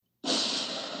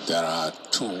There are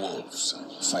two wolves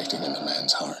fighting in a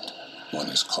man's heart. One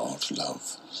is called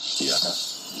love, the other,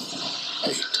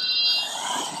 hate.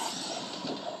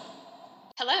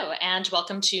 Hello, and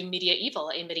welcome to Media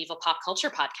Evil, a medieval pop culture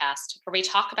podcast, where we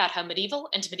talk about how medieval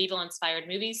and medieval-inspired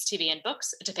movies, TV, and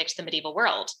books depict the medieval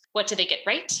world. What did they get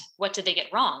right? What did they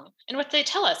get wrong? And what do they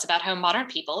tell us about how modern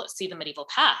people see the medieval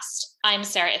past? I'm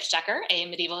Sarah Ifstecker, a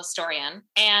medieval historian,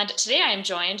 and today I am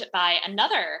joined by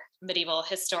another medieval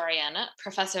historian,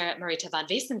 Professor Marita van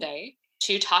Weesenberg,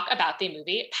 to talk about the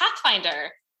movie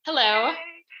Pathfinder. Hello. Hey.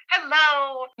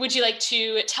 Hello. Would you like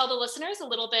to tell the listeners a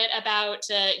little bit about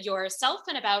yourself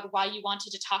and about why you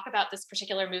wanted to talk about this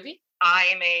particular movie?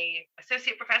 I'm an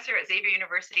associate professor at Xavier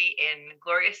University in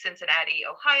glorious Cincinnati,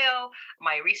 Ohio.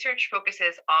 My research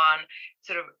focuses on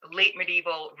sort of late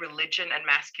medieval religion and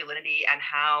masculinity and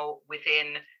how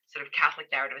within sort of Catholic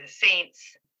narrative of the saints,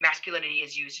 masculinity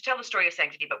is used to tell the story of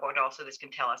sanctity, but what also this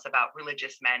can tell us about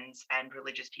religious men's and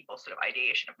religious people's sort of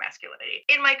ideation of masculinity.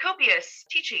 In my copious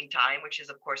teaching time, which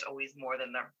is of course always more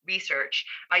than the research,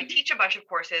 I teach a bunch of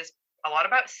courses, a lot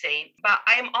about saints, but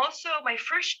I am also, my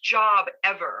first job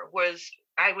ever was,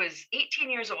 I was 18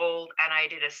 years old and I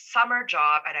did a summer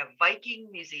job at a Viking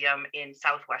museum in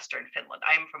southwestern Finland.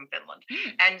 I'm from Finland.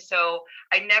 And so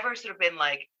I never sort of been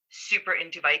like super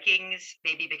into Vikings,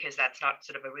 maybe because that's not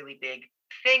sort of a really big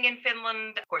thing in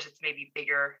Finland. Of course, it's maybe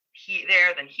bigger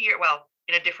there than here. Well,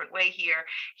 in a different way here.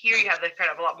 Here you have the kind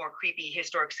of a lot more creepy,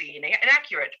 historically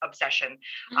inaccurate obsession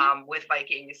with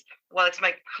Vikings. Well, it's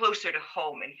like closer to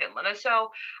home in Finland. And so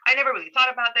I never really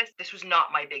thought about this. This was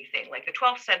not my big thing. Like the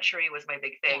 12th century was my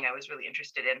big thing. I was really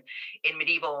interested in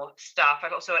medieval stuff.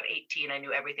 And also at 18, I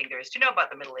knew everything there is to know about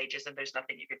the Middle Ages and there's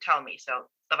nothing you could tell me. So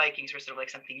the Vikings were sort of like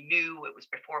something new. It was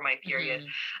before my period.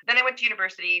 Then I went to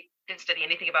university, didn't study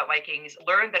anything about Vikings,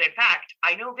 learned that in fact,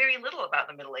 I know very little about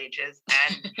the Middle Ages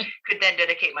and could then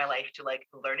dedicate my life to like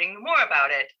learning more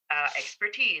about it,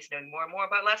 expertise, knowing more and more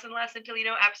about less and less until you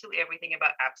know absolutely everything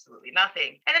about absolutely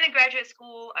nothing. And then in graduate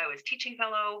school, I was teaching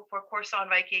fellow for a course on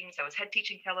Vikings. I was head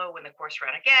teaching fellow when the course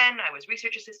ran again. I was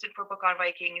research assistant for a book on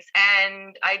Vikings.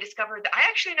 And I discovered that I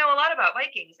actually know a lot about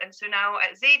Vikings. And so now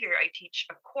at Xavier, I teach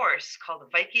a course called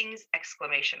Vikings !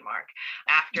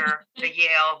 After the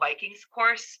Yale Vikings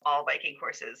course. All Viking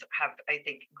courses have, I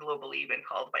think, globally been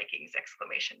called Vikings !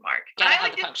 Gotta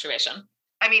have the punctuation.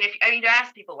 I mean, if I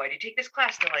ask people, why do you take this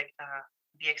class? They're like,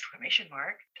 the exclamation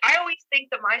mark. I always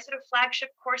think that my sort of flagship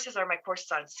courses are my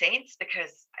courses on saints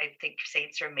because I think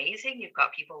saints are amazing. You've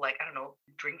got people like, I don't know,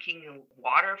 drinking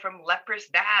water from leprous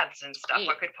baths and stuff.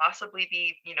 What could possibly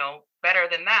be, better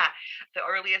than that? The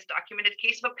earliest documented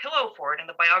case of a pillow fort and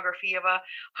the biography of a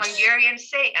Hungarian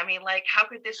saint. I mean, like, how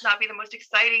could this not be the most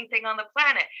exciting thing on the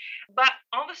planet? But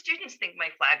all the students think my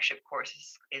flagship course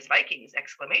is Vikings!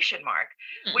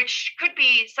 Which could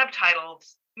be subtitled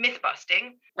myth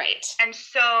busting. Right. And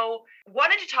so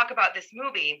wanted to talk about this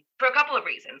movie for a couple of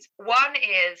reasons. One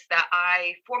is that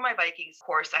for my Vikings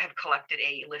course, I have collected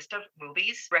a list of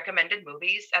movies, recommended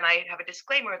movies, and I have a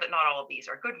disclaimer that not all of these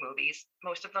are good movies.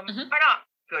 Most of them are not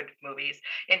good movies,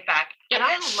 in fact. And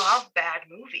I love bad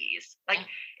movies. Like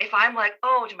if I'm like,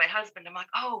 to my husband, I'm like,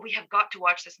 we have got to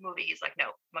watch this movie. He's like, no.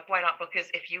 I'm like, why not? Because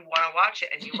if you want to watch it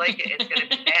and you like it, it's going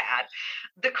to be bad.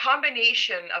 The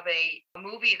combination of a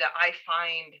movie that I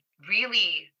find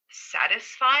really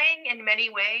satisfying in many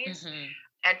ways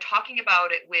and talking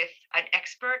about it with an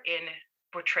expert in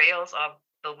portrayals of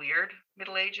the weird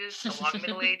Middle Ages, the long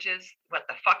Middle Ages, what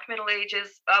the fuck Middle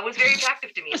Ages, was very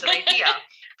attractive to me as an idea.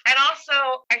 And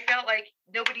also, I felt like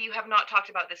you have not talked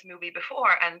about this movie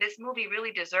before, and this movie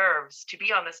really deserves to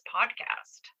be on this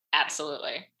podcast.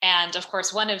 Absolutely. And of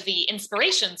course, one of the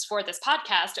inspirations for this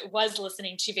podcast was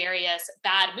listening to various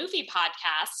bad movie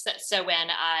podcasts. So when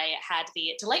I had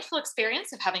the delightful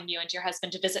experience of having you and your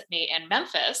husband to visit me in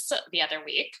Memphis the other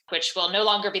week, which will no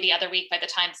longer be the other week by the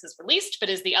time this is released, but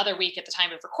is the other week at the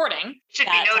time of recording. It should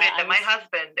be noted that my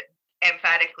husband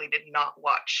emphatically did not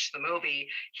watch the movie.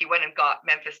 He went and got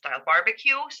Memphis style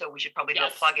barbecue. So we should probably do a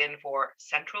plug in for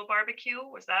Central Barbecue.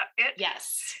 Was that it?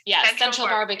 Yes. Central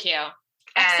Barbecue.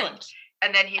 Excellent.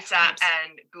 And then he sat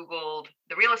and Googled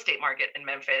the real estate market in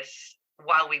Memphis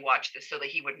while we watched this so that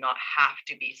he would not have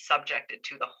to be subjected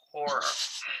to the horror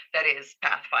that is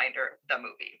Pathfinder, the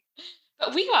movie.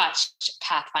 But we watched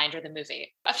Pathfinder, the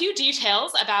movie. A few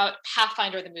details about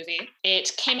Pathfinder, the movie.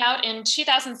 It came out in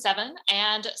 2007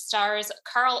 and stars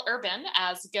Karl Urban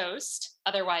as Ghost,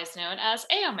 otherwise known as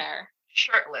Éomer.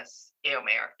 Shirtless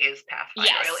Éomer is Pathfinder.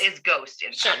 Yes. Is Ghost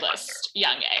in Pathfinder. Shirtless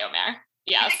young Éomer.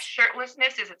 I think Yes.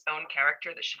 shirtlessness is its own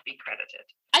character that should be credited.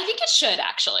 I think it should,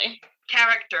 actually.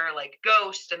 Character like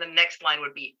ghost, and the next line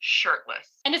would be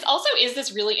shirtless. And it also is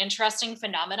this really interesting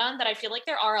phenomenon that I feel like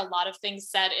there are a lot of things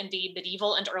said in the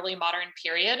medieval and early modern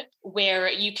period where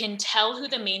you can tell who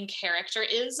the main character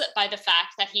is by the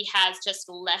fact that he has just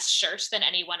less shirt than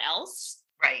anyone else.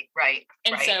 Right.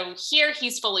 And so here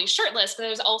he's fully shirtless, but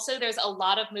there's a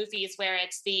lot of movies where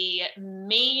it's the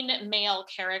main male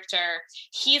character.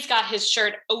 He's got his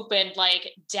shirt open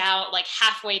like down, like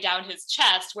halfway down his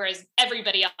chest, whereas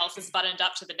everybody else is buttoned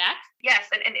up to the neck. Yes,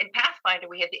 and in Pathfinder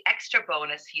we had the extra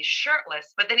bonus. He's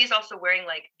shirtless, but then he's also wearing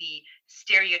like the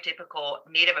stereotypical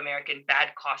Native American bad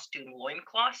costume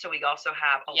loincloth. So we also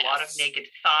have a lot of naked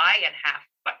thigh and half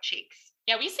butt cheeks.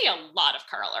 Yeah, we see a lot of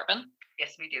Karl Urban.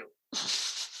 Yes, we do.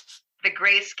 The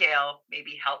grayscale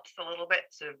maybe helps a little bit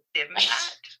to dim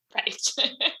that. Right.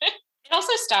 It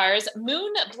also stars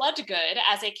Moon Bloodgood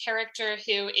as a character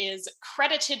who is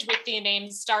credited with the name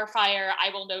Starfire. I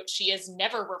will note she is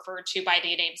never referred to by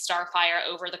the name Starfire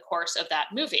over the course of that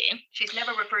movie. She's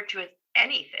never referred to as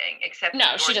anything except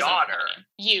she your daughter.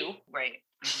 You. Right.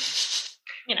 Mm-hmm.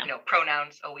 You know,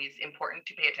 pronouns, always important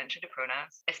to pay attention to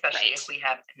pronouns, especially if we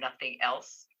have nothing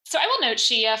else. So I will note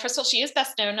she, first of all, she is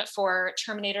best known for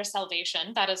Terminator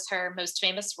Salvation. That is her most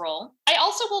famous role. I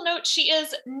also will note she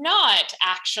is not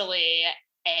actually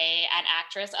an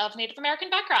actress of Native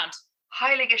American background.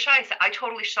 Heilige Scheiße. I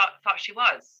totally thought she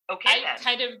was. Okay, I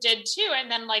kind of did too. And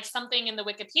then like something in the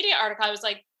Wikipedia article, I was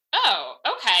like, oh,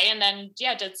 okay. And then,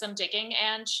 did some digging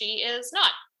and she is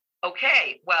not.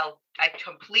 Okay, well, I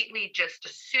completely just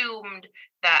assumed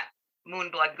that Moon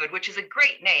Bloodgood, which is a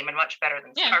great name and much better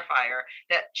than Starfire,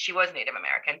 that she was Native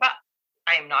American, but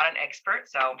I am not an expert,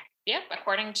 so. Yeah,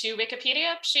 according to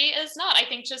Wikipedia, she is not. I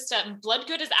think just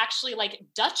Bloodgood is actually like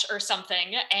Dutch or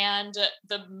something, and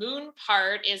the moon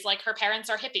part is like her parents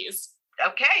are hippies.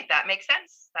 Okay, that makes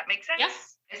sense. Yeah.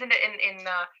 Isn't it in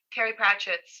Terry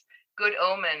Pratchett's Good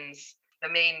Omens, the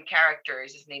main character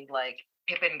is named like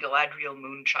Pippin Galadriel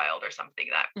Moonchild or something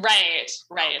that. Right.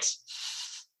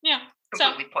 Yeah.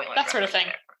 Completely pointless. That sort of thing.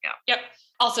 Yeah. Yep.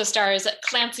 Also stars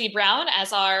Clancy Brown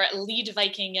as our lead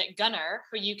Viking gunner,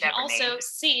 who you can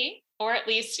see, or at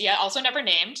least, also never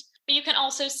named, but you can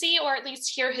also see or at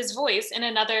least hear his voice in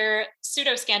another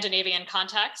pseudo-Scandinavian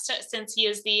context, since he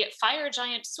is the fire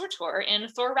giant Surtur in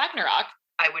Thor Ragnarok.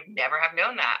 I would never have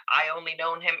known that. I only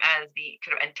known him as the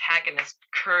kind of antagonist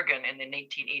Kurgan in the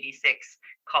 1986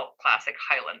 cult classic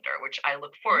Highlander, which I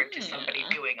look forward to somebody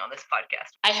doing on this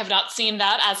podcast. I have not seen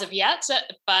that as of yet,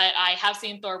 but I have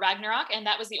seen Thor Ragnarok, and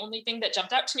that was the only thing that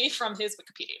jumped out to me from his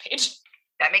Wikipedia page.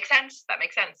 That makes sense.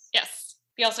 Yes.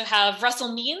 We also have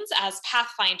Russell Means as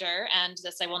Pathfinder, and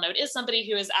this, I will note, is somebody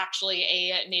who is actually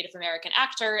a Native American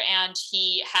actor, and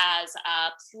he has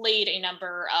played a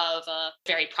number of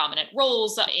very prominent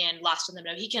roles in Last of the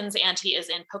Mohicans, and he is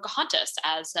in Pocahontas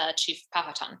as Chief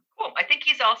Powhatan. Cool. I think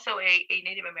he's also a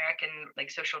Native American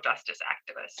social justice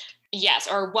activist. Yes,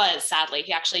 or was, sadly.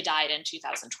 He actually died in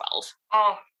 2012.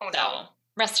 Oh so, no.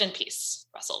 Rest in peace,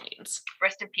 Russell Means.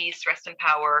 Rest in peace, rest in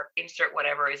power, insert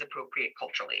whatever is appropriate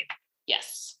culturally.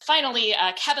 Yes. Finally,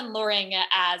 Kevin Loring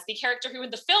as the character who in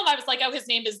the film, I was like, oh, his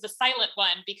name is the silent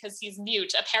one because he's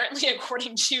mute. Apparently,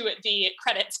 according to the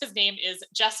credits, his name is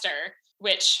Jester,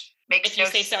 which makes if you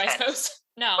say so, I suppose.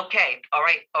 No. Okay. All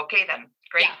right. Okay, then.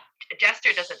 Great. Yeah. Jester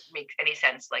doesn't make any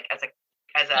sense,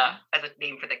 as a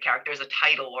name for the character, as a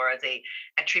title, or as a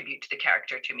tribute to the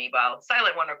character to me. While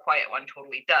Silent One or Quiet One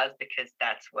totally does, because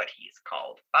that's what he's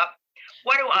called. But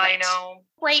what do I know?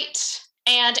 Right.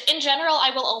 And in general,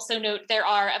 I will also note there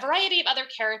are a variety of other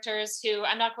characters who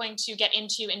I'm not going to get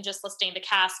into in just listing the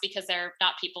cast because they're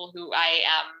not people who I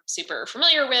am super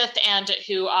familiar with and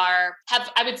who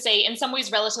have, I would say, in some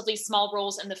ways, relatively small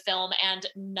roles in the film, and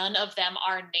none of them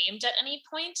are named at any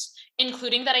point,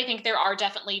 including that I think there are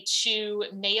definitely two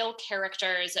male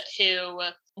characters who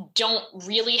don't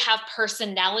really have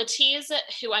personalities,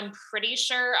 who I'm pretty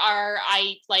sure are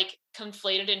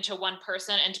conflated into one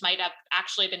person and might have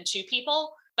actually been two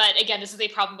people. But again, this is a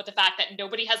problem with the fact that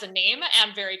nobody has a name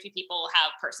and very few people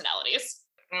have personalities.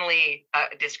 Certainly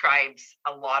describes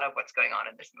a lot of what's going on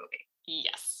in this movie.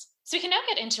 Yes. So we can now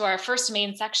get into our first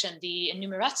main section, the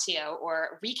enumeratio,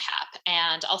 or recap.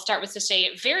 And I'll start with just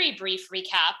a very brief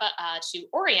recap to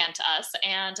orient us,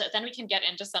 and then we can get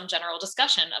into some general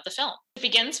discussion of the film. It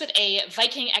begins with a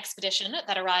Viking expedition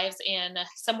that arrives in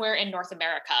somewhere in North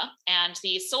America, and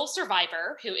the sole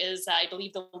survivor, who is, I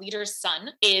believe, the leader's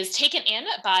son, is taken in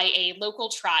by a local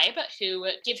tribe who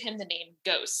give him the name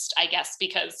Ghost, I guess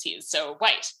because he's so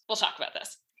white. We'll talk about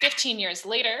this. 15 years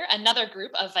later, another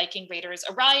group of Viking raiders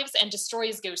arrives and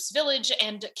destroys Ghost Village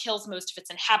and kills most of its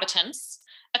inhabitants,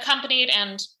 accompanied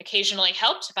and occasionally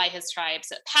helped by his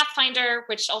tribe's Pathfinder,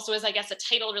 which also is, I guess, a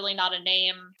title, really not a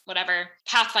name, whatever.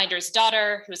 Pathfinder's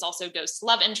daughter, who is also Ghost's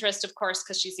love interest, of course,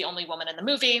 because she's the only woman in the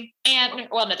movie. And,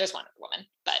 well, no, there's one other woman,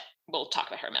 but we'll talk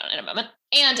about her in a moment.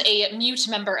 And a mute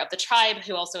member of the tribe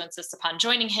who also insists upon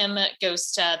joining him.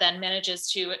 Ghost then manages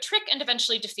to trick and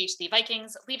eventually defeat the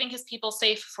Vikings, leaving his people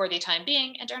safe for the time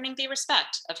being and earning the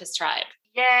respect of his tribe.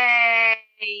 Yay!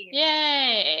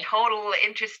 Yay! Total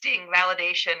interesting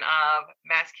validation of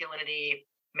masculinity,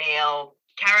 male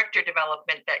character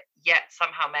development that yet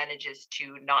somehow manages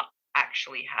to not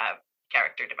actually have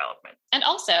character development. And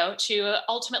also to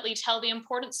ultimately tell the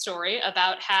important story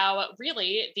about how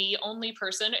really the only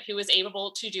person who is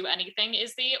able to do anything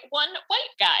is the one white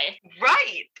guy.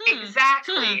 Right,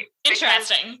 exactly.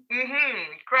 Interesting.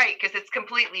 Great, because it's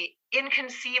completely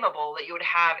inconceivable that you would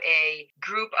have a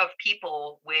group of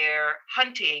people where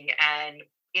hunting and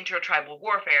intertribal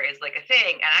warfare is like a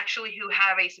thing, and actually who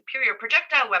have a superior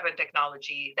projectile weapon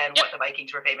technology than what the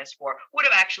Vikings were famous for would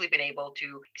have actually been able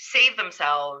to save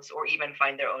themselves or even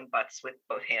find their own butts with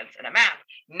both hands and a map.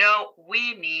 No,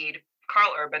 we need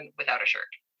Karl Urban without a shirt.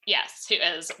 Yes, who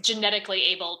is genetically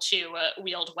able to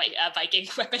wield Viking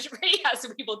weaponry, as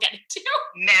we will get into.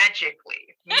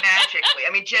 Magically.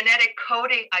 I mean, genetic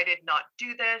coding, I did not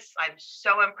do this. I'm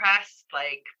so impressed.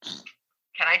 Like,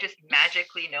 can I just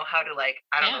magically know how to, like,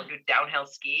 I don't know, do downhill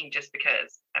skiing just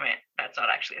because, I mean, that's not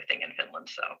actually a thing in Finland.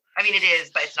 So, I mean, it is,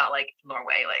 but it's not like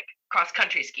Norway. Like,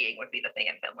 cross-country skiing would be the thing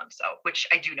in Finland, so, which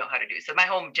I do know how to do. So my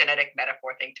whole genetic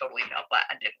metaphor thing totally fell flat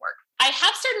and didn't work. I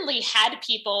have certainly had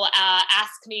people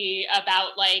ask me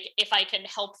about, like, if I can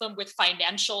help them with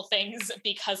financial things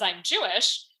because I'm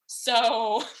Jewish.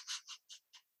 So...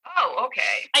 Oh,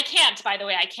 okay. I can't, by the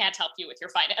way, I can't help you with your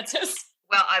finances.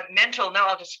 Well, I'm mental. No,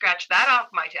 I'll just scratch that off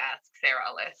my task, Sarah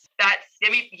Ellis. That's, I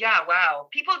mean, yeah, wow.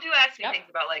 People do ask me things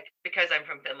about, like, because I'm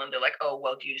from Finland, they're like, oh,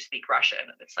 well, do you speak Russian?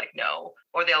 And it's like, no.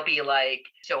 Or they'll be like,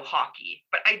 so hockey.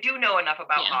 But I do know enough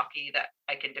about hockey that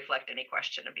I can deflect any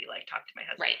question and be like, talk to my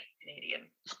husband, Canadian.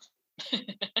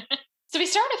 So we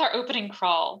start with our opening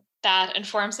crawl that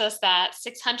informs us that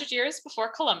 600 years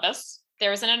before Columbus, there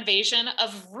was an invasion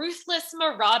of ruthless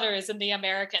marauders in the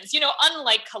Americans. You know,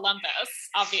 unlike Columbus,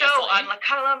 obviously. So unlike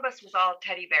Columbus was all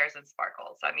teddy bears and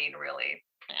sparkles. I mean, really.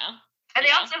 Yeah. And they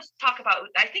also talk about,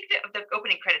 I think the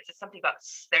opening credits is something about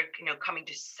they're, coming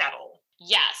to settle.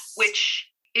 Yes. Which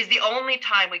is the only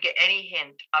time we get any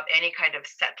hint of any kind of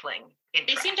settling interest.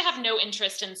 They seem to have no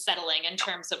interest in settling in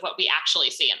terms of what we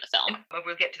actually see in the film.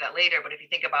 We'll get to that later, but if you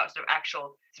think about sort of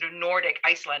actual sort of Nordic,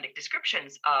 Icelandic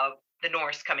descriptions of the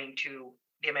Norse coming to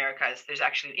the Americas, there's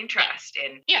actually interest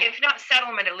in, if not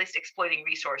settlement, at least exploiting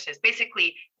resources.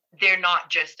 Basically, they're not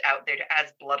just out there to,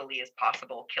 as bloodily as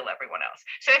possible, kill everyone else.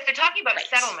 So if they're talking about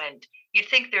settlement, you'd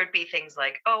think there'd be things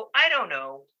like, oh, I don't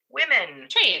know, women,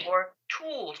 trade, or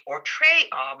tools, or trade.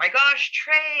 Oh my gosh,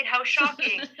 trade! How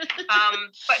shocking!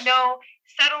 But no,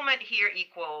 settlement here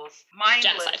equals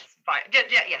mindless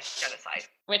genocide.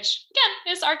 Which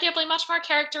again is arguably much more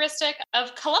characteristic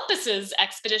of Columbus's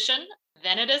expedition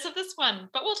than it is of this one.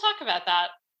 But we'll talk about that.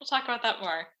 We'll talk about that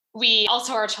more. We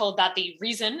also are told that the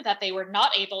reason that they were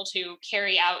not able to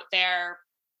carry out their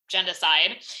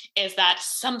genocide is that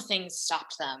something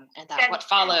stopped them, and that what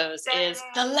follows is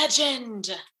the legend.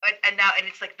 And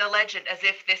it's like the legend, as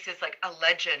if this is like a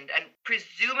legend, and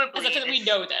presumably as if we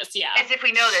know this, as if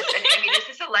we know this. And I mean, is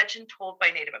this a legend told by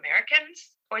Native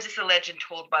Americans, or is this a legend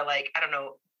told by, like, I don't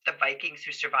know, the Vikings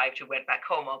who survived, who went back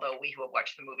home? Although we who have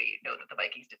watched the movie know that the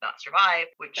Vikings did not survive,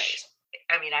 which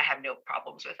I mean, I have no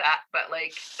problems with that, but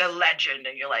like the legend,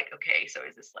 and you're like, okay, so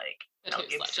is this like Mel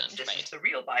Gibson, this is the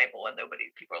real Bible, and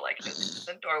people are like, no, this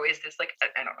isn't, or is this like,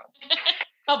 I don't know.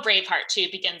 Well, Braveheart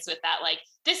too begins with that, like,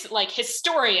 this, like,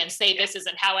 historians say this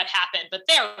isn't how it happened, but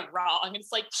they're wrong.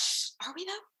 It's like, are we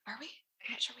though? Are we?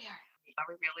 I'm not sure we are. Are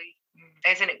we really?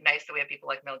 Isn't it nice that we have people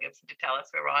like Mel Gibson to tell us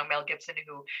we're wrong? Mel Gibson,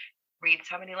 who reads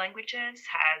how many languages,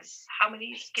 has how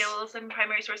many skills in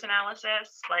primary source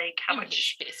analysis, like how much?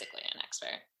 He's basically an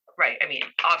expert. Right. I mean,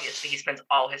 obviously he spends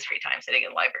all his free time sitting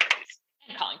in libraries.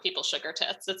 And calling people sugar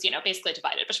tits. It's, basically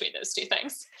divided between those two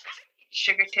things.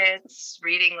 Sugar tits,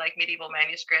 reading like medieval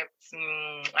manuscripts.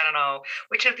 I don't know.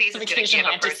 Which of these is going to give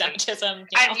a person? Anti-Semitism.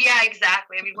 Yeah,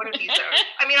 exactly. I mean, what of these are?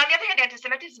 I mean, on the other hand,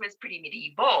 anti-Semitism is pretty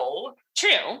medieval.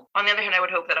 True. On the other hand, I would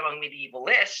hope that among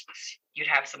medievalists, you'd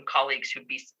have some colleagues who'd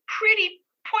be pretty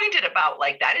pointed about,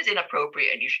 like, that is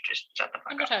inappropriate and you should just shut the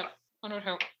fuck up. One would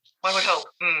hope. One would hope.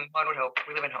 One would hope.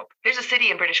 We live in hope. There's a city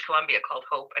in British Columbia called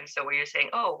Hope. And so when you're saying,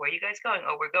 oh, where are you guys going?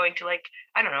 Oh, we're going to like,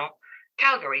 I don't know,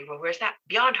 Calgary. Well, where's that?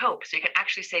 Beyond Hope. So you can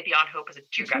actually say Beyond Hope is a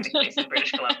geographic place in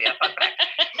British Columbia. Fun fact.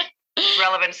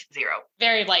 Relevance, 0.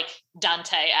 Very like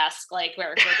Dante-esque, like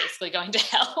we're basically going to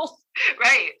hell.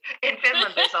 Right. In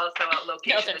Finland, there's also a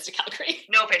location. No offense to Calgary.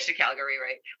 No offense to Calgary,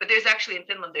 right? But there's actually in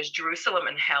Finland, there's Jerusalem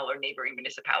and hell or neighboring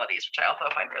municipalities, which I also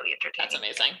find really entertaining. That's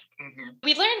amazing. Mm-hmm.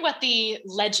 We learned what the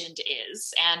legend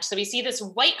is. And so we see this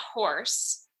white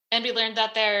horse, and we learned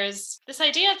that there's this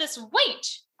idea of this white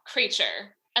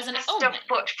creature as an omen.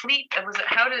 Foot, fleet, was it,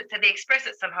 how did they express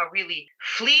it somehow really?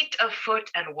 Fleet of foot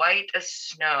and white as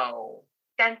snow.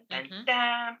 Dun, dun,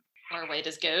 dun. Or white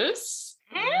as ghosts.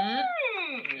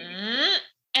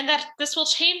 And that this will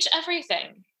change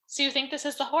everything. So you think this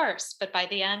is the horse, but by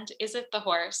the end, is it the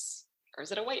horse or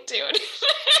is it a white dude?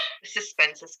 The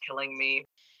suspense is killing me.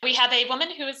 We have a woman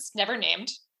who is never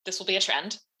named. This will be a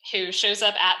trend. Who shows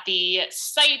up at the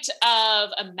site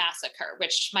of a massacre,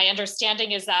 which my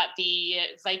understanding is that the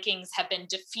Vikings have been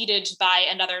defeated by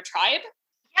another tribe.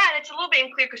 Yeah, and it's a little bit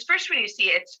unclear because first when you see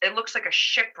it, it looks like a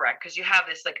shipwreck because you have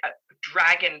this like a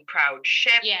dragon-proud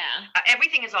ship. Yeah.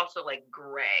 Everything is also like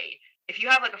gray. If you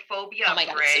have like a phobia of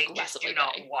gray, just do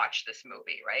not watch this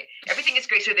movie, right? Everything is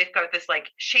gray. So they've got this like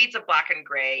shades of black and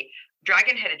gray,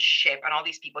 dragon-headed ship and all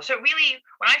these people. So really,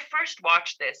 when I first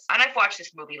watched this, and I've watched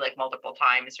this movie like multiple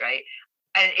times, right?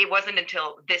 And it wasn't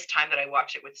until this time that I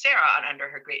watched it with Sarah and under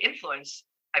her great influence,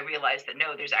 I realized that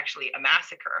no, there's actually a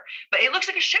massacre. But it looks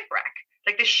like a shipwreck.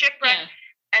 Like the shipwreck,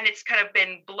 and it's kind of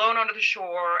been blown onto the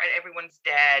shore and everyone's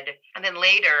dead. And then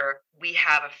later we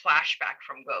have a flashback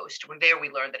from Ghost when there we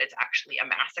learn that it's actually a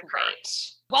massacre. Right.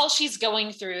 While she's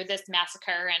going through this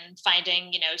massacre and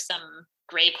finding, some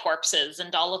gray corpses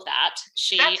and all of that,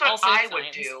 she also finds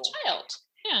a child.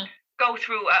 Yeah. Go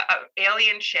through a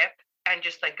alien ship and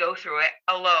just like go through it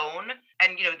alone.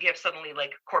 And, you have suddenly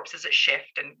like corpses that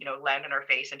shift and, land in her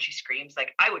face and she screams.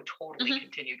 Like I would totally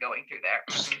continue going through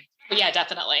there. Yeah,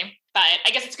 definitely. But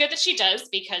I guess it's good that she does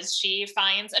because she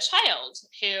finds a child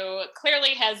who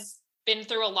clearly has been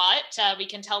through a lot. We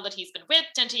can tell that he's been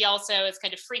whipped and he also is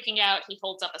kind of freaking out. He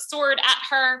holds up a sword at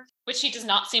her, which he does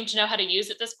not seem to know how to use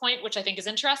at this point, which I think is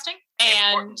interesting.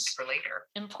 And important for later.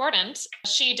 Important.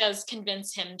 She does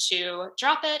convince him to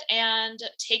drop it and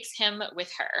takes him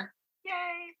with her.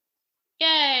 Yay.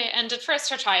 And at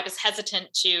first her tribe is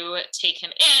hesitant to take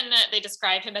him in. They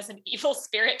describe him as an evil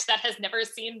spirit that has never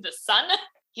seen the sun.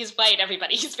 He's white,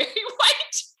 everybody. He's very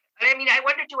white. I mean, I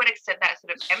wonder to what extent that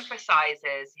sort of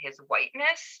emphasizes his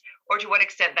whiteness, or to what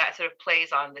extent that sort of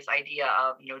plays on this idea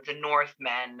of, the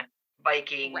Northmen,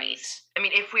 Vikings. Right. I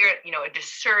mean, if we're, a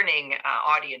discerning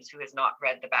audience who has not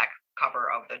read the back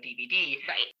cover of the DVD,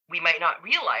 right, we might not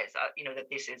realize, that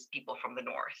this is people from the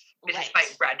North. This is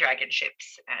like dragon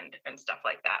ships and stuff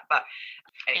like that. But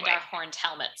anyway. And our horned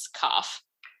helmets cough.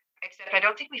 Except I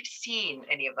don't think we've seen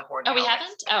any of the horned helmets. Oh, we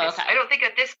haven't? Oh, okay. I don't think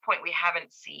at this point we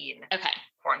haven't seen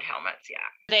horned helmets,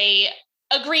 They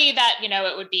agree that,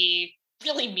 it would be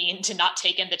really mean to not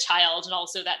take in the child, and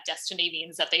also that destiny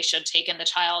means that they should take in the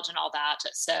child and all that.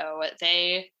 So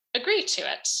they agree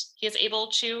to it. He is able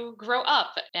to grow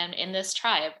up and in this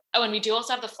tribe. Oh, and we do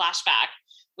also have the flashback,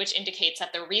 which indicates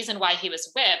that the reason why he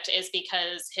was whipped is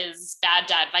because his bad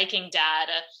dad, Viking dad,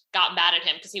 got mad at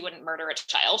him because he wouldn't murder a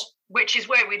child. Which is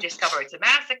where we discover it's a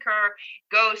massacre.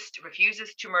 Ghost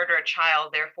refuses to murder a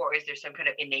child. Therefore, is there some kind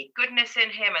of innate goodness in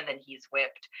him? And then he's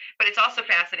whipped. But it's also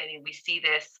fascinating. We see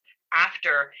this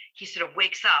after he sort of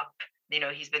wakes up.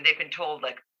 They've been told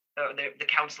like, the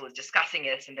council is discussing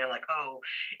this and they're like, oh,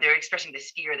 they're expressing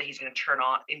this fear that he's going to turn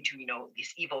on into,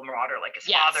 this evil marauder like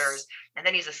his father's. And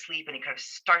then he's asleep and he kind of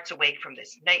starts awake from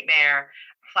this nightmare,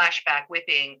 flashback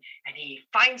whipping, and he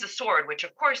finds a sword, which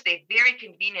of course they very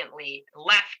conveniently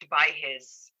left by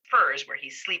his furs where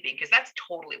he's sleeping, because that's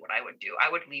totally what I would do.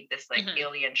 I would leave this like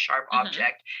alien sharp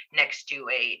object next to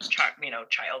a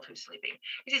child who's sleeping.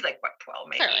 He's like, what, 12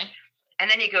 maybe? Clearly. And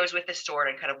then he goes with the sword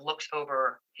and kind of looks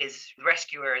over his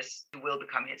rescuers, who will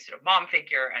become his sort of mom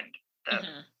figure and the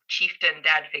chieftain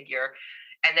dad figure.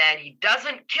 And then he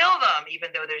doesn't kill them, even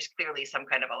though there's clearly some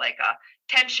kind of a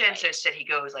tension. Right. So instead he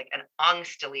goes like an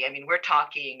angstily. I mean, we're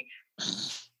talking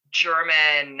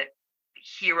German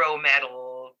hero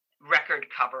metal record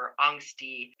cover,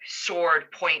 angsty,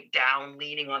 sword point down,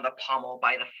 leaning on the pommel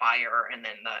by the fire. And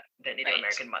then the Native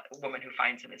American woman who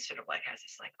finds him is sort of like, has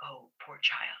this like, oh, poor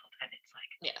child. And it's like,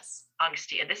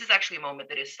 angsty. And this is actually a moment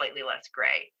that is slightly less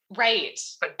gray. Right.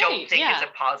 But don't think it's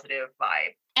a positive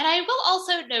vibe. And I will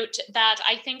also note that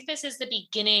I think this is the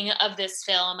beginning of this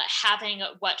film having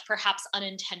what perhaps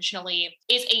unintentionally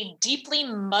is a deeply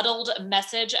muddled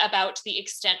message about the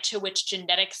extent to which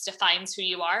genetics defines who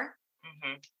you are.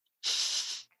 Mm-hmm.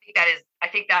 I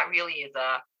think that really is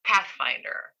a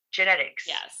pathfinder. Genetics.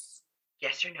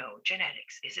 Yes or no,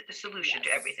 genetics. Is it the solution to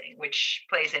everything? Which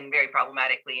plays in very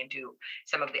problematically into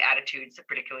some of the attitudes that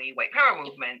particularly white power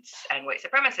movements and white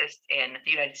supremacists in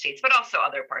the United States, but also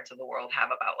other parts of the world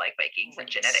have about like Vikings and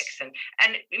genetics. And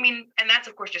I mean, and that's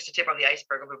of course just a tip of the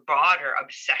iceberg of a broader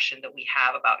obsession that we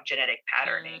have about genetic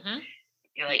patterning.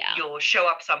 Mm-hmm. You'll show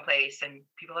up someplace and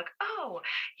people are like, oh,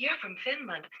 you're from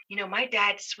Finland. My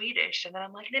dad's Swedish. And then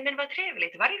I'm like, nej men vad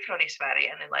trevligt, varifrån i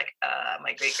Sverige? And then like,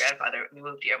 my great grandfather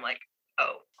moved here. I'm like,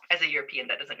 oh, as a European,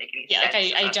 that doesn't make any sense.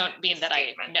 Like I don't mean that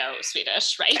statement. I know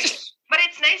Swedish, right? But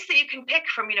it's nice that you can pick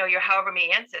from, your however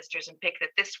many ancestors and pick that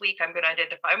this week I'm going to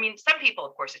identify. I mean, some people,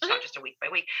 of course, it's not just a week by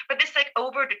week, but this like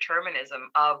over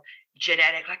determinism of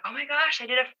genetic, like, oh my gosh, I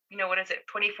did a,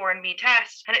 24andMe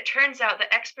test. And it turns out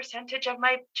that X percentage of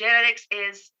my genetics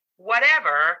is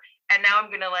whatever. And now I'm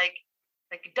going to like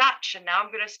Dutch. And now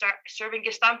I'm going to start serving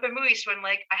gestampemuis when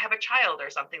like I have a child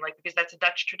or something, like, because that's a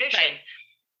Dutch tradition. Right.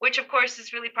 Which, of course,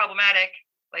 is really problematic,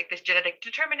 like this genetic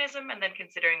determinism. And then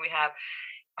considering we have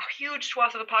a huge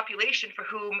swath of the population for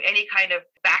whom any kind of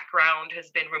background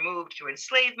has been removed through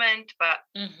enslavement. But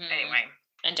anyway.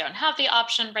 And don't have the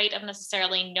option, right, of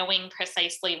necessarily knowing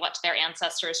precisely what their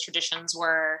ancestors' traditions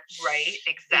were. Right,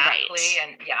 exactly. Right.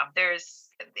 And yeah, there's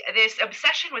this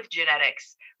obsession with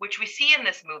genetics, which we see in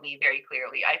this movie very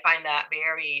clearly. I find that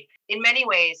very, in many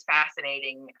ways,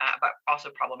 fascinating, but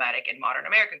also problematic in modern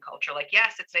American culture. Like,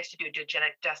 yes, it's nice to do a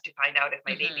genetic test to find out if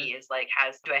my baby is like,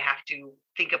 do I have to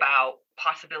think about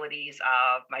possibilities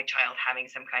of my child having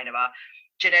some kind of a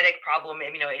genetic problem?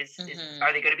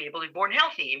 Are they going to be able to be born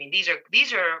healthy? I mean,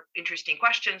 these are interesting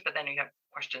questions, but then you have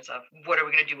questions of what are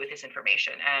we going to do with this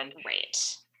information? And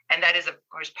And that is, of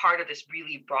course, part of this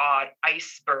really broad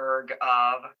iceberg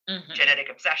of genetic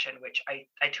obsession, which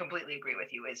I completely agree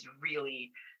with you is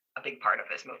really a big part of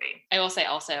this movie. I will say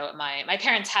also my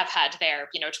parents have had their,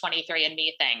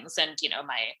 23andMe things. And,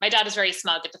 my dad is very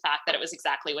smug at the fact that it was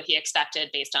exactly what he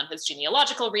expected based on his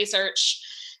genealogical research.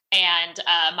 And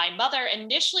my mother,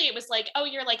 initially it was like, oh,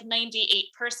 you're like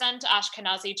 98%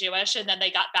 Ashkenazi Jewish. And then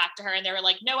they got back to her and they were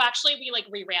like, no, actually we like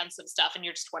reran some stuff and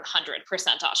you're just 100%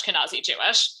 Ashkenazi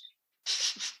Jewish.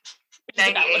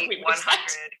 98,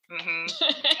 100.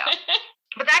 Yeah.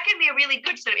 But that can be a really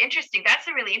good sort of interesting, that's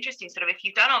a really interesting sort of, if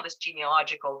you've done all this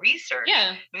genealogical research,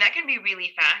 I mean, that can be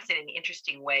really fascinating,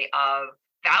 interesting way of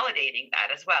validating that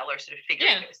as well, or sort of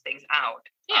figuring those things out.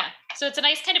 Yeah. So it's a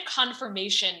nice kind of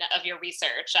confirmation of your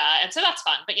research. And so that's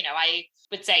fun. But, I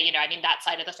would say, that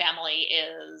side of the family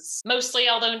is mostly,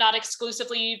 although not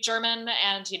exclusively German.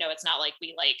 And, it's not like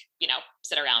we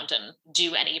sit around and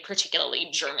do any particularly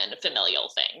German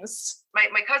familial things.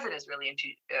 My cousin is really into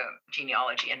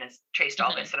genealogy and has traced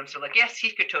all this. And I'm sort of like, yes, he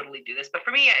could totally do this. But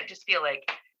for me, I just feel like,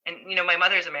 and, my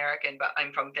mother's American, but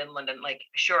I'm from Finland. And like,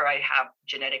 sure, I have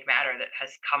genetic matter that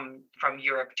has come from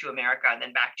Europe to America and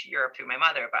then back to Europe through my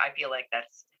mother. But I feel like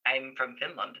I'm from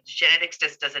Finland. Genetics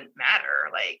just doesn't matter,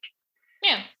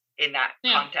 in that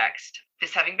context.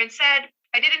 This having been said,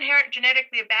 I did inherit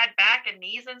genetically a bad back and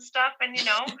knees and stuff. And,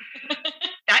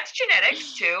 that's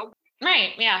genetics too.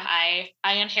 Right. Yeah.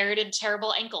 I inherited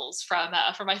terrible ankles from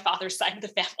my father's side of the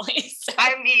family. So.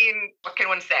 I mean, what can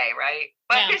one say, right?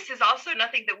 But this is also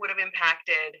nothing that would have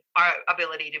impacted our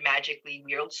ability to magically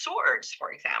wield swords,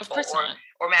 for example,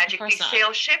 or magically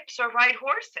sail ships or ride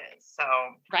horses. So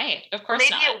right. Of course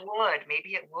maybe not.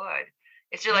 Maybe it would.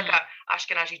 Is there like a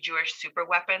Ashkenazi Jewish super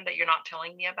weapon that you're not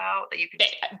telling me about that you could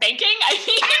banking? I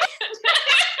mean,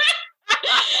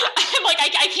 I'm like,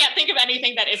 I can't think of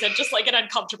anything that isn't just like an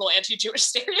uncomfortable anti-Jewish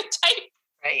stereotype.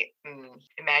 Right.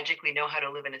 Magically know how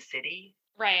to live in a city.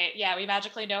 Right. Yeah. We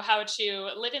magically know how to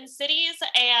live in cities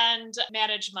and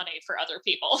manage money for other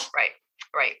people.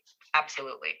 Right.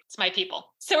 Absolutely. It's my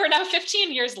people. So we're now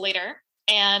 15 years later,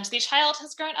 and the child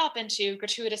has grown up into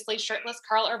gratuitously shirtless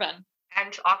Karl Urban.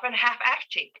 And often half ass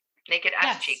cheek, naked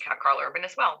ass cheek, Karl Urban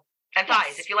as well. And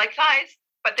thighs, if you like thighs.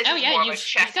 But this is more of a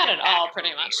chest. You've got it all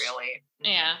pretty much. Really.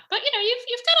 Yeah. But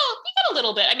you've got a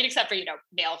little bit. I mean, except for,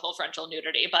 male full frontal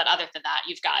nudity, but other than that,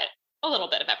 you've got a little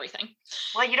bit of everything.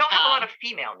 Well, you don't have a lot of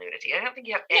female nudity. I don't think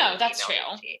you have any that's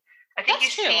female true.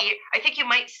 nudity. I think you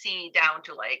might see down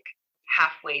to like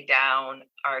halfway down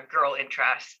our girl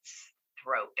interests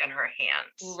throat and her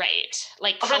hands. Right.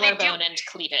 Like collarbone and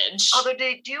cleavage. Although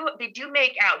they do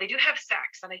make out. They do have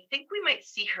sex, and I think we might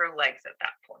see her legs at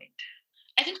that point.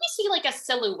 I think we see like a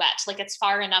silhouette, like it's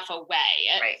far enough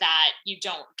away that you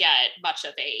don't get much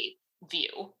of a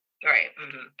view. Right.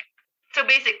 Mm-hmm. So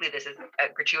basically, this is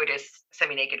a gratuitous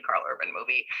semi-naked Karl Urban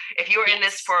movie. If you were in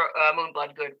this for Moon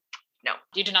Bloodgood, no.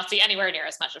 You do not see anywhere near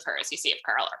as much of her as you see of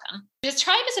Karl Urban. His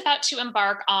tribe is about to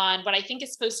embark on what I think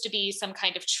is supposed to be some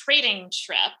kind of trading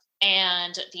trip,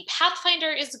 and the Pathfinder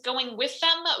is going with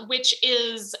them, which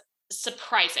is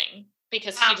surprising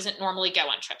because he doesn't normally go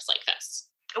on trips like this.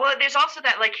 Well, there's also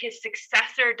that, like, his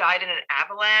successor died in an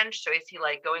avalanche. So is he,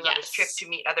 like, going on this trip to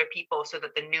meet other people so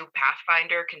that the new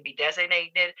Pathfinder can be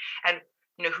designated? And,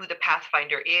 you know, who the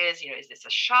Pathfinder is, you know, is this a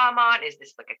shaman? Is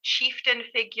this, like, a chieftain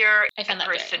figure? I found that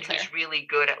person who's really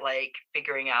good at, like,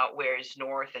 figuring out where's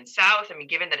north and south. I mean,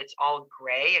 given that it's all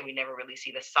gray and we never really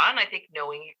see the sun, I think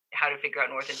knowing how to figure out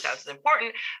north and south is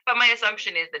important. But my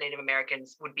assumption is that Native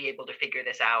Americans would be able to figure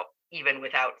this out even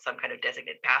without some kind of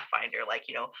designated Pathfinder, like,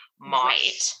 you know,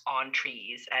 moss on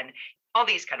trees and all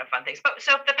these kind of fun things. But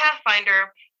so the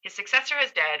Pathfinder, his successor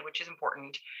is dead, which is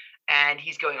important, and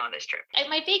he's going on this trip.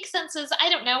 My vague sense is, I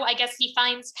don't know, I guess he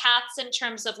finds paths in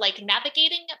terms of like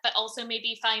navigating, but also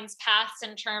maybe finds paths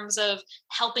in terms of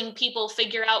helping people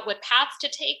figure out what paths to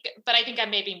take. But I think I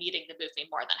may be meeting the movie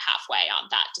more than halfway on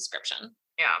that description.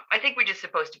 Yeah, I think we're just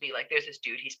supposed to be like, there's this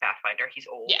dude, he's Pathfinder, he's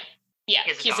old. Yeah,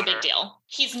 he's a big deal.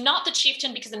 He's not the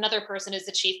chieftain because another person is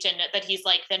the chieftain, but he's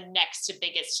like the next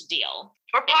biggest deal.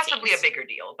 Or possibly a bigger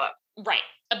deal, but... Right.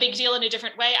 A big deal in a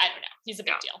different way? I don't know. He's a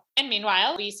big deal. And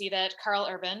meanwhile, we see that Karl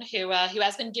Urban, who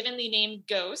has been given the name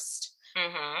Ghost,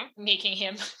 making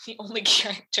him the only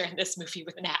character in this movie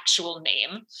with an actual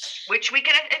name. Which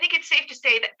I think it's safe to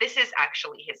say that this is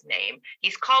actually his name.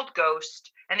 He's called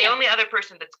Ghost, and the only other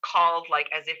person that's called like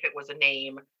as if it was a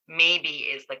name maybe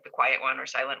is like the Quiet One or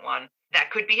Silent One. That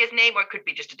could be his name, or it could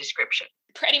be just a description.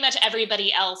 Pretty much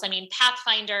everybody else. I mean,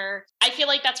 Pathfinder, I feel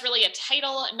like that's really a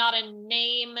title, not a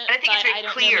name. And I think it's very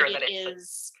clear that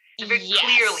it's very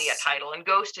clearly a title, and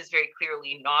Ghost is very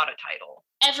clearly not a title.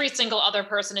 Every single other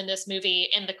person in this movie,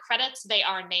 in the credits, they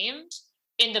are named.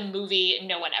 In the movie,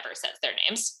 no one ever says their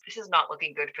names. This is not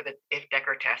looking good for the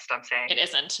If-Decker test, I'm saying. It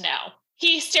isn't, no.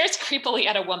 He stares creepily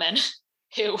at a woman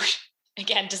who,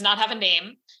 again, does not have a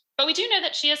name. But we do know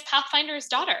that she is Pathfinder's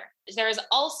daughter. There is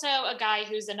also a guy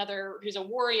who's a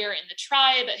warrior in the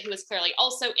tribe who is clearly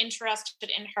also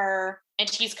interested in her. And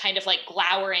he's kind of like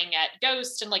glowering at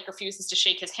Ghost and like refuses to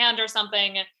shake his hand or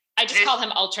something. I just call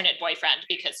him alternate boyfriend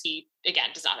because he, again,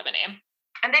 does not have a name.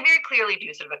 And they very clearly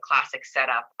do sort of a classic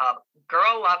setup of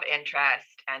girl love interest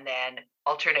and then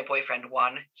alternate boyfriend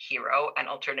 1, hero, and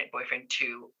alternate boyfriend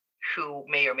 2, who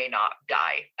may or may not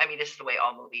die. I mean, this is the way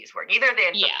all movies work. Either they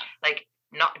end up like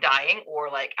not dying or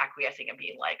like acquiescing and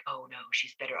being like, oh no,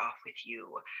 she's better off with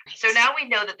you. Right. So now we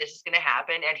know that this is going to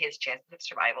happen and his chances of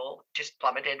survival just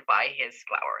plummeted by his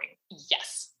glowering.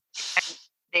 Yes.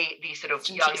 And the sort of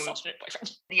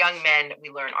young men we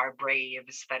learn are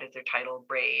braves. That is their title,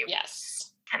 brave.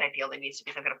 Yes. And I feel there needs to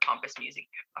be some kind of pompous music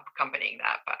accompanying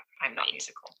that, but I'm not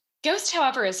musical. Ghost,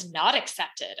 however, is not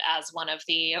accepted as one of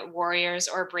the warriors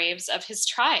or braves of his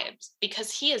tribe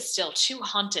because he is still too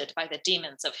haunted by the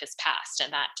demons of his past,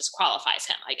 and that disqualifies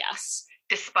him, I guess.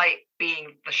 Despite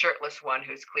being the shirtless one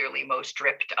who's clearly most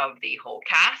stripped of the whole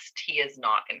cast, he is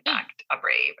not, in fact, a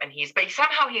brave. And but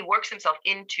somehow he works himself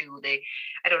into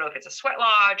I don't know if it's a sweat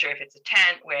lodge or if it's a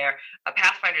tent where a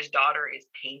Pathfinder's daughter is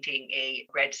painting a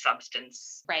red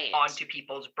substance onto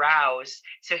people's brows.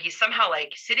 So he's somehow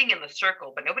like sitting in the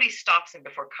circle, but nobody stops him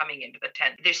before coming into the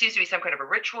tent. There seems to be some kind of a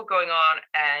ritual going on,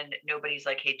 and nobody's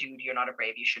like, hey, dude, you're not a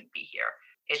brave. You shouldn't be here.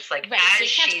 It's like so you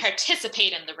can't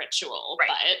participate in the ritual, but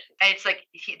and it's like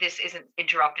this isn't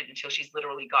interrupted until she's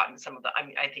literally gotten some of the. I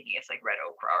mean, I'm thinking it's like red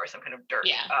ochre or some kind of dirt,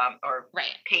 or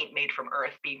paint made from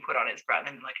earth being put on his brow, and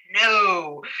I'm like,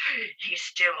 no, he's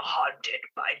still haunted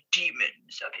by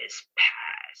demons of his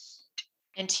past.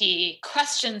 And he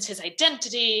questions his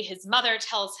identity. His mother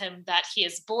tells him that he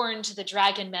is born to the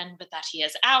dragon men, but that he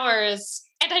is ours.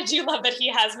 And I do love that he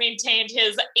has maintained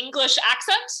his English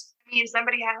accent. I mean,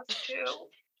 somebody has to.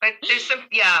 But there's some,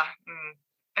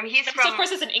 I mean, of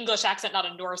course, it's an English accent, not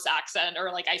a Norse accent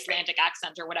or like Icelandic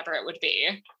accent or whatever it would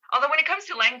be. Although when it comes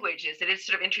to languages, it is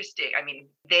sort of interesting. I mean,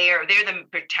 they're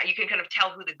you can kind of tell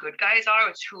who the good guys are.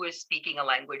 It's who is speaking a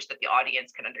language that the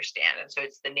audience can understand. And so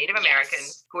it's the Native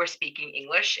Americans who are speaking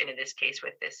English, and in this case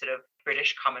with this sort of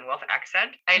British Commonwealth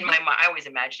accent. And I always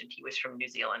imagined he was from New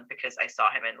Zealand because I saw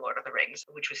him in Lord of the Rings,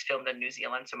 which was filmed in New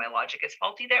Zealand. So my logic is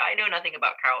faulty there. I know nothing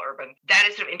about Karl Urban. That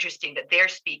is sort of interesting that they're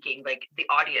speaking like the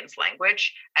audience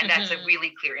language. And that's a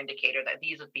really clear indicator that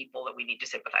these are people that we need to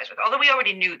sympathize with. Although we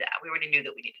already knew that. We already knew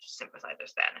that we needed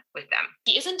sympathizers then with them.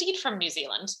 He is indeed from New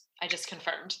Zealand. I just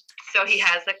confirmed. So he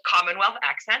has a Commonwealth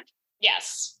accent.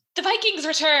 Yes. The Vikings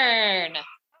return.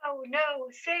 Oh no,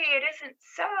 say it isn't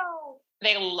so.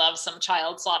 They love some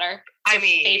child slaughter.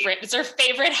 It's their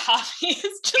favorite hobby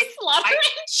is just slaughtering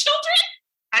children.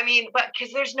 I mean, but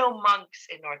because there's no monks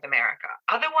in North America.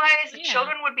 Otherwise,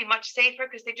 children would be much safer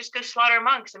because they just go slaughter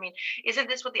monks. I mean, isn't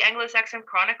this what the Anglo-Saxon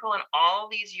Chronicle and all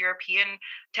these European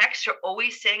texts are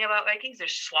always saying about Vikings? They're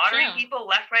slaughtering people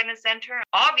left, right, and center.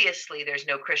 Obviously, there's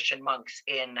no Christian monks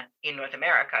in North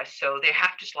America, so they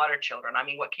have to slaughter children. I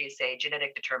mean, what can you say?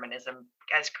 Genetic determinism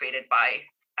as created by,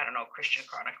 I don't know, Christian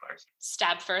chroniclers.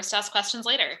 Stab first, ask questions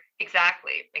later.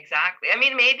 Exactly. I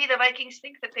mean, maybe the Vikings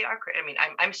think that they are. I mean,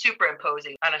 I'm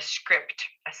superimposing on a script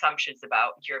assumptions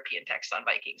about European texts on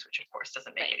Vikings, which of course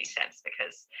doesn't make any sense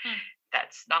because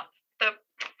that's not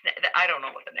I don't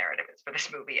know what the narrative is for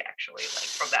this movie, actually, like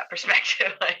from that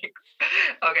perspective.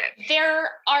 Okay. There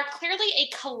are clearly a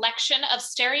collection of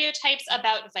stereotypes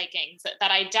about Vikings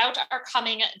that I doubt are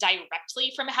coming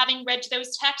directly from having read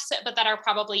those texts, but that are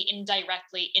probably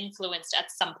indirectly influenced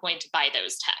at some point by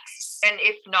those texts. And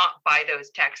if not by those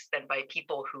texts, then by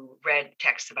people who read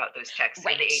texts about those texts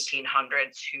in the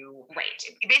 1800s who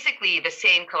basically the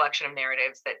same collection of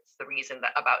narratives. That's the reason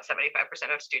that about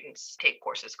 75% of students take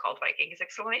courses called Vikings!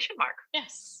 Exclamation mark.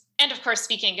 Yes. And of course,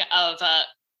 speaking of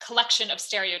collection of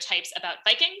stereotypes about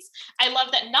Vikings, I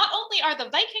love that not only are the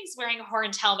Vikings wearing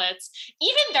horned helmets,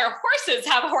 even their horses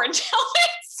have horned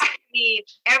helmets. I mean,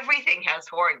 everything has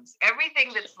horns.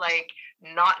 Everything that's like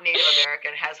not Native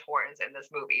American has horns in this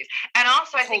movie. And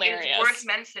also, I think it's worth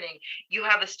mentioning, you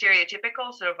have the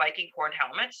stereotypical sort of Viking horned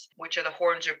helmets, which are the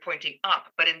horns are pointing up.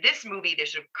 But in this movie, they're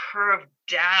sort of curved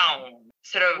down,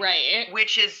 sort of,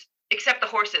 which is, except the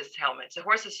horses' helmets. The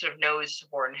horses' sort of nose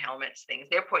horn helmets things,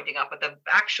 they're pointing up, but the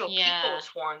actual people's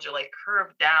horns are like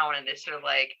curved down, and they're sort of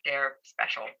like, they're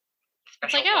special.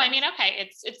 It's like, I mean, okay,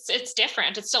 it's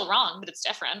different. It's still wrong, but it's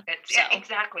different.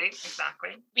 Exactly.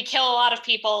 We kill a lot of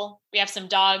people. We have some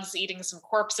dogs eating some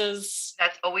corpses.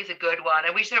 That's always a good one.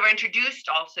 And we sort of introduced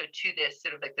also to this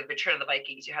sort of like the Return of the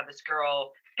Vikings. You have this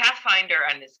girl, Pathfinder,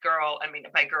 and this girl. I mean,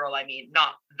 by girl, I mean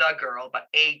not the girl, but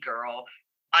a girl,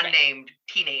 unnamed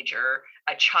teenager,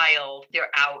 a child.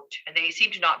 They're out, and they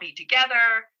seem to not be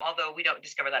together, although we don't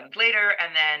discover that until later.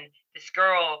 And then this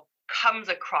girl comes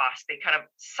across the kind of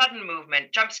sudden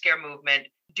movement, jump scare movement,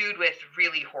 dude with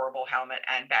really horrible helmet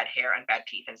and bad hair and bad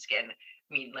teeth and skin.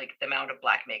 I mean, like the amount of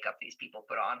black makeup these people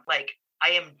put on. Like, I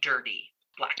am dirty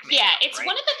black makeup. Yeah, it's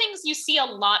one of the things you see a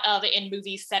lot of in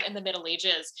movies set in the Middle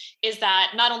Ages is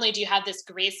that not only do you have this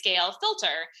grayscale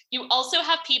filter, you also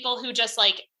have people who just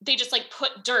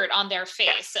put dirt on their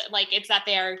face. Yes. Like it's that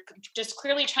they're just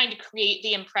clearly trying to create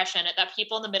the impression that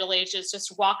people in the Middle Ages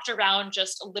just walked around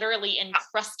just literally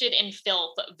encrusted in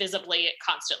filth visibly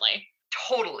constantly.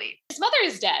 Totally. His mother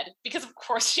is dead because of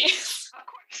course she is.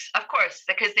 Of course,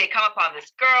 because they come upon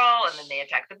this girl and then they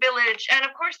attack the village and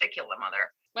of course they kill the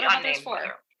mother. What are mothers for?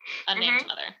 Unnamed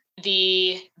mother.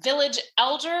 The village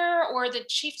elder or the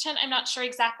chieftain, I'm not sure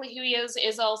exactly who he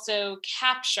is also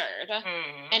captured.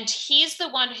 And he's the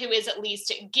one who is at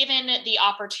least given the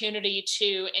opportunity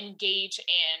to engage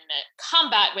in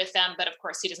combat with them. But of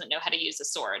course, he doesn't know how to use a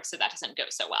sword, so that doesn't go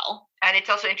so well. And it's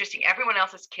also interesting. Everyone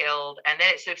else is killed. And then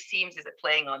it sort of seems as it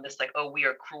playing on this, like, oh, we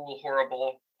are cruel,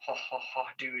 horrible,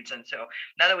 dudes. And so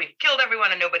now that we've killed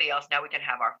everyone and nobody else, now we can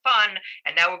have our fun.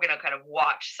 And now we're going to kind of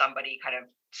watch somebody kind of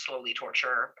slowly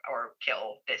torture or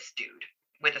kill this dude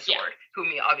with a sword,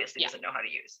 whom he obviously doesn't know how to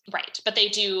use. Right. But they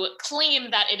do claim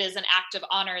that it is an act of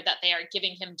honor that they are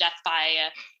giving him death by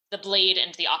the blade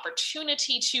and the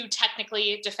opportunity to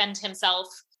technically defend himself,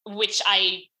 which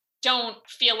I don't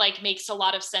feel like makes a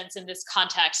lot of sense in this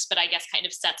context, but I guess kind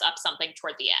of sets up something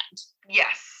toward the end.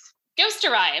 Yes. Ghost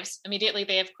arrives. Immediately,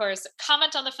 they, of course,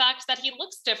 comment on the fact that he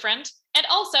looks different. And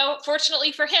also,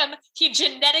 fortunately for him, he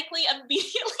genetically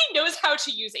immediately knows how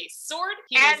to use a sword.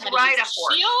 He knows how to ride use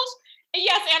a shield.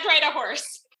 Yes, and ride a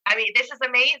horse. I mean, this is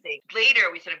amazing.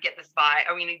 Later, we sort of get this vibe.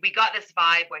 I mean, we got this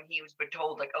vibe when he was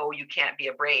told, like, oh, you can't be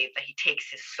a brave, that he takes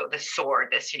the sword,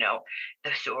 this,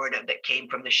 the sword that came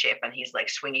from the ship, and he's, like,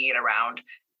 swinging it around,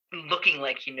 looking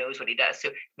like he knows what he does. So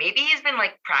maybe he's been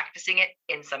like practicing it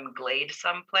in some glade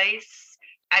someplace.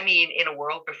 I mean, in a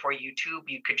world before YouTube,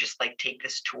 you could just like take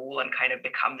this tool and kind of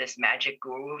become this magic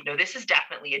guru. No, this is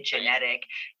definitely a genetic.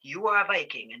 You are a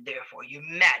Viking and therefore you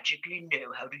magically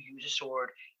know how to use a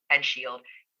sword and shield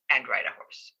and ride a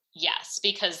horse. Yes,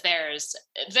 because there's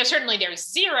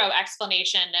zero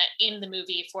explanation in the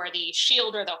movie for the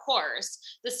shield or the horse.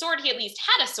 The sword, he at least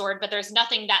had a sword, but there's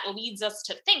nothing that leads us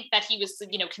to think that he was,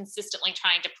 consistently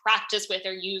trying to practice with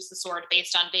or use the sword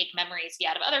based on vague memories he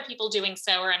had of other people doing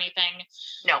so or anything.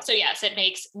 No. So yes, it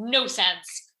makes no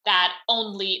sense that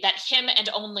him and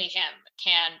only him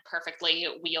can perfectly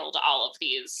wield all of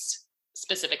these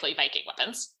specifically Viking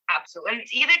weapons. Absolutely. And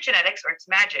it's either genetics or it's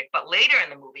magic. But later in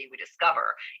the movie, we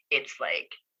discover it's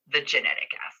like the genetic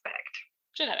aspect.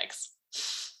 Genetics.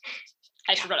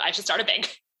 I should start a big.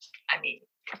 I mean,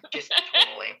 just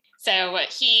totally. So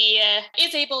he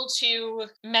is able to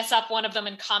mess up one of them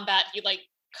in combat. He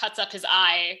cuts up his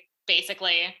eye,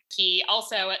 basically. He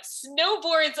also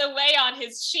snowboards away on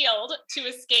his shield to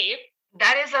escape.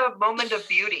 That is a moment of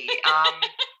beauty.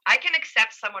 I can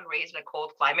accept someone raised in a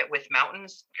cold climate with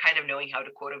mountains, kind of knowing how to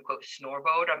quote unquote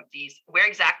snowboard. Where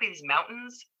exactly these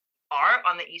mountains are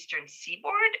on the eastern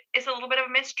seaboard is a little bit of a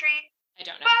mystery. I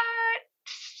don't know. But...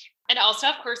 And also,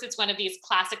 of course, it's one of these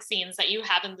classic scenes that you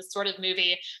have in this sort of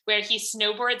movie where he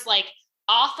snowboards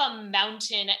off a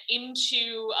mountain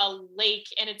into a lake,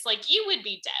 and it's you would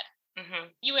be dead. Mm-hmm.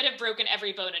 You would have broken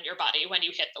every bone in your body when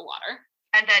you hit the water.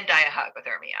 And then die of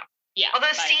hypothermia. Yeah.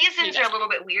 Although seasons are a little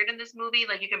bit weird in this movie.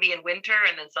 You can be in winter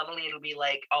and then suddenly it'll be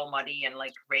all muddy and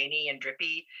rainy and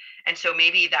drippy. And so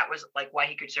maybe that was why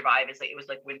he could survive is it was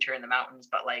winter in the mountains,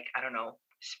 but I don't know,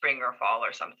 spring or fall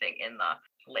or something in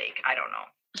the lake. I don't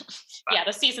know. But, yeah,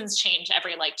 the seasons change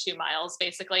every 2 miles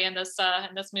basically in this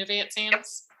movie, it seems. Yep.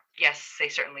 Yes, they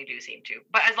certainly do seem to.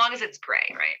 But as long as it's gray,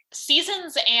 right?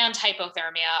 Seasons and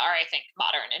hypothermia are, I think,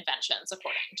 modern inventions,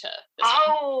 according to this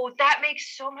one. That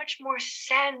makes so much more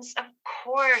sense. Of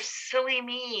course. Silly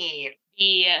me.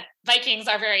 The Vikings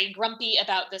are very grumpy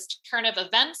about this turn of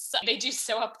events. They do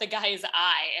sew up the guy's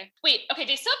eye. Wait, okay,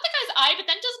 they sew up the guy's eye, but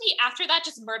then doesn't he, after that,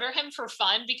 just murder him for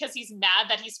fun because he's mad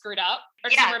that he screwed up? Or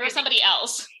does he murder somebody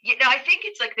else? I think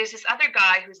it's there's this other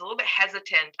guy who's a little bit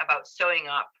hesitant about sewing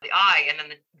up the eye, and then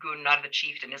the Gunnar, the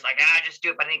chieftain, is just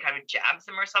do it, but then he kind of jabs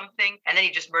him or something, and then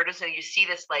he just murders him. You see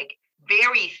this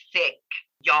very thick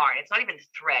yarn. It's not even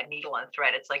thread, needle and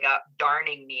thread. It's like a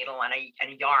darning needle and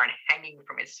a yarn hanging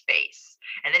from his face.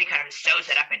 And then he kind of sews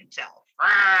it up himself.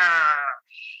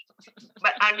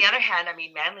 But on the other hand,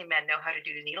 manly men know how to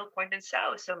do needlepoint and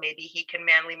sew. So maybe he can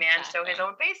manly man sew his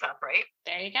own face up, right?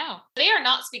 There you go. They are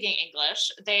not speaking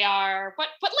English. They are, what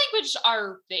language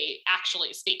are they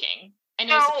actually speaking? I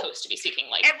know they're supposed to be speaking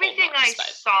everything Norse, I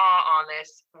saw on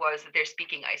this was that they're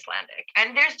speaking Icelandic.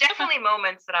 And there's definitely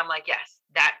moments that I'm yes,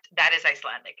 that is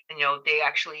Icelandic. And they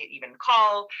actually even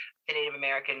call the Native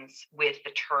Americans with the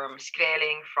term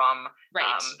skreling from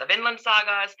the Vinland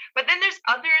sagas. But then there's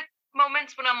other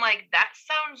moments when I'm that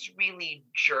sounds really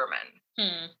German.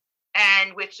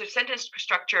 And with sentence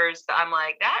structures, I'm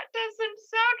that doesn't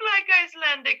sound like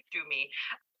Icelandic to me.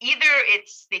 Either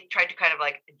they tried to kind of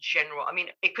general,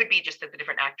 it could be just that the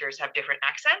different actors have different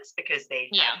accents because they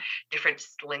have different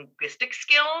linguistic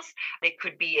skills. It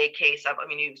could be a case of,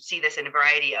 you see this in a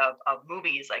variety of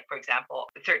movies, for example,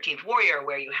 The 13th Warrior,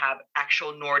 where you have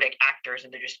actual Nordic actors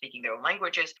and they're just speaking their own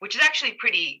languages, which is actually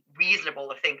pretty reasonable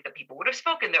to think that people would have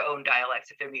spoken their own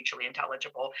dialects if they're mutually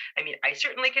intelligible. I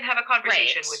certainly can have a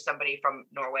conversation with somebody from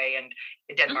Norway and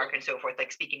Denmark and so forth,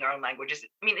 speaking our own languages.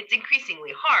 It's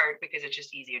increasingly hard because it's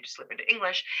just easy to slip into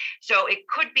English. So it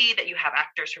could be that you have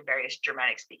actors from various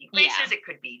Germanic speaking places. Yeah. It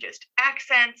could be just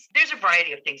accents. There's a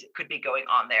variety of things that could be going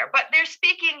on there, but they're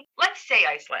speaking, let's say,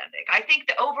 Icelandic. I think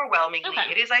that overwhelmingly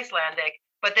it is Icelandic,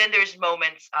 but then there's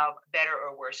moments of better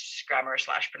or worse grammar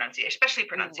 / pronunciation, especially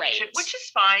pronunciation, which is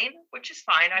fine.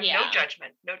 I have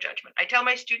no judgment. I tell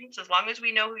my students, as long as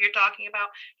we know who you're talking about,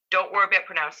 don't worry about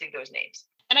pronouncing those names.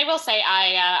 And I will say,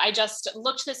 I just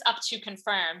looked this up to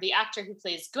confirm. The actor who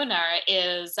plays Gunnar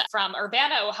is from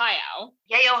Urbana, Ohio.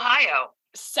 Yay, Ohio.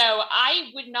 So I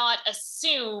would not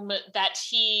assume that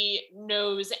he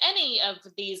knows any of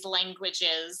these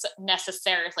languages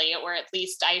necessarily, or at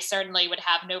least I certainly would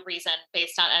have no reason,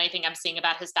 based on anything I'm seeing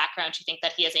about his background, to think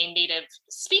that he is a native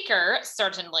speaker,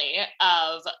 certainly,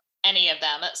 of any of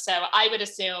them. So I would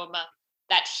assume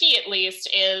that he at least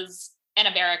is an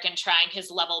American trying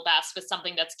his level best with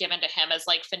something that's given to him as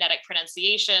phonetic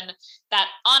pronunciation that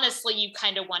honestly you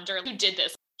kind of wonder who did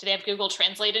this. Did they have Google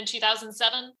Translate in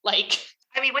 2007?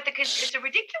 It's a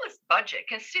ridiculous budget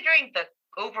considering the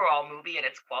overall movie and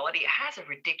its quality, it has a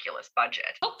ridiculous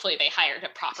budget. Hopefully they hired a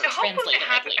proper So hopefully translator to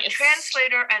have at a least.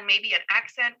 translator and maybe an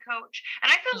accent coach.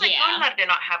 And I feel like Yeah. Grönland did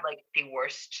not have like the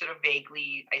worst sort of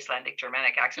vaguely Icelandic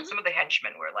Germanic accent. Mhm. Some of the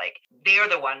henchmen were like, they're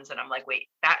the ones, and I'm like, wait,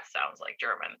 that sounds like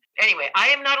German. Anyway, I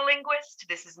am not a linguist.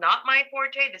 This is not my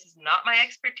forte. This is not my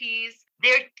expertise.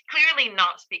 They're clearly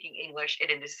not speaking English. It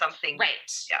is something.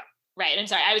 Right. Yeah. Right. And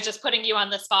sorry, I was just putting you on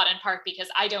the spot in part because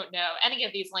I don't know any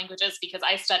of these languages because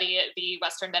I study the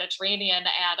Western Mediterranean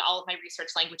and all of my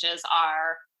research languages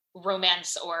are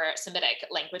Romance or Semitic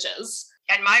languages.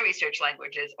 And my research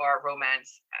languages are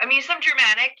Romance. I mean, some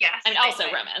Germanic, yes. And also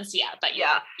Romance, yeah. But you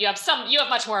have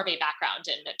much more of a background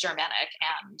in Germanic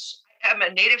and I'm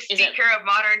a native speaker of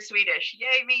modern Swedish.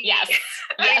 Yay me. Yes.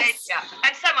 Yes.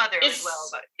 And some others as well,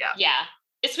 but yeah. Yeah.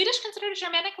 Is Swedish considered a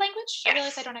Germanic language? Yes. I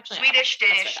realize I don't actually know. Swedish,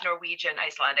 Danish, Norwegian,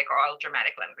 Icelandic are all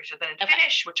Germanic languages. Then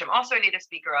Finnish, which I'm also a native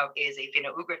speaker of, is a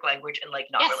Finno-Ugric language and like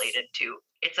not related to,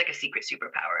 it's like a secret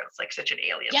superpower. It's like such an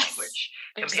alien language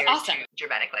compared to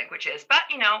Germanic languages. But,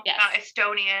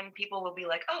 Estonian, people will be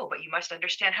like, oh, but you must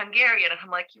understand Hungarian. And I'm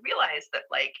like, you realize that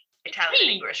like Italian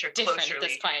and English are closer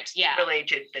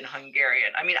related than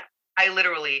Hungarian. I mean, I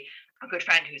literally... a good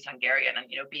friend who's Hungarian and,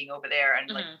 being over there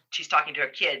and like she's talking to her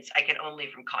kids, I can only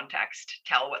from context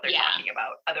tell what they're talking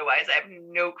about. Otherwise, I have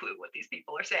no clue what these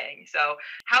people are saying. So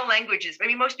how languages, I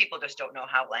mean, most people just don't know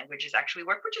how languages actually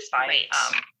work, which is fine.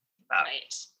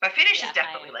 Right. But Finnish is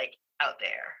definitely like out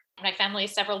there. My family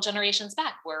several generations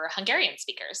back were Hungarian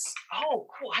speakers. Oh,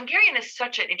 cool. Hungarian is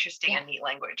such an interesting and neat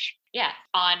language. Yeah.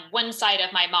 On one side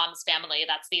of my mom's family,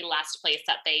 that's the last place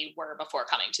that they were before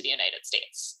coming to the United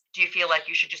States. Do you feel like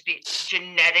you should just be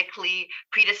genetically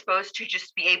predisposed to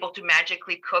just be able to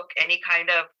magically cook any kind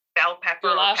of bell pepper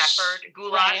or peppered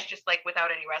goulash, just like without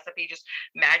any recipe, just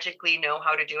magically know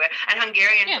how to do it? And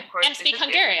Hungarian, of course. And speak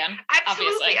Hungarian.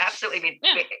 Absolutely. I mean,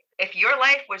 if your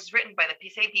life was written by the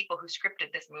same people who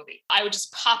scripted this movie. I would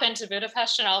just pop into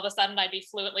Budapest and all of a sudden I'd be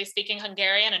fluently speaking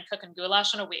Hungarian and cooking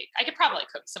goulash in a week. I could probably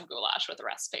cook some goulash with a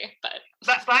recipe, but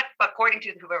according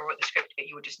to whoever wrote the script,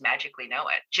 you would just magically know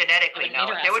it, genetically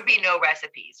know it. There would be no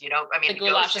recipes, I mean, the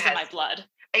goulash is in my blood.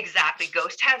 Exactly.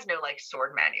 Ghost has no like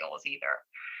sword manuals either.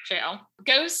 True.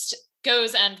 Ghost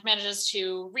goes and manages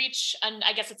to reach, and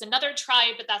I guess it's another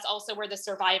tribe, but that's also where the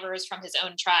survivors from his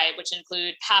own tribe, which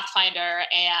include Pathfinder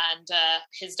and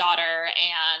his daughter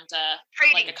and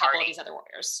like a couple of these other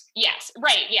warriors. Yes,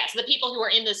 right. Yes, the people who were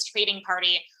in this trading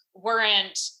party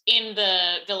weren't in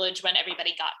the village when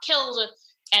everybody got killed.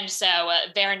 And so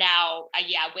they're now,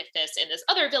 with this in this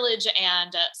other village.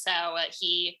 And so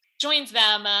he joins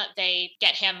them. They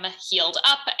get him healed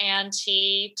up and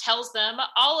he tells them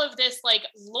all of this like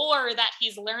lore that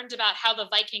he's learned about how the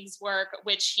Vikings work,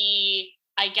 which he,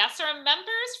 I guess, remembers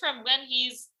from when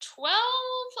he's 12.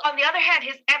 On the other hand,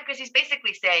 because he's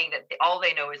basically saying that all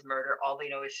they know is murder, all they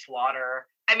know is slaughter.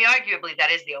 I mean, arguably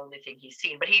that is the only thing he's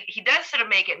seen, but he does sort of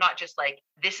make it not just like,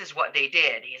 this is what they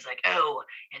did. He's like, oh,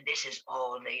 and this is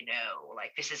all they know.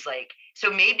 Like, this is like, so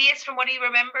maybe it's from what he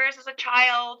remembers as a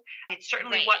child. It's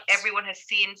certainly what everyone has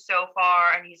seen so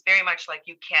far. And he's very much like,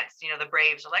 you can't, the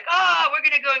Braves are like, we're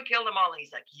going to go and kill them all. And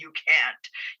he's like, you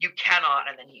cannot.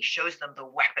 And then he shows them the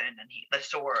weapon and the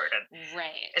sword. And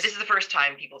this is the first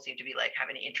time people seem to be like, have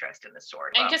any interest in the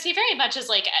sword. And because he very much is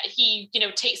like, he,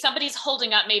 somebody's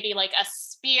holding up maybe like a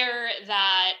spear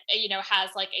that,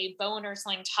 has like a bone or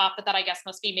something top, but that I guess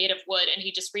must be made of wood. And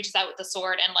he just reaches out with the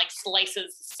sword and like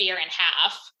slices the spear in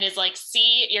half and is like,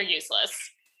 see, you're useless.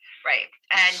 Right.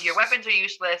 And your weapons are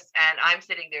useless. And I'm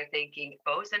sitting there thinking,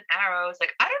 bows and arrows.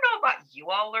 Like, I don't know about you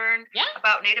all learned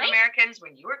about Native Americans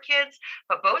when you were kids,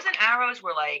 but bows and arrows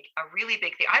were like a really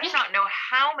big thing. I do not know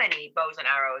how many bows and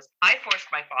arrows I forced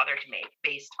my father to make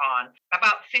based on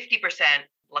about 50%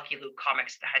 Lucky Luke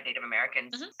comics that had Native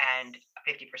Americans and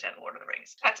 50% Lord of the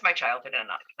Rings. That's my childhood in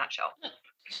a nutshell.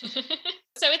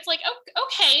 So it's like,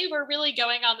 okay, we're really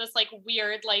going on this like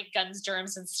weird, like guns,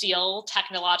 germs, and steel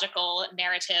technological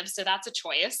narrative. So that's a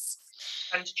choice.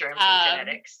 Guns, germs, and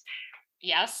genetics.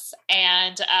 Yes.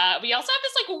 And we also have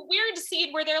this like weird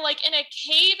scene where they're like in a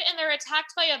cave and they're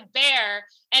attacked by a bear.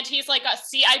 And he's like,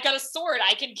 see, I've got a sword.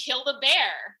 I can kill the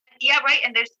bear. Yeah, right.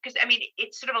 And because I mean,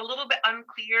 it's sort of a little bit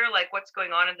unclear, like what's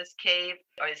going on in this cave.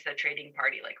 Or is the trading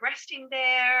party like resting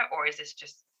there? Or is this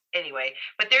just, anyway,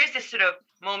 but there is this sort of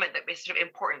moment that is sort of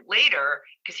important later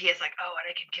because he is like, oh, and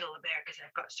I can kill the bear because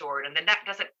I've got sword. And then that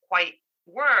doesn't quite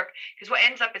work because what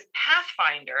ends up is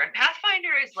Pathfinder. And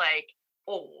Pathfinder is like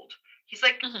old. He's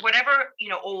like, whatever,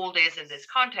 old is in this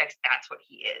context, that's what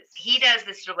he is. He does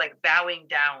this sort of like bowing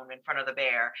down in front of the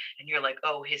bear, and you're like,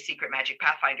 oh, his secret magic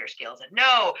Pathfinder skills. And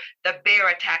no, the bear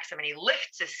attacks him and he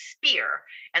lifts his spear,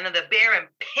 and then the bear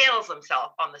impales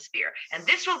himself on the spear. And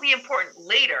this will be important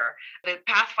later. The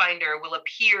Pathfinder will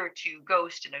appear to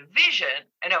Ghost in a vision.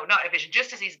 No, not a vision,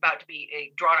 just as he's about to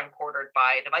be drawn and quartered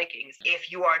by the Vikings. If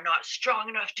you are not strong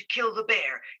enough to kill the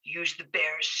bear, use the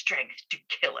bear's strength to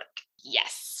kill it.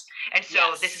 Yes. And so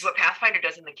this is what Pathfinder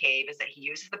does in the cave, is that he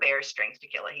uses the bear's strength to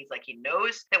kill it. He's like, he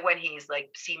knows that when he's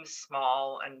like, seems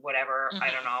small and whatever,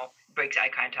 I don't know, breaks eye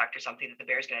contact or something, that the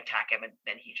bear's going to attack him. And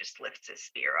then he just lifts his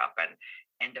spear up and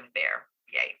end of bear.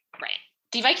 Yay. Right.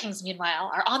 The Vikings, meanwhile,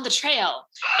 are on the trail.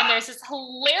 And there's this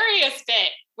hilarious bit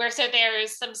where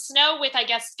there's some snow with, I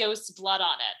guess, Ghost's blood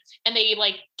on it. And they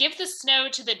like give the snow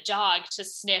to the dog to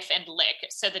sniff and lick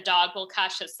so the dog will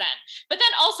catch a scent. But then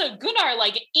also Gunnar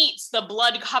like eats the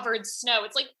blood-covered snow.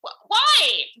 It's like,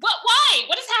 why? Why?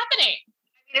 What is happening?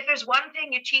 If there's one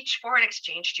thing you teach foreign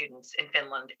exchange students in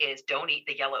Finland is don't eat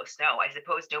the yellow snow. I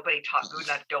suppose nobody taught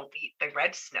Gunnar don't eat the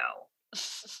red snow.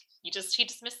 He just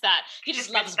missed that. He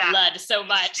just loves blood so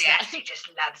much. Yes, he just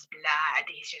loves blood.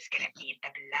 He's just gonna eat the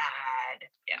blood.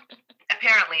 Yeah.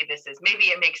 Apparently maybe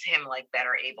it makes him like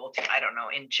better able to, I don't know,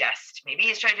 ingest. Maybe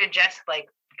he's trying to ingest like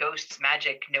Ghost's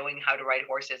magic, knowing how to ride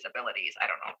horses abilities. I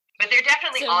don't know. But they're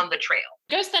definitely on the trail.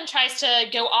 Ghost then tries to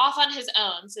go off on his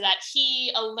own so that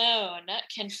he alone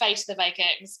can fight the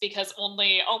Vikings, because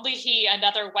only he,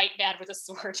 another white man with a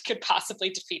sword, could possibly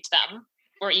defeat them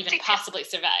or even possibly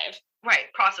survive.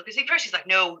 Right, possibly. Because first he's like,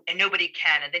 no, and nobody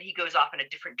can. And then he goes off in a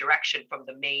different direction from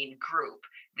the main group.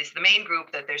 The main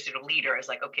group that their sort of leader is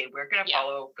like, okay, we're going to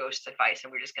follow Ghost's advice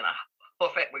and we're just going to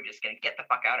hoof it. We're just going to get the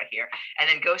fuck out of here. And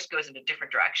then Ghost goes in a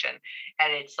different direction.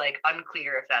 And it's like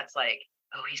unclear if that's like,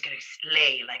 oh, he's going to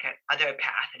slay like another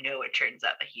path. No, it turns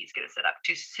out that he's going to set up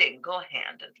to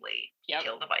single-handedly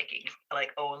kill the Vikings.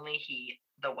 Like only he,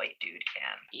 the white dude,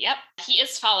 can. Yep. He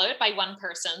is followed by one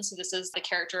person. So this is the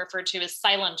character referred to as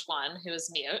Silent One, who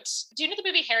is mute. Do you know the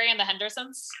movie Harry and the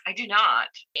Hendersons? I do not.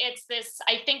 It's this,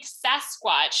 I think,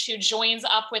 Sasquatch who joins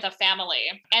up with a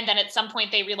family. And then at some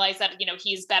point they realize that,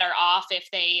 he's better off if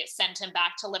they send him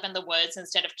back to live in the woods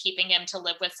instead of keeping him to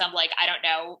live with some, like, I don't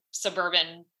know,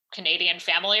 suburban Canadian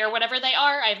family or whatever they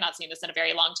are. I have not seen this in a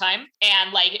very long time.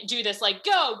 And like do this like,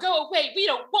 go away, we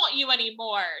don't want you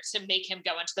anymore, to make him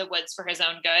go into the woods for his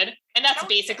own good. And that's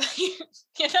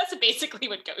basically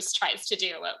what Ghost tries to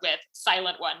do with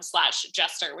Silent One /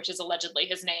 Jester, which is allegedly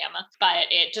his name. But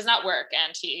it does not work,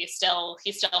 and he still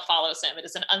follows him. It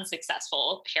is an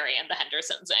unsuccessful Harry and the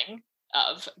Hendersonsing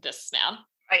of this man.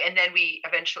 Right, and then we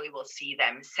eventually will see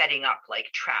them setting up like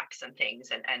traps and things,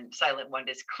 and Silent One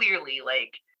is clearly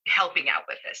like helping out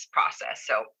with this process.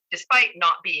 So despite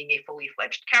not being a fully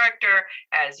fledged character,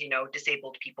 as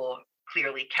disabled people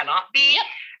clearly cannot be,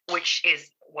 which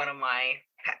is one of my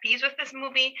pet peeves with this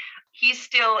movie, he's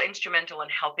still instrumental in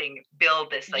helping build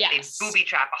this like they booby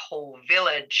trap a whole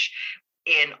village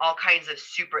in all kinds of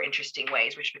super interesting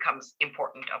ways, which becomes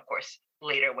important, of course,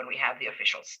 later when we have the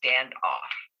official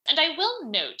standoff. And I will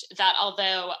note that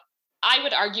although I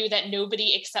would argue that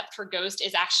nobody except for Ghost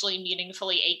is actually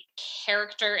meaningfully a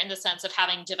character in the sense of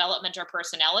having development or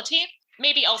personality,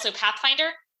 maybe also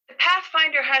Pathfinder. The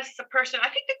Pathfinder has a person. I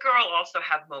think the girl also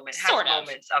has moments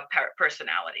of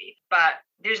personality, but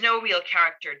there's no real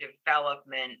character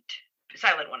development.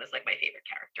 Silent One is like my favorite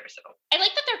character. So I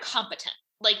like that they're competent.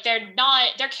 Like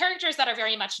they're characters that are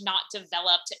very much not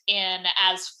developed in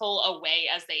as full a way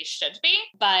as they should be,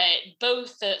 but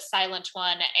both the Silent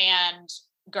One and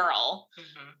girl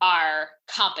are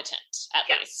competent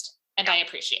at least, and I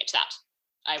appreciate that.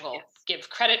 I will give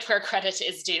credit where credit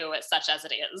is due, such as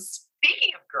it is.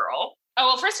 Speaking of girl,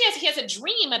 first he has a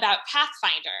dream about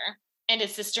Pathfinder, and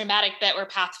it's this dramatic bit where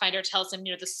Pathfinder tells him,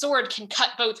 the sword can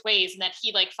cut both ways, and that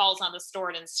he like falls on the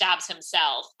sword and stabs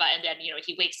himself, and then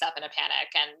he wakes up in a panic,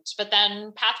 but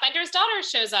then Pathfinder's daughter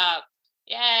shows up.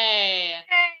 Yay!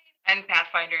 And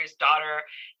Pathfinder's daughter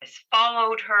has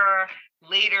followed her.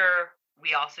 Later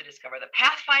we also discover that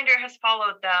Pathfinder has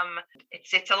followed them.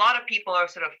 It's a lot of people are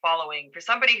sort of following. For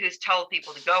somebody who's told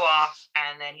people to go off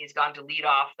and then he's gone to lead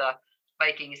off the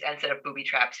Vikings and set up booby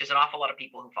traps, there's an awful lot of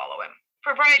people who follow him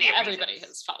for a variety of reasons. Everybody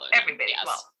has followed everybody, him. Yes,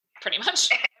 well, pretty much.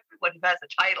 Everyone who has a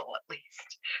title, at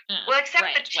least. Well,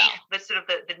 except the chief,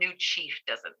 the new chief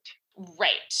doesn't.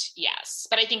 Right. Yes.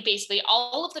 But I think basically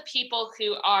all of the people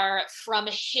who are from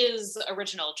his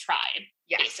original tribe,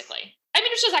 Yes. basically. I mean,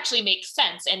 which does actually make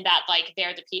sense in that, like,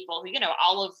 they're the people who,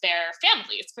 all of their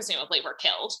families presumably were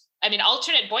killed. I mean,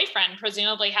 alternate boyfriend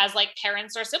presumably has like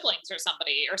parents or siblings or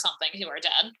something who are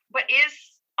dead. But is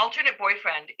alternate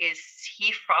boyfriend, is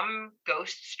he from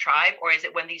Ghost's tribe, or is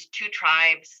it when these two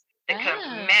tribes that kind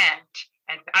of met?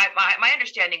 And my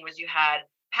understanding was you had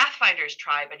Pathfinder's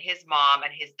tribe and his mom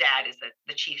and his dad is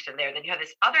the chieftain there. Then you have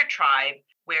this other tribe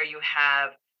where you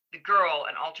have the girl,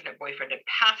 an alternate boyfriend, and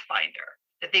Pathfinder.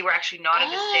 That they were actually not in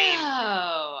the same,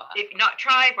 if not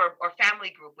tribe or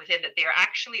family group within, that they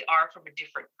actually are from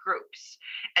different groups.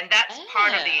 And that's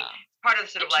part of the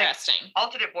sort of like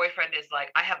alternate boyfriend is like,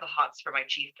 I have the hots for my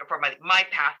chief, or for my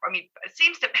path. I mean, it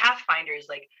seems that Pathfinder is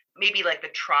like maybe like the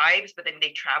tribes, but then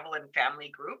they travel in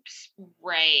family groups.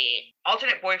 Right.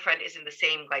 Alternate boyfriend is in the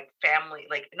same like family,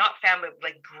 like not family,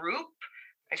 like group.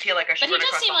 I feel like I should. But he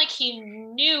does seem like he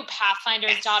knew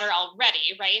Pathfinder's daughter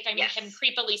already, right? I mean, him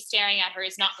creepily staring at her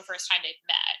is not the first time they've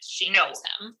met. She knows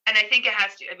him. And I think it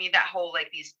has to, I mean, that whole, like,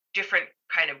 these different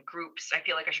kind of groups, I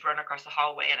feel like I should run across the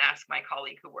hallway and ask my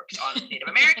colleague who works on Native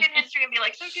American history and be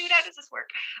like, so dude, how does this work?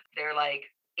 They're like,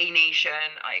 a nation,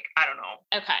 like, I don't know.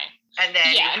 Okay. And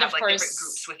then you have like different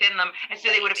groups within them. And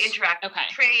so they would have interacted with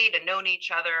trade and known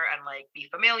each other and like be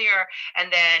familiar.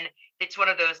 And then it's one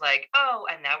of those like, oh,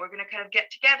 and now we're going to kind of get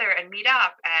together and meet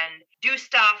up and do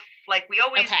stuff like we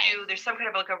always do. There's some kind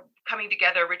of like a coming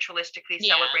together ritualistically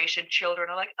celebration. Children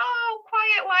are like, oh,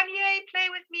 quiet one, yay,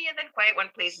 play with me. And then quiet one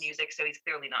plays music. So he's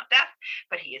clearly not deaf,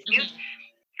 but he is mute.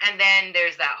 And then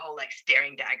there's that whole like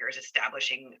staring daggers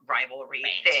establishing rivalry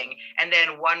thing. And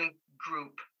then one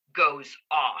group goes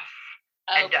off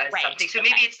and does something. So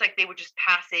maybe it's like they were just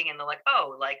passing and they're like,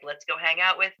 oh, like, let's go hang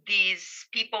out with these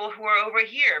people who are over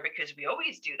here because we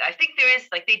always do that. I think there is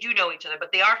like, they do know each other,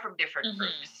 but they are from different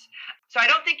groups. So I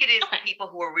don't think it is the people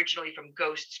who are originally from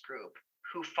Ghost's group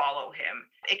who follow him,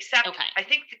 except I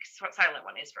think the Silent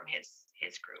One is from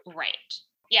his group. Right.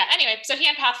 Yeah. Anyway, so he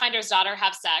and Pathfinder's daughter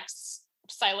have sex.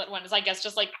 Silent One is, I guess,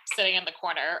 just like sitting in the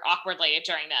corner awkwardly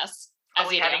during this.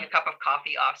 Probably having a cup of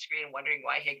coffee off screen, wondering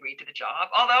why he agreed to the job.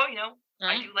 Although,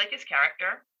 I do like his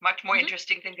character. Much more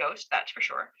interesting than Ghost, that's for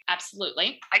sure.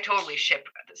 Absolutely. I totally ship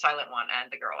the Silent One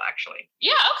and the girl, actually.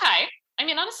 Yeah, okay. I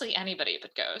mean, honestly, anybody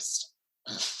but Ghost.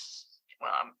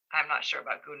 Well, I'm not sure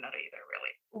about Gunnar either,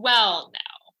 really. Well,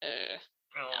 no.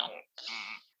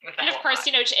 No. And of course,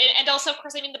 and also, of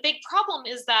course, I mean, the big problem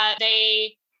is that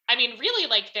really,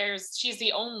 like, she's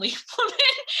the only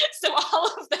woman, so all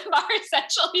of them are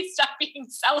essentially stuck being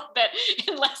celibate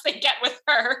unless they get with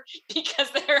her because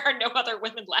there are no other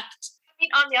women left. I mean,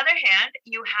 on the other hand,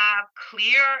 you have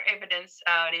clear evidence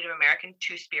Native American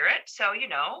two-spirit, so, you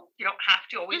don't have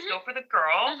to always go for the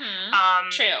girl.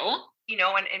 True.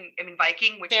 And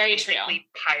Viking, which Very is basically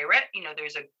pirate,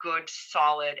 there's a good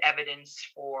solid evidence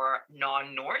for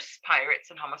non-Norse pirates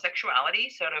and homosexuality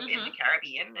sort of in the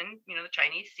Caribbean and, the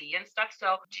Chinese Sea and stuff.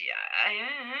 So,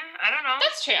 I don't know.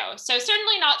 That's true. So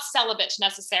certainly not celibate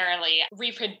necessarily.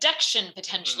 Reproduction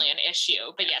potentially an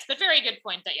issue, but yes, but very good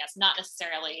point that yes, they're not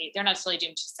necessarily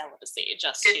doomed to celibacy,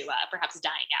 just to perhaps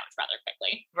dying out rather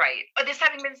quickly. Right. But this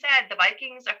having been said, the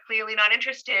Vikings are clearly not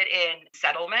interested in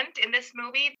settlement in this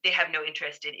movie. They have no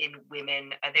interest in women.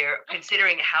 They're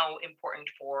considering how important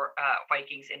for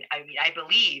Vikings. And I mean, I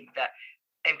believe that,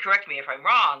 and correct me if I'm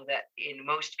wrong, that in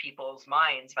most people's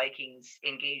minds, Vikings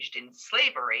engaged in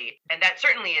slavery. And that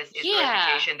certainly is the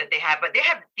reputation that they have. But they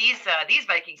have these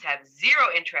Vikings have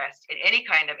zero interest in any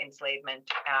kind of enslavement,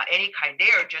 any kind. They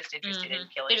are just interested in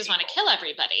killing They just want to kill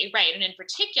everybody. Right. And in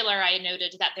particular, I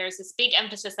noted that there's this big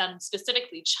emphasis on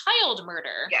specifically child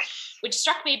murder, which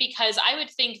struck me because I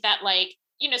would think that, like,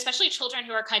 especially children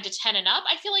who are kind of 10 and up,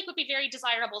 I feel like would be very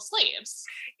desirable slaves.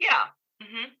 Yeah.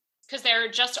 Because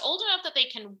they're just old enough that they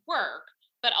can work,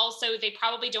 but also they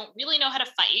probably don't really know how to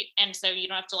fight. And so you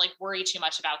don't have to like worry too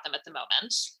much about them at the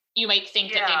moment. You might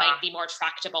think that they might be more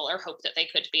tractable or hope that they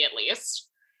could be at least.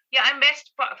 Yeah, I'm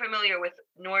best familiar with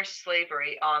Norse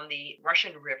slavery on the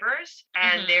Russian rivers,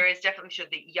 and there is definitely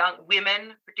the young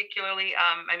women, particularly.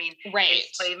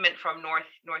 Enslavement from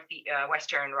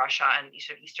western Russia and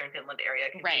eastern Finland area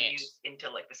continues into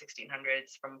like the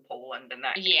 1600s from Poland and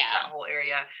that whole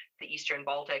area, the Eastern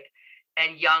Baltic.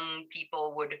 And young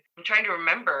people I'm trying to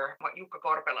remember what Jukka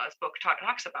Korpela's book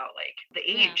talks about, like the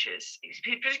age is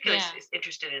particularly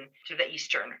interested in the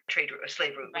Eastern trade route,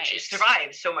 slave route, which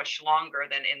survives so much longer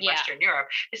than in Western Europe.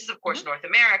 This is, of course, North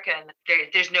American.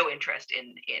 There's no interest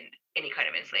in any kind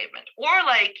of enslavement. Or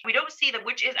like, we don't see them,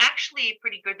 which is actually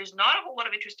pretty good. There's not a whole lot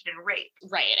of interest in rape.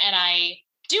 Right. And I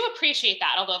do appreciate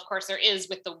that. Although, of course, there is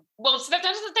with the, well, so there's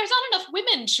not enough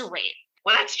women to rape.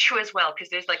 Well, that's true as well, because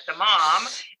there's like the mom,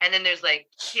 and then there's like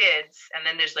kids, and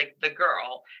then there's like the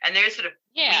girl, and there's sort of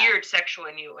weird sexual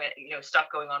stuff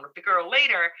going on with the girl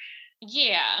later.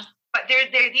 Yeah. But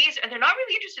they're these, and they're not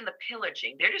really interested in the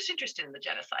pillaging. They're just interested in the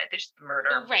genocide. They're just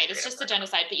murder. Right. It's just the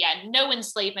genocide, but no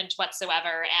enslavement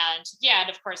whatsoever. And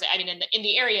of course, I mean, in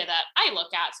the area that I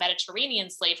look at, Mediterranean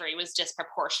slavery was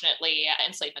disproportionately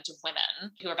enslavement of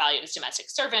women who are valued as domestic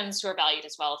servants, who are valued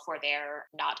as well for their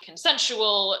not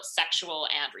consensual sexual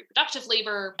and reproductive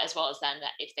labor, as well as then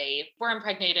if they were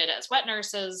impregnated as wet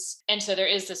nurses. And so there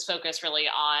is this focus really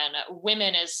on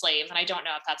women as slaves. And I don't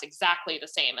know if that's exactly the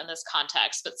same in this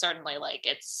context, but certainly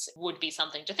would be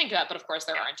something to think about, but of course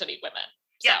there aren't any women.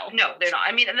 No, they're not.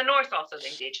 I mean, and the North also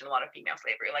engaged in a lot of female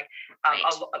slavery. Like,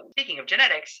 speaking of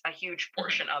genetics, a huge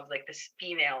portion of like this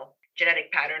female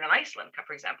genetic pattern in Iceland,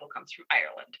 for example, comes through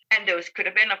Ireland. And those could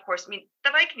have been, of course, I mean,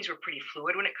 the Vikings were pretty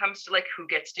fluid when it comes to like who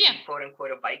gets to be quote unquote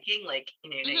a Viking. Like,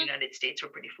 in the United States, we're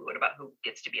pretty fluid about who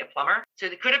gets to be a plumber. So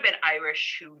they could have been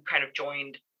Irish who kind of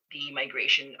joined the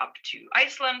migration up to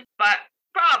Iceland, but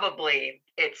probably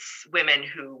it's women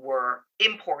who were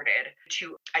imported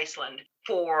to Iceland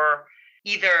for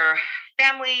either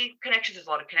family connections. There's a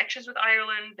lot of connections with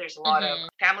Ireland. There's a lot of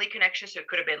family connections. So it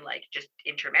could have been like just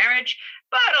intermarriage,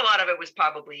 but a lot of it was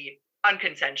probably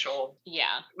unconsensual,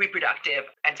 reproductive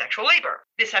and sexual labor.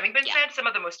 This having been said, some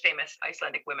of the most famous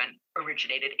Icelandic women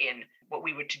originated in what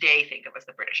we would today think of as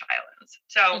the British Islands.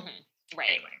 So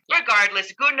anyway,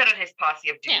 regardless, Gunnar and his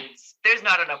posse of dudes, there's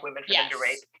not enough women for them to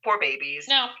rape. Poor babies.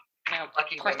 No.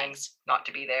 Lucky women not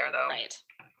to be there, though. Right.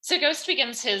 So Ghost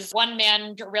begins his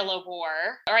one-man guerrilla war,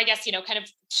 or I guess, kind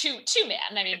of two-man.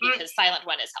 I mean, because Silent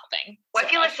One is helping. Well, I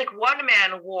feel it's like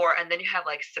one-man war, and then you have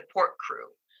like support crew.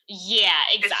 Yeah,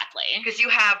 exactly. Because you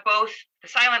have both the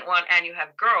Silent One and you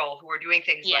have Girl, who are doing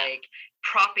things like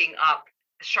propping up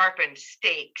sharpened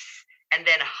stakes and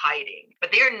then hiding.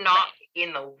 But they're not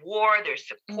in the war. There's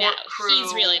support crew.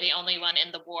 He's really the only one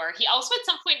in the war. He also at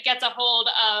some point gets a hold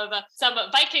of some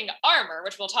Viking armor,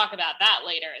 which we'll talk about that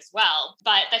later as well.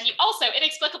 But that he also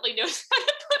inexplicably knows how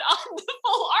to put on the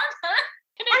full armor.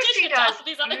 In addition to all of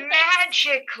these other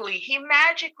magically. He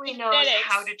magically knows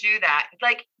how to do that.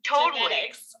 Like,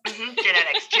 totally.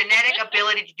 Genetics. Genetic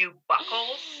ability to do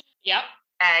buckles. Yep.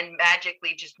 And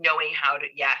magically just knowing how to,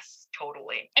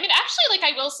 totally. I mean, actually, like,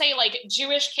 I will say, like,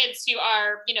 Jewish kids who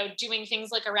are, doing things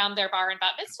like around their bar and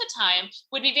bat mitzvah time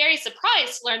would be very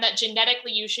surprised to learn that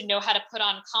genetically you should know how to put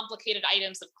on complicated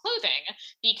items of clothing,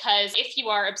 because if you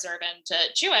are observant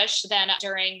Jewish, then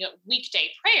during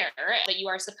weekday prayer that you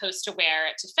are supposed to wear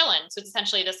tefillin. So it's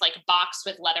essentially this like box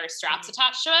with leather straps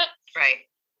attached to it. Right.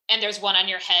 And there's one on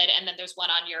your head and then there's one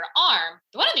on your arm.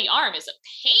 The one on the arm is a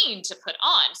pain to put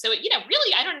on. So,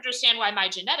 really, I don't understand why my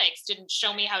genetics didn't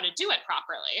show me how to do it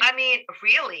properly. I mean,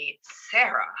 really,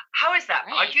 Sarah, how is that?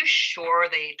 Right. Are you sure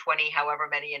the 20, however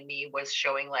many in me was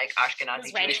showing like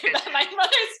Ashkenazi Jewish? My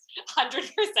mother's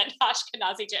 100%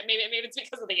 Ashkenazi Jewish. Maybe it's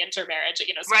because of the intermarriage,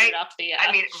 screwed up the.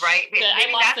 I mean, right. I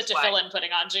lost the tefillin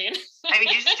putting on gene. I mean,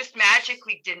 you just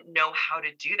magically didn't know how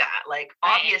to do that. Like,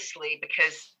 obviously,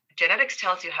 because genetics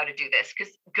tells you how to do this,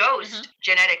 because Ghost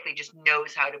genetically just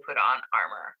knows how to put on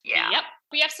armor. Yeah. Yep.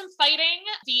 We have some fighting.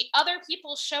 The other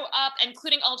people show up,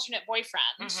 including alternate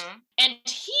boyfriend. And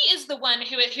he is the one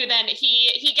who then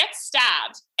he gets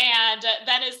stabbed and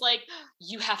then is like,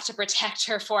 you have to protect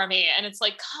her for me. And it's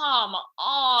like, come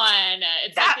on.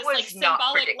 It's that like this like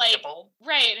symbolic, like,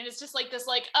 right. And it's just like this,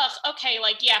 like, okay,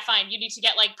 like, yeah, fine. You need to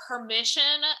get like permission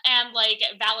and like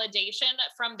validation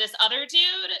from this other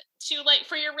dude to like,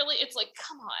 for your really, it's like,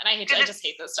 come on. I just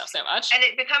hate this stuff so much. And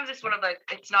it becomes this one of the,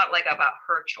 it's not like about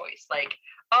her choice. Like,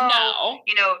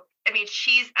 I mean,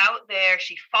 she's out there,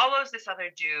 she follows this other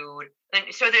dude.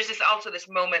 And so there's this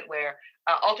moment where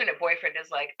alternate boyfriend is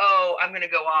like, oh, I'm going to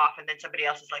go off. And then somebody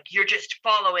else is like, you're just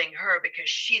following her because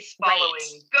she's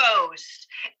following Ghost.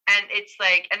 And it's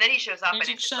like, and then he shows up and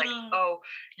it's just like, oh,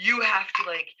 you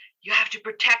have to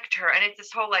protect her. And it's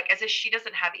this whole, like, as if she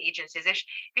doesn't have agency, as if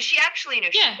because she actually,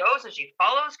 she goes and she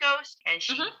follows Ghost and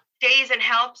she stays and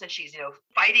helps, and she's,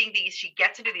 fighting these, she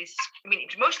gets into these, I mean,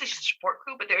 mostly she's a support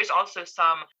crew, but there is also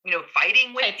some,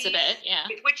 fighting with these, a bit,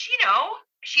 which,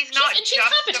 she's not and she's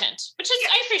competent, which is,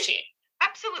 I appreciate.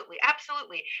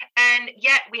 Absolutely. And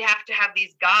yet we have to have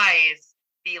these guys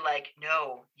be like,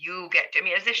 no, you get to, I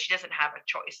mean, as if she doesn't have a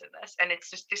choice in this. And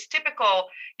it's just this typical,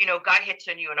 guy hits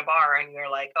on you in a bar and you're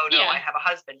like, oh no, I have a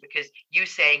husband, because you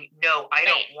saying, no, I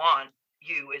don't want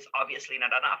you is obviously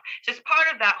not enough. So it's part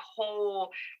of that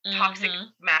whole toxic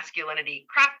masculinity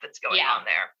crap that's going on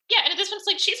there. Yeah, and at this point, it's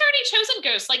like, she's already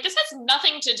chosen Ghost. Like, this has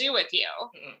nothing to do with you.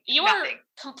 You are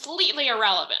completely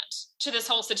irrelevant to this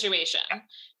whole situation. Yeah.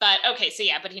 But, okay, so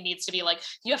yeah, but he needs to be like,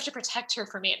 you have to protect her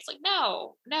from me. It's like,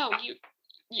 no,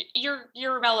 you're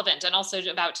irrelevant and also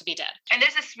about to be dead. And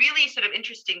there's this really sort of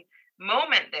interesting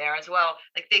moment there as well.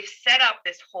 Like, they've set up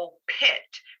this whole pit,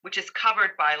 which is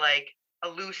covered by like a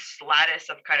loose lattice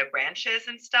of kind of branches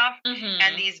and stuff.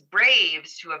 And these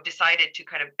braves who have decided to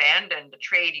kind of abandon the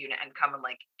trade unit and come and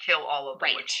like kill all of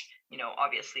them, which, you know,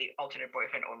 obviously alternate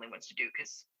boyfriend only wants to do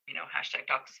because, you know, #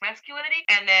 toxic masculinity.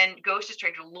 And then Ghost is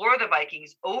trying to lure the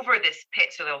Vikings over this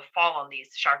pit so they'll fall on these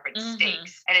sharpened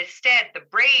stakes. And instead, the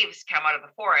braves come out of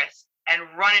the forest and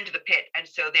run into the pit. And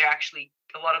so they're actually,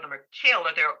 a lot of them are killed,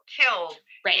 or they're killed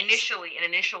initially, an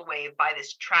initial wave, by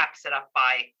this trap set up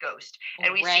by Ghost.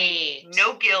 And we see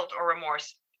no guilt or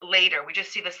remorse later. We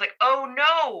just see this like, oh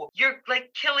no, you're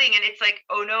like killing. And it's like,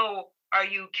 oh no, are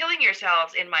you killing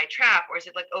yourselves in my trap? Or is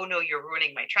it like, oh no, you're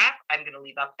ruining my trap? I'm going to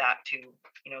leave up that to,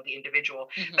 you know, the individual.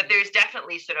 But there's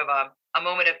definitely sort of a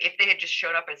moment of, if they had just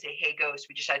showed up and say, hey, Ghost,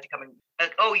 we decided to come and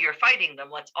like, oh, you're fighting them,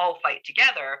 let's all fight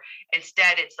together.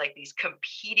 Instead, it's like these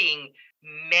competing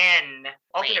men,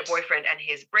 alternate boyfriend and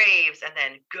his braves, and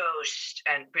then Ghost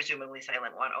and presumably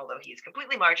Silent One, although he is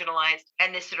completely marginalized.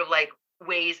 And this sort of like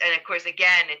ways, and of course,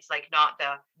 again, it's like not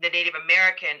the Native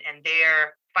American and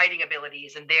their fighting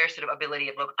abilities and their sort of ability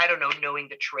of, look, I don't know, knowing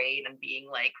the trade and being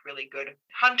like really good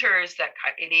hunters that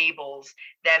enables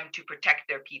them to protect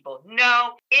their people.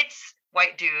 No, it's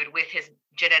white dude with his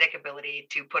genetic ability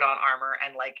to put on armor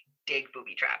and like dig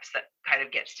booby traps that kind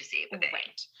of gets to save the day.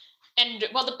 Right. And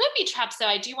well, the booby traps, though,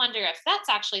 I do wonder if that's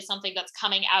actually something that's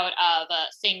coming out of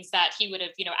things that he would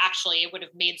have, you know, actually it would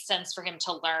have made sense for him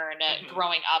to learn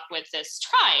growing up with this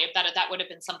tribe. That would have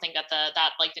been something that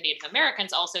like the Native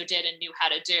Americans also did and knew how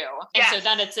to do. And so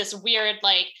then it's this weird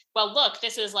like, well, look,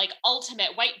 this is like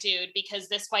ultimate white dude because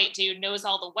this white dude knows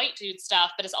all the white dude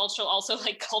stuff, but is also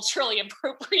like culturally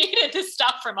appropriated this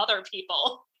stuff from other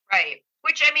people. Right.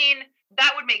 Which, I mean,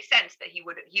 that would make sense that he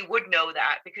would know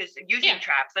that, because using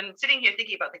traps. I'm sitting here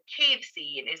thinking about the cave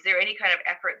scene. Is there any kind of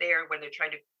effort there when they're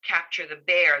trying to capture the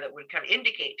bear that would kind of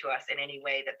indicate to us in any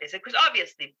way that this is, because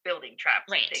obviously building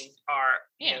traps and things are,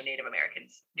 you know, Native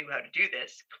Americans knew how to do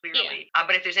this clearly.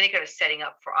 But if there's any kind of setting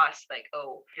up for us, like,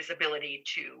 oh, this ability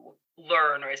to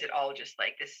learn, or is it all just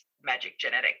like this magic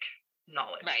genetic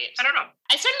knowledge? Right. I don't know.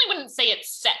 I certainly wouldn't say it's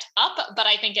set up, but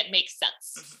I think it makes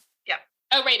sense. Yeah.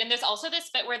 Oh, right. And there's also this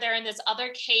bit where they're in this other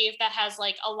cave that has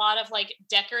like a lot of like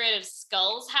decorative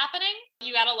skulls happening.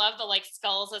 You gotta love the like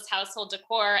skulls as household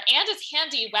decor and as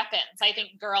handy weapons. I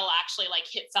think Girl actually like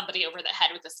hit somebody over the head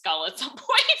with a skull at some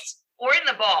point. Or in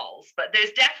the balls, but there's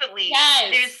definitely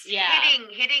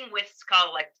hitting with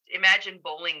skull, like imagine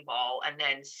bowling ball and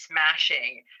then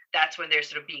smashing. That's when they're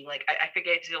sort of being like, I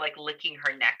forget if they're like licking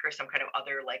her neck or some kind of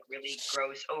other like really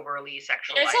gross, overly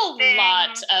sexualized There's a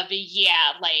lot of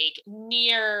like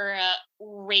near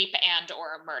rape and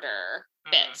or murder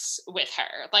bits with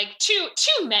her, like too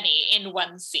many in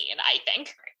one scene, I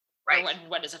think. Right. Or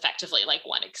what is effectively like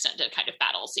one extended kind of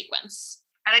battle sequence.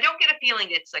 And I don't get a feeling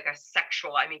it's like a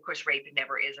sexual, I mean, of course, rape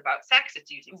never is about sex.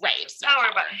 It's using sex as power.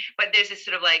 But there's this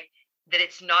sort of like, that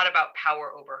it's not about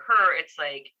power over her. It's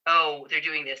like, oh, they're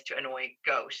doing this to annoy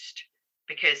Ghost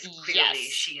because clearly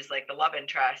she's like the love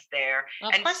interest there. Well,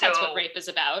 of course, that's what rape is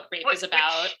about. Rape is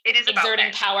about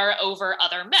exerting power over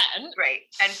other men. Right.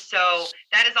 And so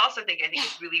that is also, I think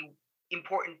it's really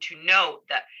important to note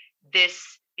that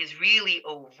this is really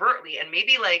overtly, and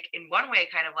maybe like in one way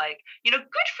kind of like, you know,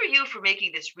 good for you for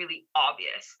making this really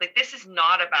obvious. Like, this is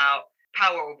not about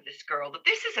power over this girl, that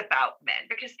this is about men,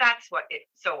 because that's what it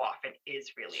so often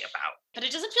is really about. But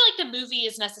it doesn't feel like the movie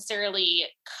is necessarily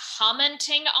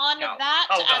commenting on that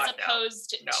as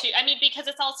opposed to, I mean, because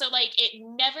it's also like, it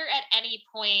never at any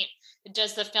point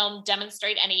does the film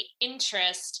demonstrate any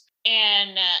interest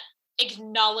in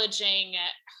acknowledging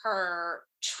her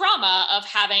trauma of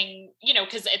having, you know,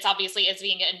 because it's obviously is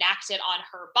being enacted on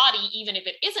her body, even if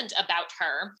it isn't about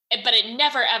her, but it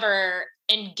never ever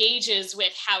engages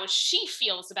with how she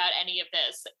feels about any of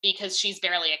this because she's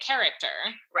barely a character.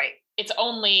 Right. It's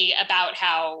only about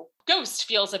how Ghost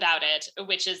feels about it,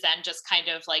 which is then just kind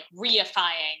of like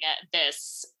reifying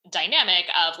this dynamic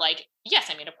of like,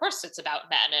 yes, I mean, of course it's about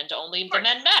men and only the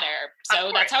men matter.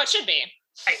 So that's how it should be.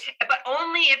 Right. But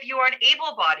only if you are an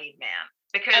able-bodied man.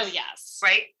 Because,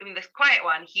 right? I mean, the quiet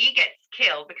one, he gets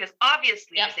killed because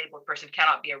obviously a disabled person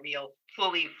cannot be a real,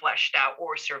 fully fleshed out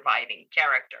or surviving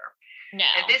character. No.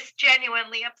 And this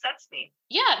genuinely upsets me.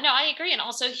 Yeah, no, I agree. And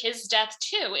also his death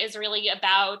too is really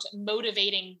about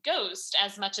motivating Ghost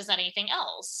as much as anything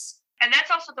else. And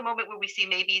that's also the moment where we see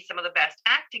maybe some of the best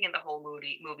acting in the whole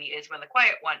movie is when the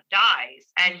quiet one dies,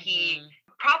 and he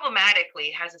problematically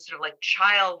has a sort of like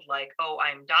childlike, oh,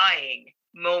 I'm dying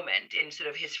moment in sort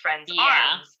of his friend's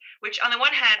arms, which on the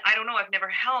one hand, I don't know, I've never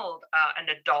held an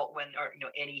adult when, or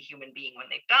any human being when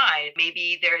they've died.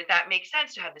 Maybe that makes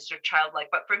sense to have this sort of childlike,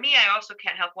 but for me, I also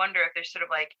can't help wonder if there's sort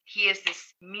of like, he is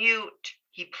this mute,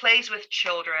 he plays with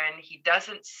children, he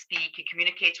doesn't speak, he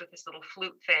communicates with this little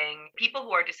flute thing. People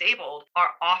who are disabled are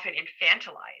often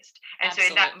infantilized. And Absolutely. so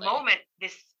in that moment,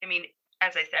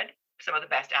 as I said, some of the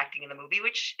best acting in the movie,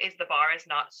 which is, the bar is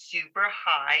not super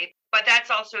high, but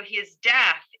that's also his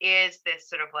death is this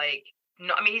sort of like,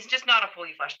 no, I mean, he's just not a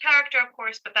fully fleshed character, of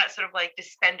course, but that sort of like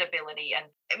dispendability. And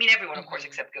I mean, everyone, of course,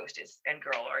 except Ghost and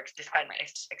Girl are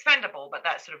expendable, but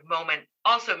that sort of moment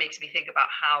also makes me think about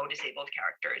how disabled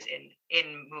characters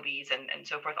in movies and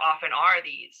so forth often are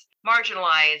these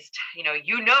marginalized,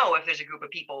 if there's a group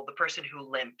of people, the person who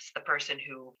limps, the person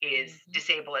who is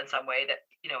disabled in some way, that,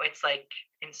 it's like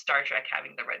in Star Trek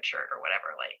having the red shirt or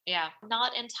whatever. Like, yeah,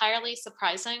 not entirely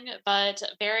surprising, but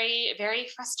very, very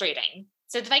frustrating.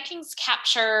 So the Vikings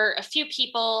capture a few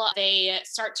people. They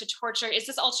start to torture. Is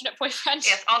this alternate boyfriend?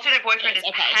 Yes, alternate boyfriend is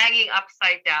hanging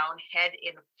upside down, head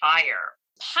in fire.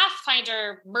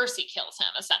 Pathfinder mercy kills him,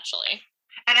 essentially.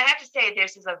 And I have to say,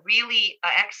 this is a really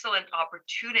excellent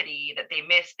opportunity that they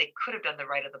missed. They could have done the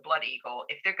Rite of the Blood Eagle.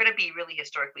 If they're going to be really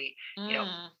historically,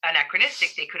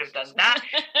 anachronistic, they could have done that.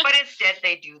 But instead,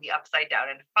 they do the upside down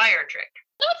and fire trick.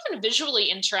 That would have been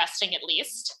visually interesting, at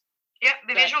least. Yeah,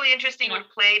 the visually interesting would have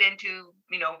played into,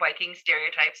 Viking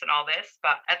stereotypes and all this.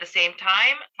 But at the same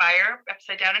time, fire,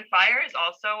 upside down and fire is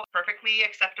also a perfectly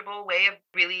acceptable way of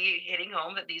really hitting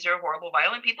home that these are horrible,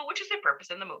 violent people, which is their purpose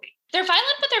in the movie. They're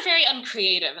violent, but they're very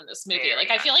uncreative in this movie.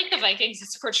 I feel like the Vikings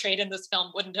as portrayed in this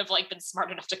film wouldn't have been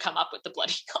smart enough to come up with the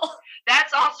Blood Eagle.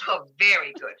 That's also a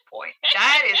very good point.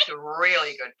 That is a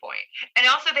really good point. And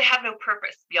also they have no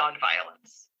purpose beyond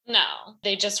violence. No,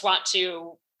 they just want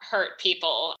to hurt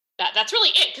people. That's really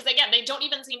it, because again, they don't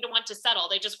even seem to want to settle.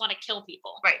 They just want to kill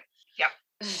people. Right. Yep.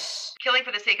 Killing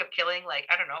for the sake of killing, like,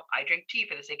 I don't know, I drink tea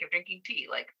for the sake of drinking tea,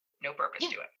 like, no purpose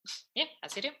to it. Yeah,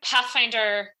 as they do.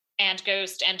 Pathfinder and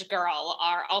Ghost and Girl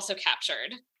are also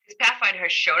captured. Because Pathfinder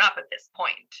has shown up at this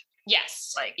point.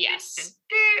 Yes. Yes.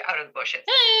 Out of the bushes.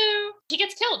 Hello. He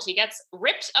gets killed. He gets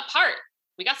ripped apart.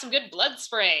 We got some good blood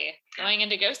spray going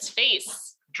into Ghost's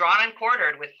face. Drawn and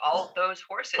quartered with all those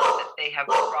horses that they have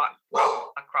brought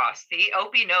across. See,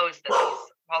 Opie knows that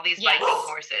these Viking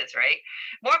horses, right?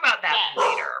 More about that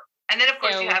later. And then, of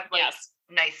course, you have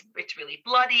nice, it's really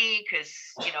bloody because,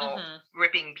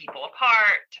 ripping people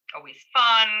apart, always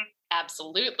fun.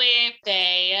 Absolutely.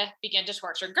 They begin to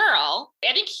torture Girl.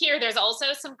 I think here there's also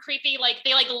some creepy,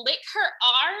 they lick her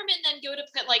arm and then go to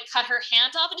cut her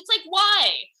hand off. And it's like,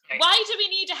 why? Right. Why do we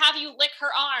need to have you lick her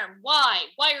arm? Why?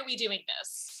 Why are we doing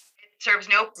this? Serves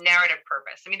no narrative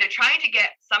purpose. I mean, they're trying to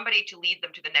get somebody to lead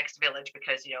them to the next village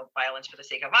because, violence for the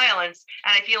sake of violence.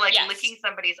 And I feel like licking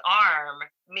somebody's arm,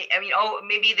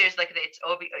 maybe there's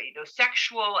it's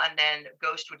sexual, and then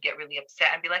Ghost would get really upset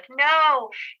and be like, no,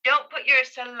 don't put your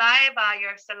saliva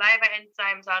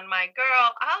enzymes on my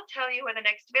girl. I'll tell you where the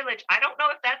next village. I don't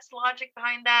know if that's logic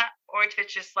behind that, or if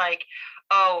it's just like,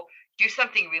 oh, do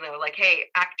something really, like, hey,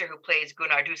 actor who plays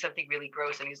Gunnar, do something really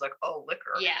gross, and he's like, oh,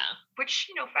 liquor. Yeah. Which,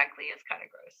 frankly, is kind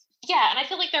of gross. Yeah, and I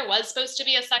feel like there was supposed to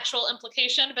be a sexual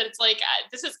implication, but it's like,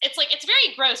 it's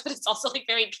very gross, but it's also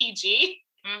very PG.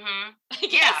 Mm-hmm.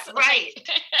 Yeah, right.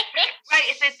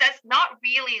 Right. That's not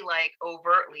really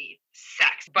overtly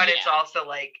sex, but it's also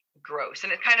gross,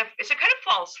 and it kind of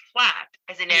falls flat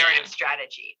as a narrative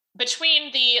strategy.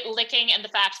 Between the licking and the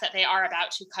fact that they are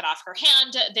about to cut off her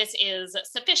hand, this is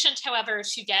sufficient, however,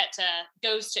 to get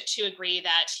Ghost to agree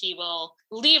that he will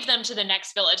leave them to the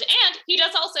next village. And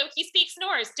he speaks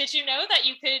Norse. Did you know that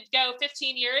you could go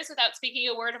 15 years without speaking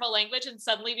a word of a language and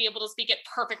suddenly be able to speak it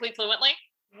perfectly fluently?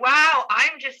 Wow,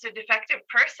 I'm just a defective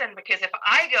person, because if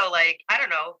I go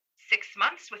 6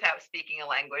 months without speaking a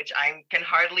language, I can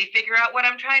hardly figure out what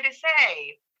I'm trying to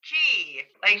say. Gee,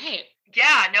 right.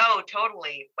 Yeah, no,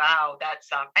 totally. Wow, that's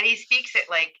and he speaks it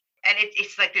and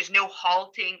it's there's no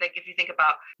halting. If you think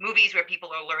about movies where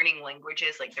people are learning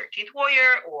languages, like 13th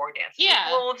Warrior or Dancing with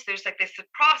Wolves, there's this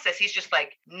process. He's just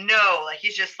no,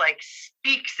 he's just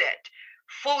speaks it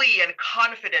fully and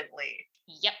confidently.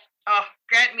 Yep. Oh,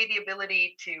 grant me the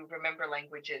ability to remember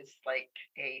languages like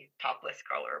a topless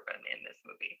Karl Urban in this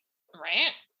movie.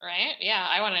 Right. Yeah.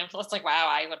 I want to, it's like, wow,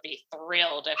 I would be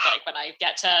thrilled if like when I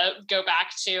get to go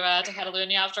back to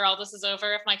Catalonia after all this is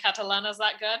over, if my Catalan is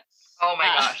that good. Oh my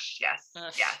gosh, yes,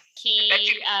 yes. He, I bet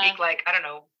you can speak like, I don't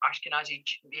know, Ashkenazi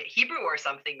Hebrew or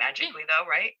something magically though,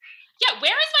 right? Yeah,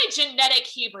 where is my genetic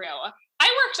Hebrew? I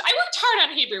worked hard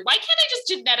on Hebrew. Why can't I just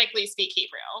genetically speak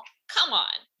Hebrew? Come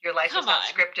on. Your life was not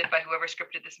scripted by whoever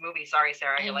scripted this movie. Sorry,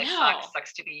 Sarah. Your life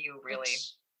sucks to be you, really.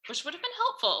 Which would have been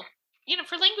helpful. You know,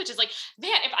 for languages, like,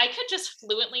 man, if I could just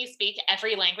fluently speak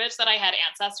every language that I had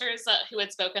ancestors who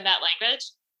had spoken that language,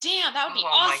 damn, that would be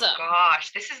awesome. Oh my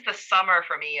gosh, this is the summer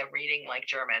for me of reading like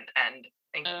German and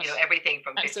you know, everything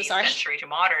from 15th century to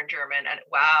modern German. And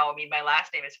wow, I mean, my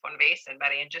last name is von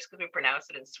Wesenberg, and just because we pronounce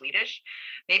it in Swedish,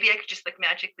 maybe I could just like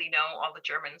magically know all the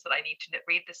Germans that I need to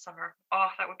read this summer. Oh,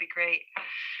 that would be great.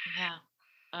 Yeah.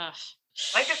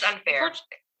 Life is unfair.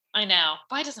 I know.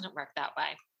 Why doesn't it work that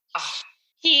way? Oh.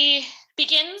 He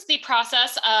begins the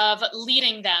process of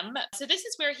leading them. So this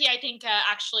is where he, I think,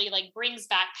 actually like brings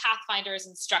back Pathfinder's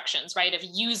instructions, right? Of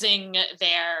using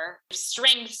their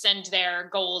strengths and their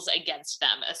goals against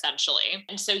them, essentially.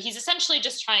 And so he's essentially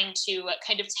just trying to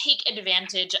kind of take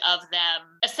advantage of them,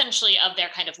 essentially of their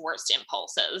kind of worst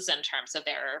impulses in terms of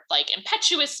their like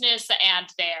impetuousness and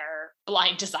their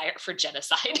blind desire for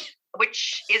genocide.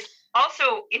 Which is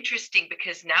also interesting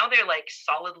because now they're like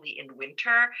solidly in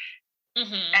winter.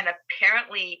 Mm-hmm. And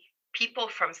apparently people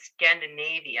from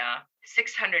Scandinavia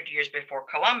 600 years before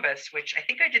Columbus, which I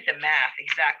think I did the math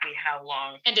exactly how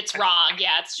long. And it's wrong.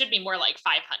 Yeah, it should be more like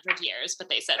 500 years, but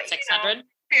they said 600. You know,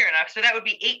 fair enough. So that would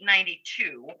be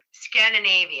 892.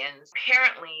 Scandinavians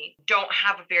apparently don't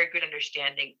have a very good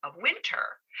understanding of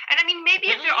winter. And I mean, maybe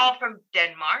if they're all from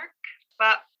Denmark,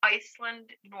 but Iceland,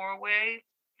 Norway,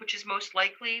 which is most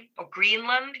likely, or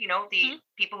Greenland, you know, the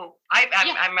people who,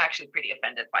 I'm actually pretty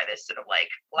offended by this sort of like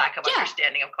lack of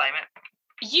understanding of climate.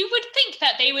 You would think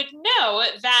that they would know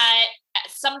that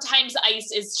sometimes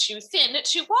ice is too thin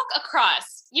to walk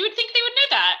across. You would think they would know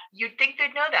that. You'd think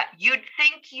they'd know that. You'd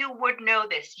think you would know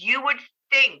this. You would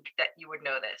think that you would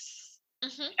know this.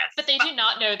 Mm-hmm. Yes. But they do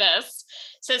not know this.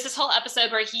 So it's this whole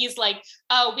episode where he's like,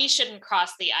 "Oh, we shouldn't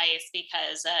cross the ice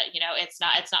because you know, it's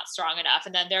not strong enough."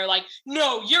 And then they're like,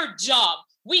 "No, you're dumb.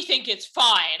 We think it's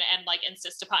fine," and like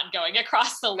insist upon going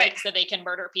across the lake so they can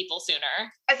murder people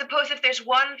sooner. I suppose if there's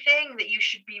one thing that you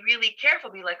should be really careful,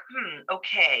 be like,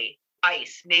 okay,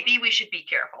 ice, maybe we should be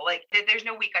careful. Like there's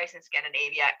no weak ice in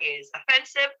Scandinavia is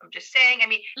offensive. I'm just saying. I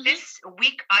mean, this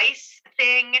weak ice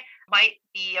thing might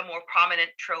be a more prominent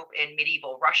trope in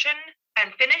medieval Russian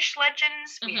and Finnish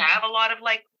legends. We have a lot of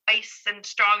like ice and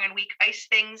strong and weak ice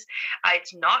things.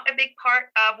 It's not a big part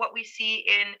of what we see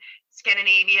in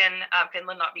Scandinavian,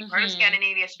 Finland not being part of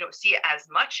Scandinavia, so you don't see it as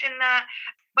much in that.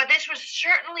 But this was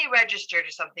certainly registered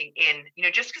as something in, you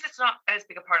know, just because it's not as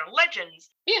big a part of legends.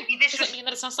 Yeah, this doesn't mean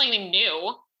that it's not something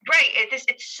new. Right.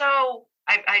 It's so...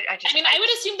 I would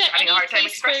assume that having a hard time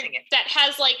expressing it. That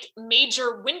has like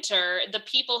major winter, the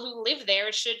people who live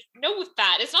there should know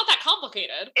that. It's not that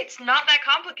complicated. It's not that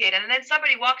complicated. And then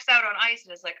somebody walks out on ice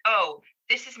and is like, oh,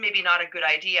 this is maybe not a good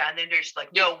idea. And then they're just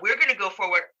like, no, we're going to go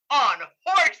forward on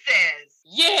horses.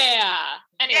 Yeah.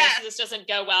 Anyway, so this doesn't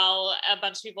go well. A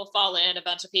bunch of people fall in, a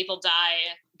bunch of people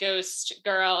die. Ghost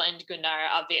Girl and Gunnar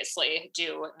obviously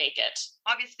do make it.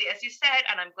 Obviously, as you said,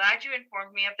 and I'm glad you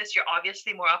informed me of this, you're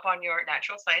obviously more up on your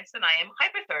natural science than I am.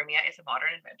 Hypothermia is a modern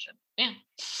invention. Yeah.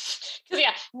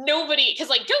 Because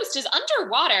like Ghost is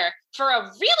underwater for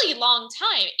a really long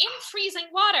time in freezing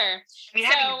water. I mean,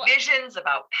 having visions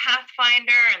about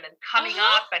Pathfinder and then coming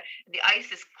up, and the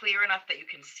ice is clear enough that you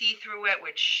can see through it,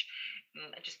 which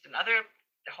just another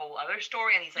whole other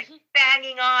story. And he's like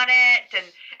banging on it,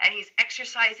 and he's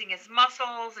exercising his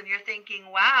muscles, and you're thinking,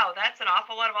 wow, that's an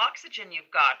awful lot of oxygen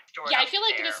you've got stored. Yeah, I feel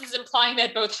like this is implying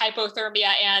that both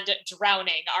hypothermia and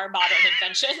drowning are modern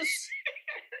inventions.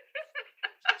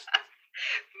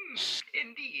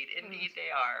 Indeed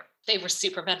they are. They were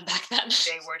Supermen back then.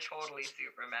 They were totally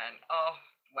Supermen. Oh,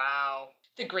 wow.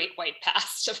 The great white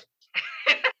past.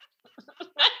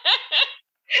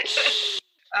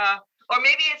 Or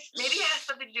maybe it has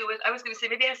something to do with, I was going to say,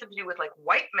 maybe it has something to do with like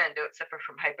white men don't suffer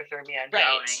from hypothermia and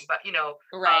drowning, but you know,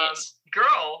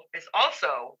 Girl is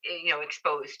also, you know,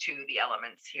 exposed to the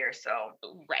elements here. So.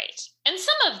 Right. And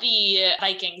some of the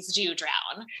Vikings do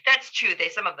drown. That's true.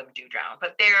 Some of them do drown,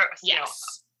 but they're, you know,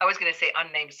 I was going to say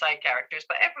unnamed side characters,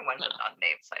 but everyone's an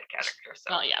unnamed side character. So.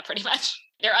 Well, yeah, pretty much.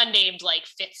 They're unnamed, like,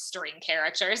 fifth string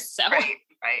characters. So. Right.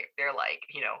 They're like,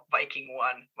 you know, Viking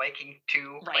 1, Viking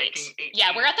 2, Viking 18.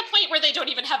 Yeah, we're at the point where they don't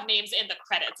even have names in the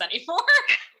credits anymore.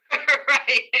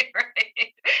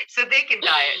 Right. So they can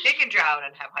die, they can drown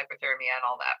and have hypothermia and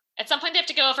all that. At some point, they have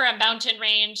to go over a mountain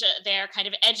range. They're kind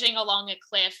of edging along a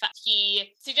cliff.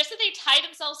 He suggested they tie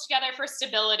themselves together for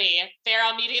stability. They're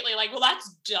immediately like, well, that's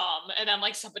dumb. And then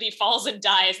like somebody falls and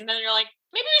dies. And then you're like,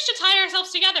 maybe we should tie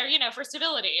ourselves together, for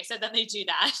stability. So then they do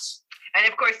that. And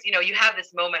of course, you have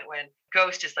this moment when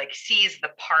Ghost just like sees the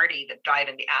party that died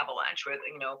in the avalanche with,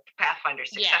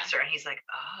 Pathfinder's successor. And he's like,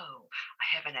 oh,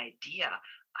 I have an idea.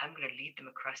 I'm going to lead them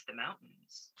across the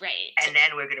mountains. Right. And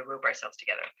then we're going to rope ourselves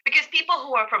together. Because people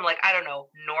who are from, like, I don't know,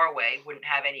 Norway wouldn't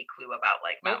have any clue about,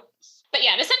 like, mountains. But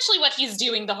yeah, and essentially what he's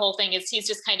doing the whole thing is he's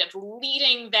just kind of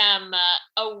leading them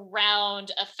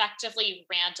around effectively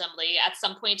randomly. At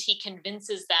some point, he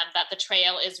convinces them that the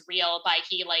trail is real by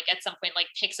at some point,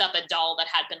 picks up a doll that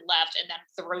had been left and then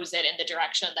throws it in the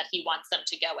direction that he wants them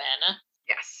to go in.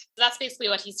 Yes. That's basically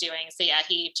what he's doing. So yeah,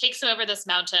 he takes them over this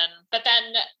mountain, but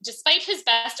then despite his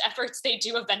best efforts, they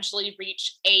do eventually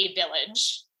reach a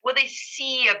village. Well, they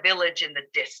see a village in the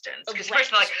distance. Because Right,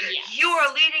 first they're like, yes. You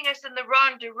are leading us in the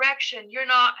wrong direction. You're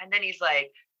not. And then he's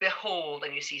like, behold,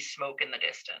 and you see smoke in the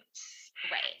distance.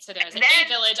 Right. So there's a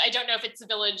village. I don't know if it's a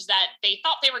village that they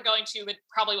thought they were going to. It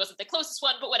probably wasn't the closest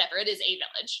one, but whatever. It is a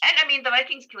village. And I mean, the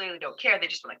Vikings clearly don't care. They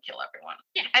just want to kill everyone.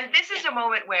 Yeah. And this is a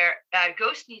moment where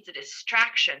Ghost needs a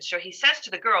distraction. So he says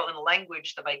to the girl in a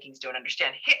language the Vikings don't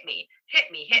understand, hit me, hit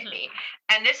me, hit me.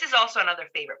 And this is also another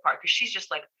favorite part because she's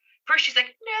just like, first she's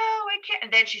like, no, I can't.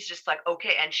 And then she's just like,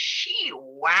 okay. And she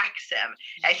whacks him.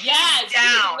 And he's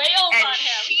down. Wails and on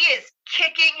him. she is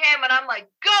kicking him. And I'm like,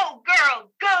 go,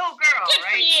 girl, go, girl. Good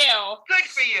right? for you. Good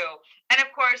for you. And of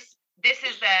course, this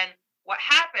is then what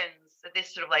happens.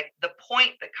 This sort of like the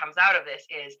point that comes out of this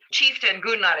is Chieftain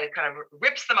Gunnar kind of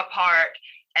rips them apart.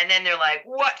 And then they're like,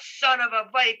 what son of a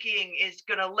Viking is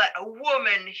going to let a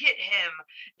woman hit him?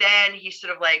 Then he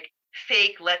sort of like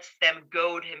fake lets them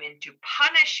goad him into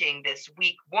punishing this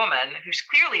weak woman who's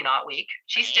clearly not weak.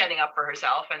 She's standing up for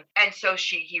herself. And so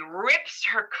he rips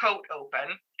her coat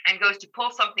open and goes to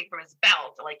pull something from his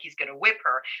belt like he's going to whip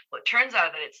her. Well, it turns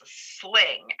out that it's a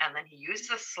sling. And then he uses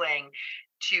a sling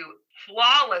to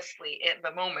flawlessly in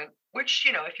the moment, which,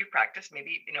 if you practice,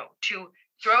 maybe, to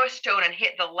throw a stone and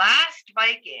hit the last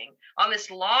Viking on this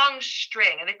long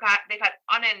string. And they've had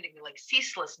unending, like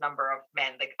ceaseless number of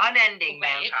men, like unending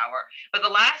manpower. But the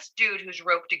last dude who's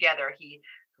roped together, he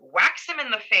whacks him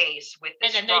in the face with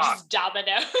this and then rock. they just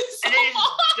dominoes. And then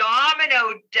just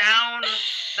domino down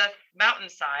the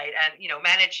mountainside and,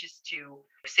 manages to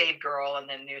save girl. And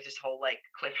then there's this whole like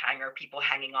cliffhanger, people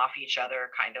hanging off each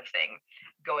other kind of thing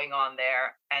going on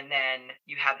there. And then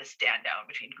you have the stand down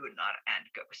between Gunnar and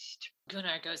Ghost.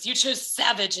 Gunnar goes, you chose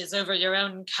savages over your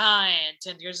own kind.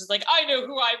 And you're just like, I know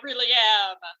who I really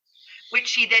am.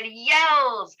 Which he then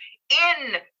yells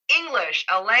in English,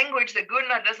 a language that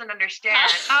Gunnar doesn't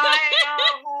understand. I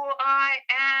know who I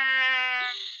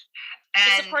am.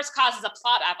 And this, of course, causes a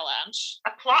plot avalanche.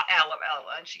 A plot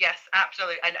avalanche, yes,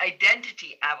 absolutely. An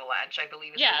identity avalanche, I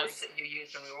believe, is the word that you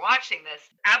used when we were watching this.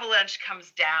 Avalanche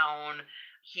comes down.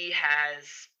 He has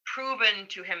proven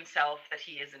to himself that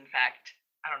he is, in fact,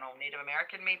 I don't know, Native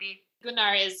American, maybe?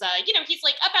 Gunnar is, he's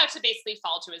like about to basically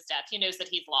fall to his death. He knows that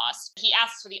he's lost. He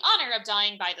asks for the honor of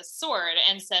dying by the sword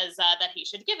and says that he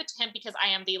should give it to him because I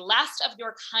am the last of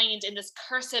your kind in this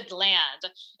cursed land.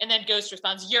 And then Ghost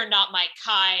responds, you're not my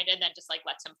kind, and then just like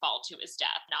lets him fall to his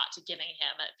death, not to giving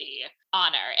him the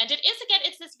honor. And it is, again,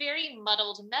 it's this very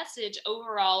muddled message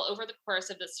overall over the course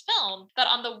of this film that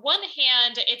on the one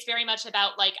hand, it's very much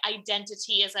about like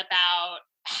identity is about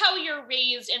how you're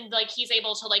raised and like he's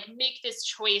able to like make this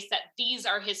choice that these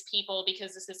are his people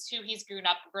because this is who he's grown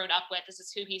up with, this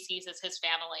is who he sees as his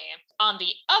family. On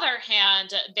the other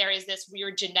hand, there is this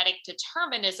weird genetic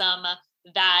determinism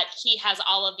that he has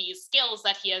all of these skills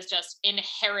that he has just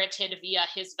inherited via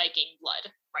his Viking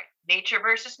blood. Right. Nature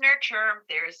versus nurture.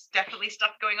 There's definitely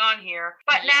stuff going on here.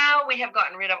 But now we have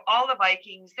gotten rid of all the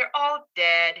Vikings. They're all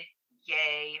dead.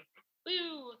 Yay.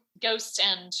 Woo! Ghost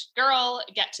and girl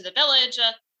get to the village.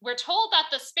 We're told that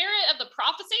the spirit of the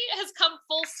prophecy has come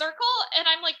full circle, and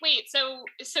I'm like, wait, so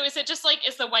is it just like,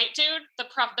 is the white dude the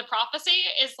prophecy?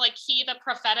 Is like he the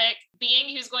prophetic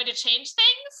being who's going to change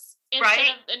things? Instead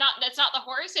of it's not the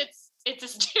horse, it's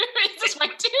this dude, it's this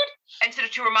white dude. And so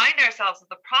to remind ourselves of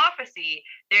the prophecy,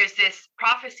 there's this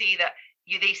prophecy that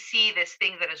they see this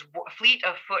thing that is fleet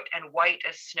of foot and white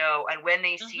as snow, and when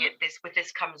they see it, with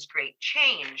this comes great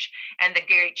change. And the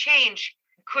great change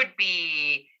could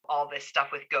be all this stuff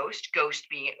with Ghost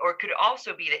being, or it could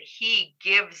also be that he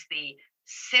gives the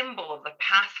symbol of the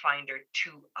Pathfinder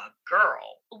to a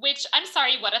girl. Which, I'm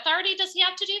sorry, what authority does he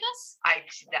have to do this?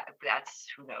 That's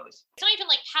who knows. It's not even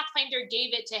like Pathfinder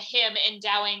gave it to him,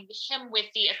 endowing him with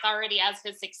the authority as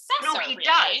his successor. No, he really.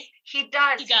 does. He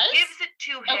does. He does? He gives it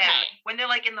to him when they're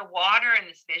like in the water in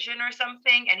this vision or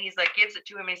something, and he's like gives it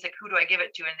to him. And he's like, "Who do I give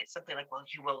it to?" And it's something like, "Well,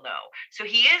 you will know." So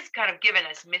he is kind of given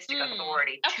this mystic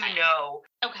authority to know.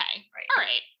 Okay. Right. All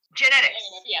right. Genetics.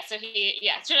 Anyway,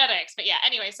 it's genetics. But yeah,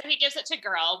 anyway, so he gives it to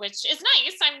Girl, which is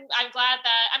nice. I'm glad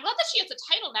that she has a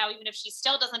title now, even if she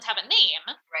still doesn't have a name.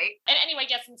 Right. And anyway,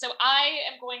 yes, and so I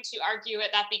am going to argue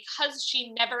that because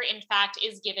she never, in fact,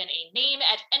 is given a name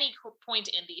at any point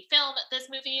in the film, this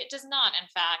movie does not, in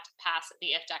fact, pass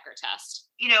the If-Decker test.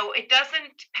 It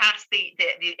doesn't pass the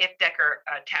If-Decker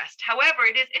test. However,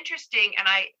 it is interesting, and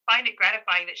I find it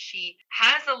gratifying that she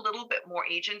has a little bit more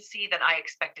agency than I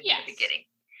expected in the beginning.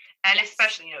 And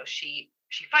especially, she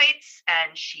fights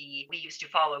and she leaves to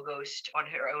follow Ghost on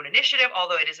her own initiative,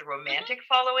 although it is a romantic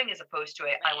following as opposed to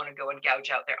I want to go and gouge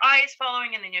out their eyes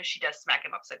following. And then, she does smack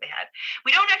him upside the head.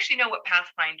 We don't actually know what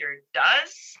Pathfinder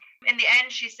does. In the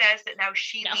end, she says that now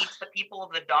she leads the people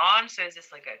of the dawn. So is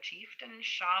this like a chieftain,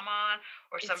 shaman,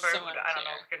 or some I don't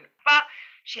know. But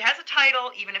she has a title,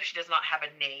 even if she does not have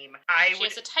a name. She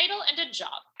has a title and a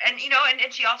job. And, and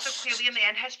she also clearly in the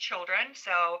end has children.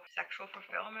 So sexual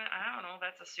fulfillment, I don't know,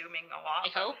 that's assuming a lot.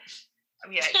 I hope.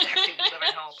 Yeah, exactly. We live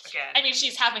in hope again. I mean,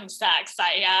 she's having sex.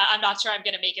 I'm not sure I'm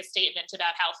going to make a statement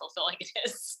about how fulfilling it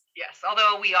is. Yes,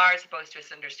 although we are supposed to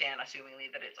understand,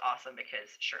 assumingly, that it's awesome because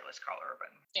shirtless Karl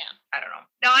Urban. Yeah. I don't know.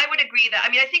 Now, I would agree that,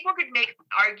 I think we could make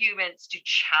arguments to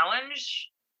challenge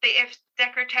the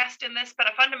If-Decker test in this, but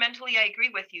fundamentally I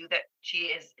agree with you that she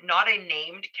is not a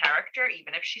named character,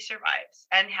 even if she survives.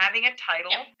 And having a title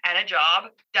and a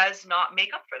job does not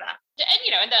make up for that.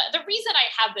 And, the reason I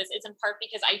have this is in part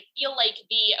because I feel like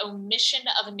the omission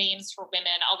of names for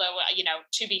women, although,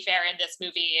 to be fair, in this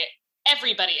movie,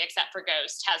 everybody except for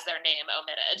Ghost has their name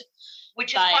omitted.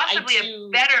 Which is possibly a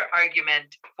better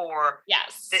argument for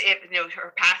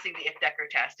her passing the If-Decker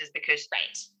test is because,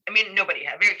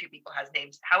 very few people has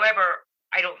names. However,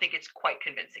 I don't think it's quite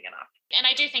convincing enough. And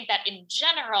I do think that in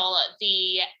general,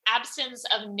 the absence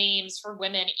of names for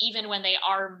women, even when they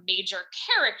are major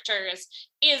characters,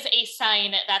 is a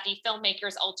sign that the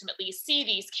filmmakers ultimately see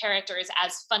these characters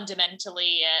as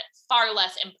fundamentally far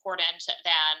less important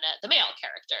than the male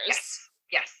characters.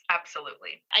 Yes,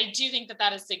 absolutely. I do think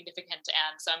that is significant,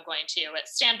 and so I'm going to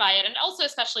stand by it, and also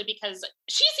especially because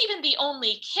she's even the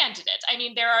only candidate. I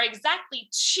mean, there are exactly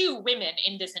 2 women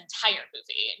in this entire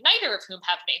movie, neither of whom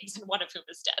have names and one of whom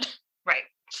is dead. Right.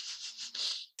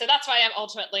 So that's why I'm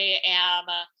ultimately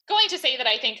going to say that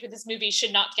I think this movie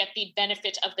should not get the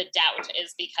benefit of the doubt,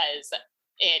 is because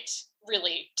it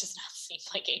really does not seem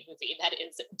like a movie that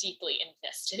is deeply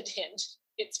invested in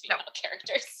its female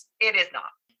characters. It is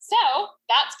not. So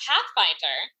that's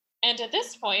Pathfinder. And at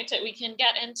this point, we can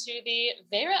get into the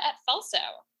Vera et Falso,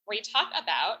 where we talk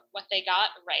about what they got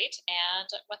right and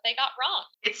what they got wrong.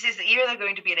 It's either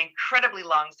going to be an incredibly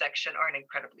long section or an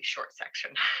incredibly short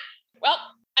section. Well,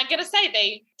 I'm going to say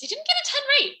they didn't get a 10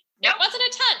 right. Nope. It wasn't a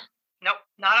 10. Nope,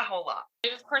 not a whole lot.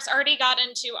 We've, of course, already got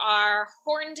into our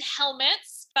horned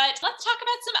helmets, but let's talk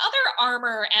about some other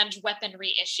armor and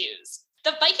weaponry issues.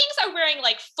 The Vikings are wearing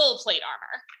full plate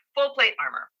armor. Full plate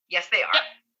armor. Yes, they are. Yep.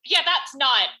 Yeah, that's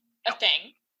not a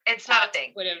thing. It's not a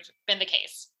thing. Would have been the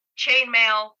case.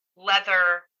 Chainmail,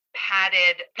 leather,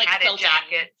 padded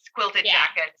jackets, quilted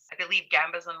jackets. I believe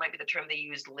gambesson might be the term they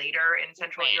used later in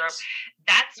Central Europe.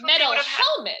 That's what metal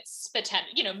helmets,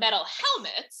 metal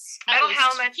helmets. Metal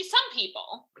helmets. Some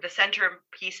people. The center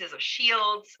pieces of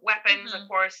shields, weapons, of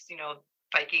course.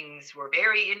 Vikings were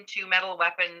very into metal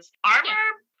weapons.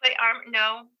 Plate armor,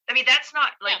 no. I mean, that's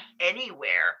not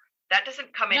anywhere. That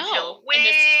doesn't come until way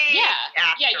after.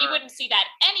 Yeah, you wouldn't see that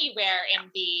anywhere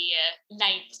in the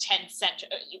 9th, 10th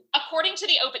century. According to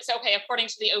the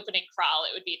opening crawl,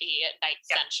 it would be the 9th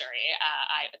century,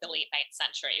 the late 9th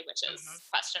century, which is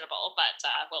questionable, but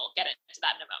we'll get into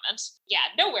that in a moment. Yeah,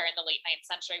 nowhere in the late 9th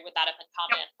century would that have been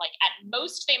common. Nope. At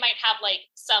most, they might have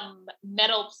some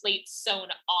metal plates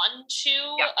sewn onto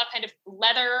a kind of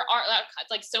leather,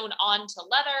 sewn onto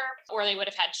leather, or they would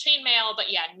have had chainmail,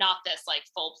 but not this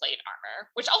full plate armor,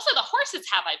 which also the horses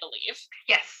have, I believe.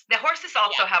 Yes, the horses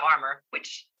also have armor,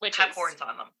 which have horns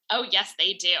on them. Oh, yes,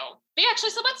 they do. But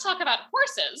actually, so let's talk about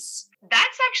horses.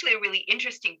 That's actually a really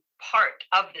interesting part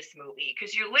of this movie,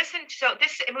 because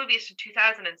this movie is from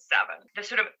 2007. The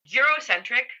sort of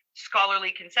Eurocentric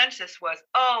scholarly consensus was,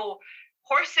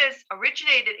 horses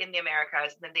originated in the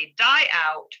Americas, and then they die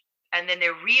out and then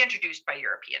they're reintroduced by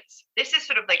Europeans. This is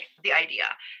sort of like the idea.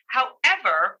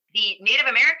 However, the Native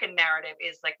American narrative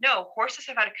is like, no, horses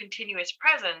have had a continuous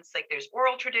presence. Like there's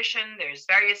oral tradition, there's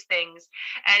various things.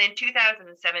 And in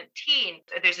 2017,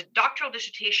 there's a doctoral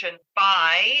dissertation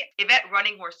by Yvette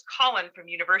Running Horse Collin from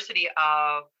University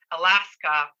of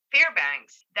Alaska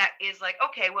Fairbanks that is like,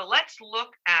 okay, well, let's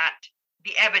look at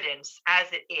the evidence as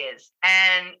it is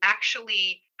and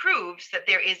actually proves that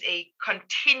there is a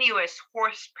continuous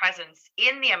horse presence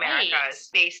in the Americas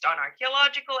based on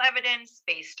archaeological evidence,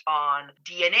 based on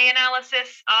DNA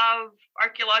analysis of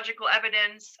archaeological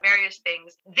evidence, various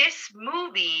things. This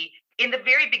movie, in the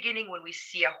very beginning, when we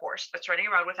see a horse that's running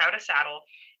around without a saddle,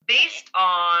 based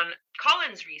on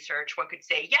Collin's research, one could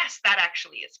say, yes, that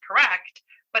actually is correct.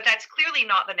 But that's clearly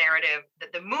not the narrative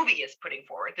that the movie is putting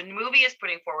forward. The movie is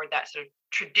putting forward that sort of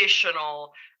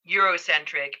traditional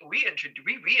Eurocentric, we introduced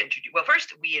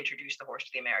the horse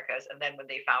to the Americas. And then when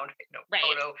they found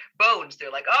photo bones,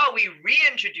 they're like, oh, we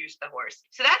reintroduced the horse.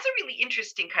 So that's a really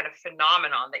interesting kind of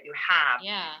phenomenon that you have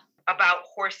about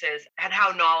horses and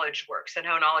how knowledge works and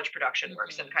how knowledge production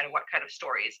works and kind of what kind of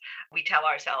stories we tell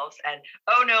ourselves. And,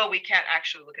 oh no, we can't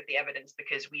actually look at the evidence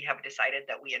because we have decided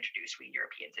that we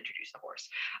Europeans introduced the horse.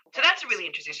 So that's really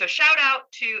interesting. So shout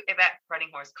out to Yvette Running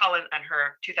Horse Collin and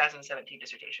her 2017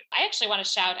 dissertation. I actually want to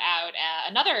shout out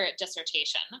another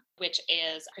dissertation, which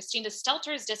is Christina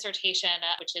Stelter's dissertation,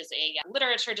 which is a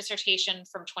literature dissertation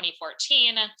from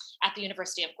 2014 at the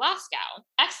University of Glasgow,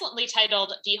 excellently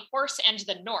titled The Horse and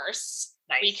the Norse,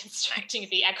 Reconstructing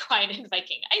the Equine in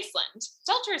Viking Iceland.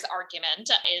 Stelter's argument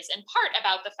is in part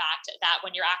about the fact that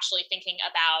when you're actually thinking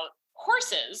about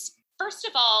horses, first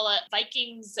of all,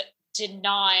 Vikings did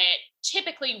not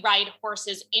typically ride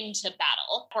horses into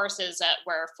battle. Horses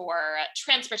were for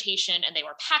transportation and they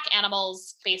were pack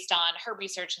animals. Based on her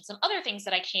research and some other things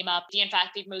that I came up, in fact,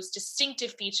 the most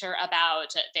distinctive feature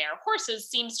about their horses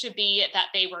seems to be that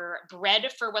they were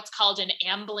bred for what's called an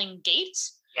ambling gait.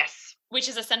 Yes. Which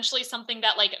is essentially something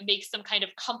that like makes them kind of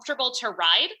comfortable to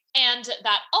ride. And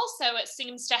that also it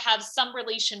seems to have some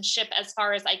relationship, as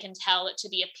far as I can tell, to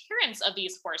the appearance of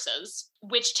these horses,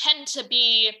 which tend to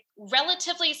be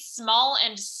relatively small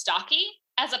and stocky,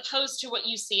 as opposed to what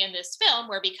you see in this film,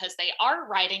 where because they are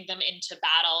riding them into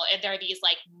battle, and they're these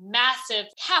like massive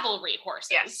cavalry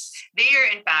horses. Yes, they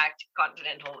are in fact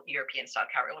continental European style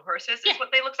cavalry horses. Is what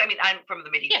they look like. I mean, I'm from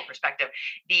the medieval perspective.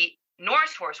 The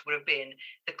Norse horse would have been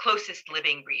the closest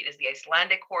living breed is the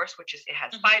Icelandic horse, which is, it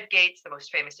has 5 gaits. The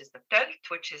most famous is the Tölt,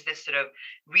 which is this sort of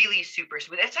really super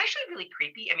smooth. It's actually really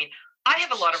creepy. I mean, I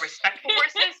have a lot of respect for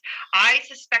horses. I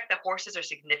suspect that horses are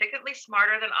significantly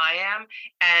smarter than I am,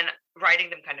 and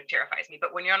riding them kind of terrifies me.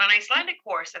 But when you're on an Icelandic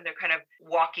horse and they're kind of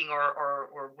walking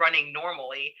or running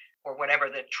normally, or whatever,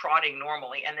 the trotting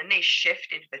normally, and then they shift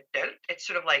into the Tölt, it's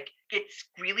sort of like, it's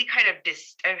really kind of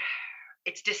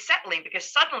it's dissettling, because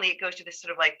suddenly it goes to this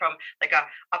sort of like from like a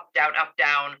up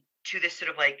down to this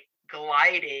sort of like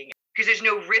gliding, because there's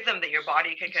no rhythm that your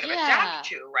body can kind of adapt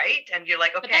to, right? And you're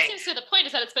like, okay. But that seems to be the point,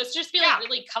 is that it's supposed to just be like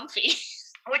really comfy.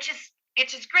 Which is,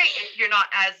 it's just great if you're not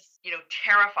as,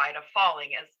 terrified of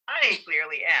falling as I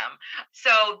clearly am.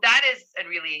 So that is a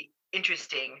really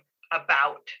interesting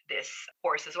about this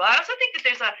horse as well. I also think that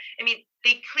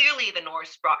the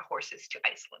Norse brought horses to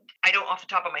Iceland. I don't off the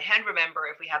top of my head remember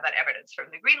if we have that evidence from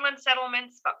the Greenland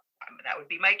settlements, but that would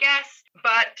be my guess.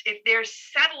 But if they're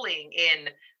settling in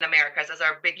Americas, as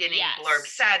our beginning blurb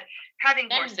said, having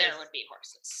then horses. There would be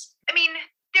horses. I mean,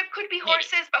 there could be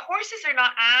horses, but horses are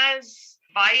not as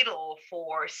vital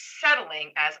for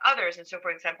settling as others. And so,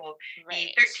 for example,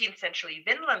 the 13th century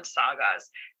Vinland sagas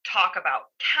talk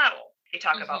about cattle. They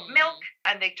talk about milk,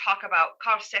 and they talk about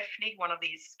Karlsefni, one of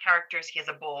these characters. He has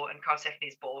a bull, and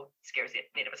Karlsefni's bull scares the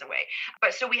natives away.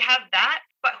 But so we have that,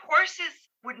 but horses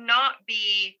would not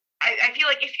be, I feel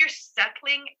like if you're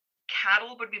settling,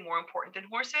 cattle would be more important than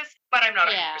horses, but I'm not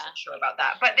 100% sure about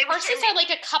that. But they horses are like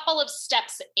a couple of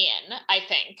steps in, I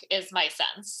think, is my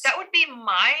sense. That would be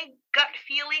my gut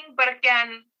feeling, but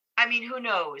again, I mean, who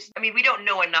knows? I mean, we don't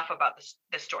know enough about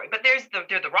the story, but they're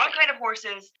the wrong kind of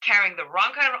horses, carrying the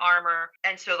wrong kind of armor,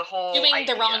 and so the whole doing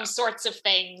the wrong sorts of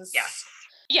things. Yes.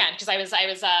 Yeah, because I was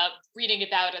reading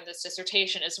about in this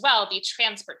dissertation as well, the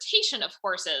transportation of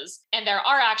horses. And there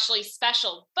are actually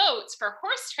special boats for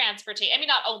horse transportation. I mean,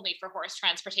 not only for horse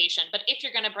transportation, but if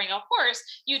you're going to bring a horse,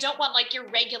 you don't want like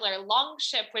your regular long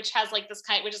ship, which has like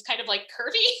which is kind of like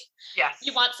curvy. Yes.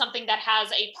 You want something that has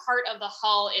a part of the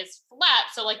hull is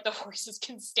flat, so like the horses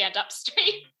can stand up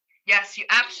straight. Yes, you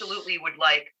absolutely would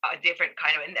like a different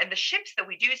kind of, and the ships that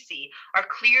we do see are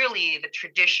clearly the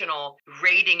traditional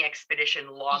raiding expedition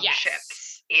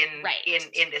longships in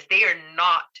this. They are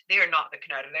not the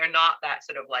Cunard. They're not that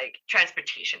sort of like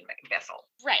transportation vessel.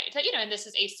 Right. But, and this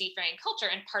is a seafaring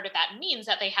culture, and part of that means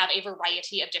that they have a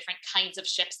variety of different kinds of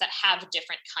ships that have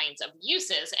different kinds of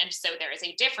uses. And so there is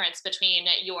a difference between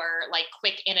your like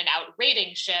quick in and out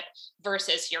raiding ship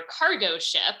versus your cargo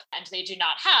ship. And they do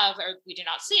not have, or we do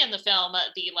not see in the film,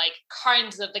 the like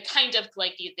kind of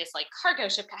like this like cargo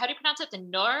ship. How do you pronounce it? The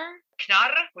Nor?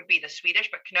 Knarr would be the Swedish,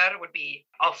 but Knarr would be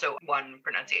also one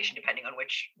pronunciation depending on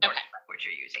which language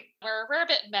you're using. We're a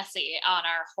bit messy on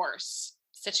our horse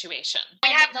situation. We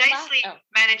have nicely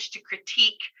managed to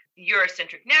critique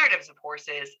Eurocentric narratives of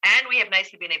horses, and we have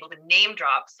nicely been able to name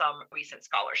drop some recent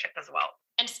scholarship as well.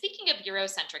 And speaking of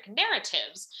Eurocentric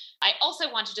narratives, I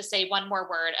also wanted to say one more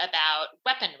word about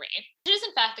weaponry. It is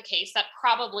in fact the case that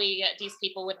probably these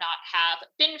people would not have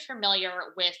been familiar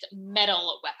with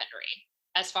metal weaponry,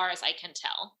 as far as I can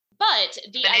tell. But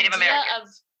the idea of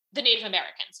the Native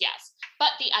Americans, yes.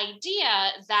 But the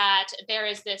idea that there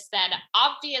is this then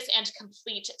obvious and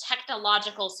complete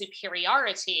technological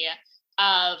superiority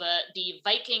of the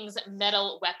Vikings'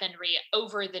 metal weaponry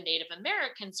over the Native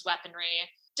Americans' weaponry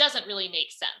doesn't really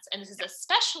make sense. And this is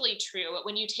especially true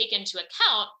when you take into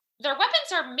account their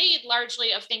weapons are made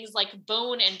largely of things like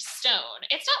bone and stone.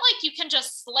 It's not like you can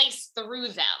just slice through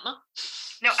them.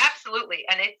 No, absolutely.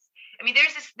 And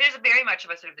there's a very much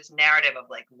of a sort of this narrative of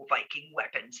like Viking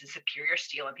weapons and superior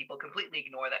steel, and people completely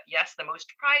ignore that. Yes, the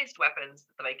most prized weapons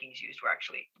that the Vikings used were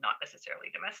actually not necessarily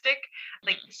domestic,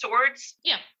 like swords.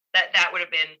 Yeah. That would have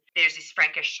been, there's these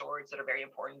Frankish swords that are very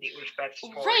important, the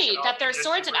right, that their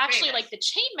swords and actually famous. Like the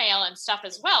chainmail and stuff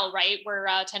as well, right, were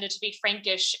tended to be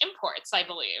Frankish imports, I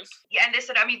believe. Yeah, and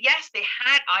yes, they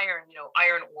had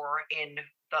iron ore in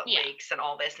the lakes and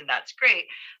all this, and that's great,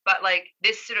 but like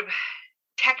this sort of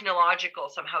technological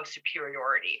somehow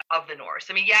superiority of the Norse.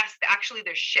 Yes, actually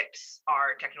their ships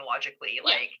are technologically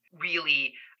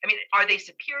really, are they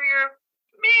superior?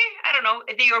 I don't know.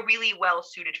 They are really well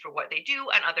suited for what they do,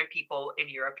 and other people in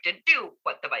Europe didn't do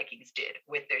what the Vikings did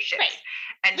with their ships. Right.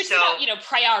 And which so, is about,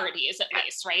 priorities at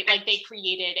least, right? Like they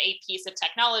created a piece of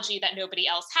technology that nobody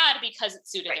else had because it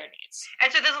suited their needs.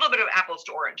 And so there's a little bit of apples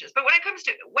to oranges. But when it comes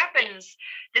to weapons,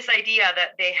 this idea that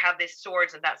they have these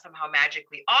swords and that's somehow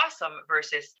magically awesome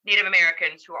versus Native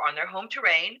Americans who are on their home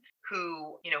terrain,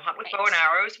 who, hunt with bow and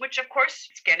arrows, which of course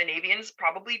Scandinavians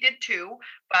probably did too,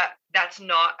 but that's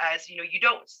not as, you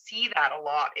don't see that a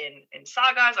lot in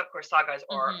sagas. Of course, sagas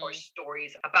are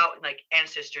stories about like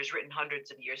ancestors written hundreds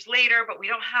of years later, but we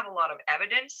don't have a lot of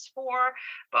evidence for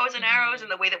bows and arrows in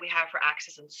the way that we have for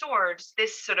axes and swords.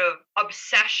 This sort of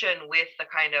obsession with the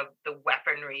kind of the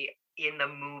weaponry in the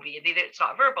movie, it's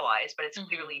not verbalized, but it's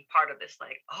clearly part of this,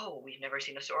 like, oh, we've never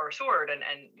seen a sword, and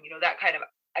that kind of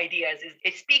ideas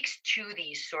it speaks to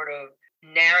these sort of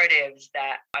narratives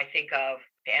that I think of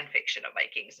fan fiction of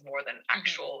Vikings more than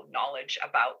actual knowledge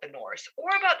about the Norse or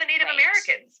about the Native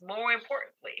Americans, more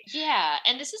importantly. Yeah,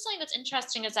 and this is something that's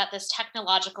interesting, is that this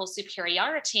technological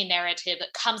superiority narrative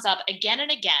comes up again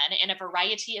and again in a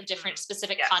variety of different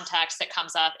specific contexts. That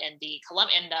comes up in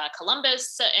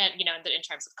Columbus, and in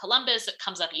terms of Columbus, it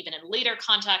comes up even in later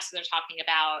contexts. They're talking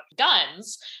about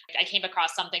guns. I came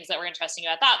across some things that were interesting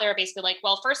about that. They were basically like,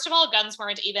 well, first of all, guns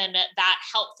weren't even that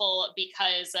helpful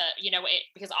because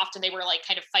because often they were like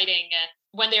kind of fighting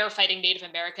when they were fighting Native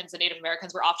Americans. The Native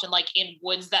Americans were often like in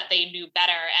woods that they knew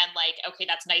better, and like, okay,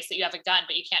 that's nice that you have a gun,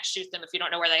 but you can't shoot them if you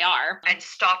don't know where they are. And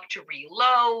stop to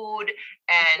reload.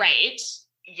 And right.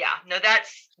 Yeah, no,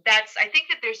 that's I think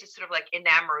that there's this sort of like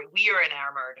we are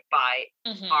enamored by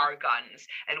our guns,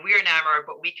 and we're enamored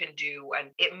what we can do, and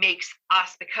it makes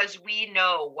us, because we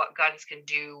know what guns can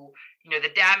do, the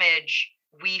damage,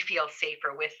 we feel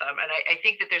safer with them. And I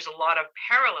think that there's a lot of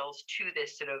parallels to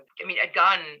this sort of, a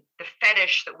gun, the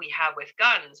fetish that we have with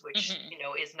guns, which,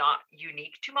 is not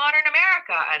unique to modern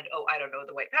America and, I don't know,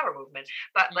 the white power movement,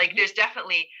 but like there's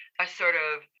definitely a sort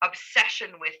of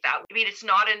obsession with that. It's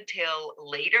not until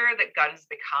later that guns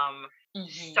become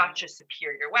such a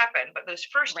superior weapon, but those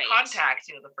first contacts,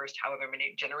 the first however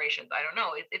many generations, I don't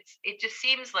know, it just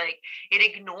seems like it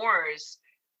ignores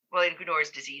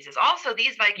diseases. Also,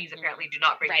 these Vikings apparently do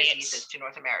not bring diseases to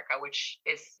North America, which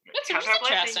is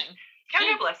interesting. Count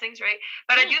our blessings, right?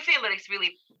 But I do feel that it's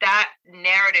really that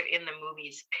narrative in the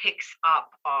movies picks up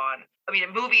on.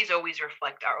 Movies always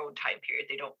reflect our own time period.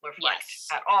 They don't reflect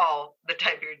at all the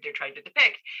time period they're trying to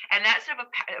depict. And that sort of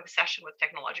obsession with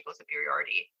technological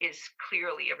superiority is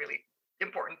clearly a really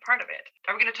important part of it.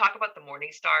 Are we going to talk about the Morning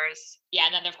Stars? Yeah,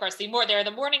 and then of course there are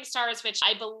the Morning Stars, which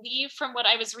I believe from what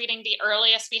I was reading, the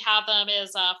earliest we have them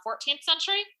is 14th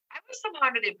century. I was somehow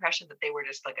under the impression that they were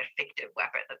just like a fictive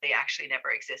weapon, that they actually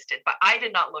never existed. But I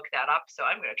did not look that up, so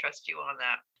I'm going to trust you on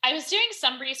that. I was doing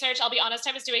some research. I'll be honest,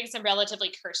 I was doing some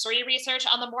relatively cursory research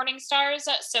on the Morning Stars.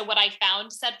 So what I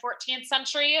found said 14th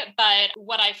century, but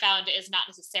what I found is not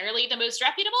necessarily the most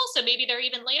reputable. So maybe they're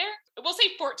even later. We'll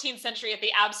say 14th century at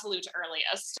the absolute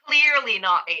earliest. Clearly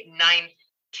not a 9th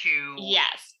to...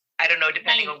 Yes. I don't know,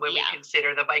 depending on when we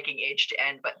consider the Viking Age to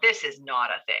end, but this is not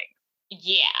a thing.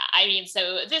 Yeah, I mean,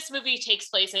 so this movie takes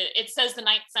place, it says the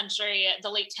 9th century, the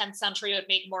late 10th century would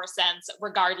make more sense.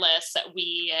 Regardless,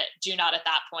 we do not at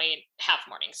that point have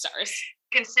Morning Stars.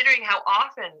 Considering how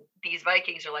often these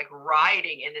Vikings are like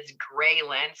riding in this gray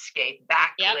landscape,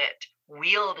 backlit,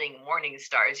 wielding Morning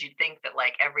Stars, you'd think that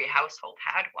like every household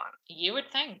had one. You would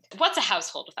think. What's a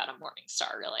household without a Morning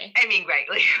Star, really? I mean, right.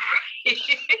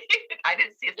 I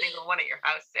didn't see a single one at your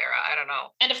house, Sarah. I don't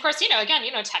know. And of course, again,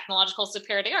 technological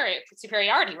superiority,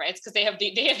 right? Because they have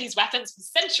these weapons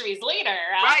centuries later.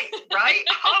 Right.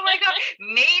 Oh my God.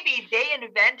 Maybe they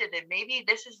invented it. Maybe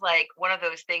this is like one of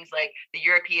those things like the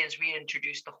Europeans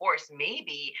reintroduced the horse.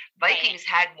 Maybe Vikings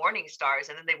had Morning Stars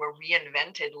and then they were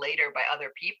reinvented later by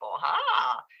other people.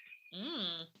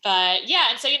 But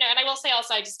yeah, and so and I will say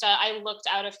also, I looked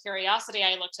out of curiosity.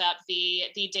 I looked up the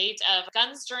date of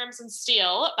Guns, Germs, and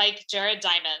Steel by Jared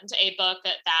Diamond, a book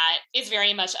that is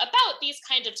very much about these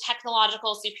kind of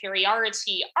technological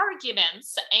superiority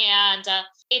arguments, and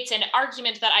it's an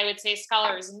argument that I would say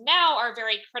scholars now are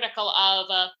very critical of.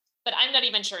 But I'm not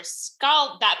even sure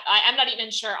I'm not even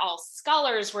sure all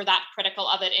scholars were that critical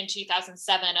of it in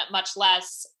 2007, much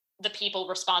less the people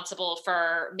responsible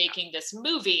for making this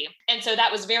movie. And so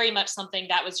that was very much something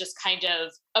that was just kind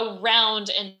of around,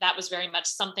 and that was very much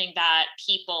something that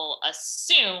people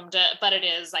assumed. But it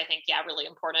is, I think, really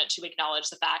important to acknowledge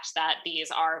the fact that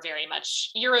these are very much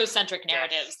Eurocentric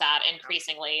narratives that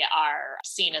increasingly are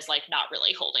seen as like not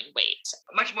really holding weight.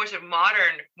 Much more sort of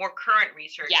modern, more current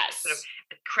research sort of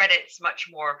credits much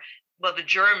more the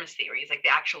germs theories, like the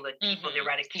actual people, the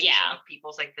eradication of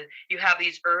peoples. Like you have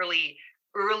these early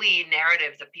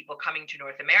narratives of people coming to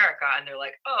North America, and they're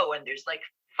like, oh, and there's like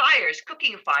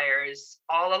cooking fires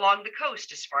all along the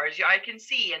coast as far as your eye can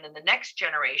see. And then the next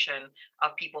generation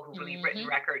of people who've really written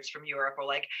records from Europe are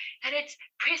like, and it's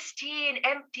pristine,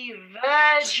 empty,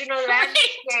 virginal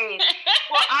landscape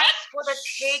for us for the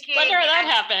taking. Wonder how that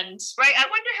happened. Right, I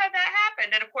wonder how that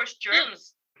happened. And of course,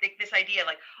 germs. Think this idea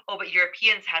like, but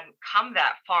Europeans hadn't come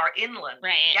that far inland.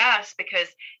 Right. Yes, because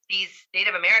these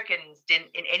Native Americans didn't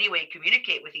in any way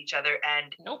communicate with each other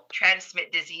and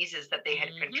transmit diseases that they had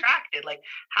contracted. Like,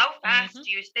 how fast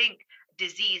do you think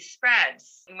disease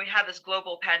spreads? When we have this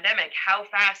global pandemic, how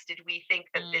fast did we think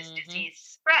that this disease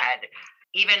spread?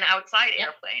 Even outside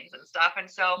airplanes and stuff. And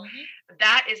so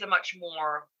that is a much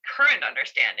more current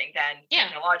understanding than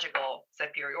technological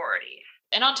superiority.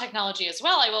 And on technology as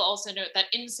well, I will also note that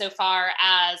insofar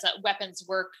as weapons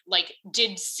work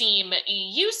did seem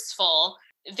useful,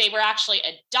 they were actually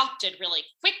adopted really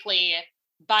quickly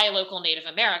by local Native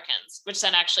Americans, which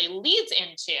then actually leads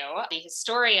into the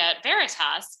Historia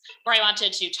Veritas, where I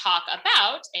wanted to talk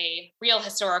about a real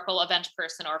historical event,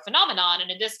 person, or phenomenon,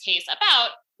 and in this case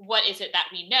about what is it that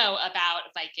we know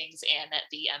about Vikings in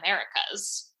the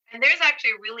Americas. And there's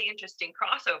actually a really interesting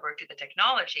crossover to the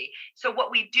technology. So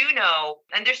what we do know,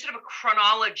 and there's sort of a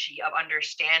chronology of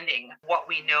understanding what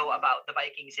we know about the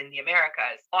Vikings in the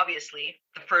Americas. Obviously,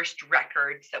 the first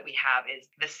records that we have is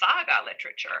the saga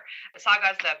literature. The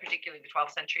sagas, particularly the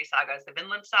 12th century sagas, the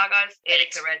Vinland sagas,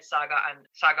 Erik the Red saga and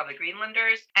Saga of the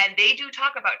Greenlanders. And they do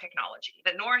talk about technology.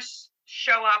 The Norse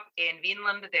show up in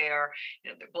Vinland, they're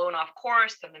blown off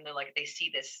course, and then they see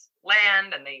this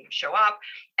land and they show up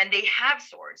and they have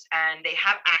swords and they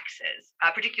have axes.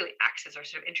 Particularly axes are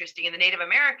sort of interesting, and the Native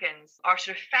Americans are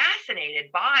sort of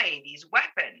fascinated by these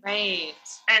weapons. Right.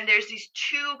 And there's these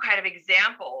two kind of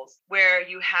examples where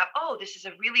you have, this is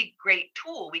a really great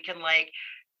tool. We can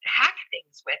hack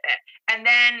things with it. And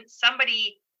then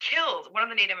one of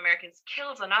the Native Americans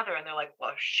kills another, and they're like,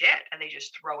 well, shit. And they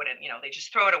just throw it in, they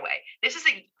just throw it away. This is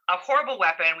a horrible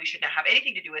weapon. We should not have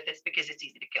anything to do with this because it's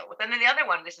easy to kill with. And then the other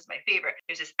one, this is my favorite.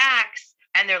 There's this axe,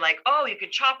 and they're like, you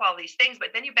can chop all these things, but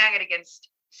then you bang it against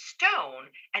stone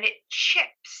and it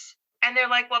chips. And they're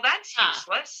like, well, that's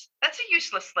useless. That's a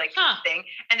useless thing.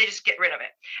 And they just get rid of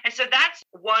it. And so that's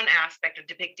one aspect of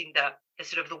depicting the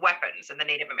sort of the weapons and the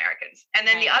Native Americans. And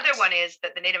then the other one is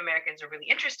that the Native Americans are really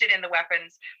interested in the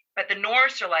weapons, but the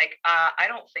Norse are like, I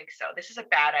don't think so. This is a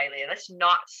bad idea. Let's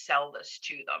not sell this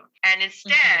to them. And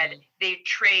instead, their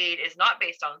trade is not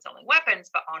based on selling weapons,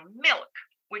 but on milk,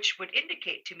 which would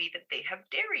indicate to me that they have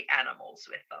dairy animals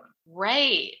with them.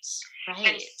 Right.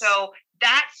 And so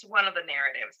that's one of the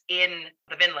narratives in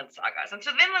the Vinland sagas. And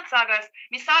so Vinland sagas,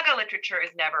 saga literature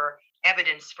is never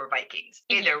evidence for Vikings.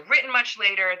 They're written much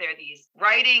later. They're these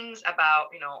writings about,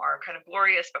 our kind of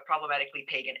glorious but problematically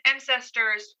pagan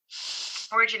ancestors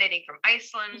originating from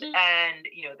Iceland. And,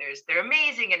 they're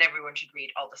amazing and everyone should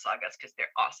read all the sagas because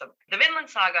they're awesome. The Vinland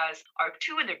sagas are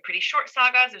two and they're pretty short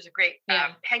sagas. There's a great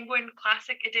Penguin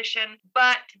Classic edition.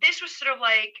 But this was sort of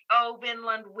like, oh,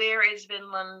 Vinland, where is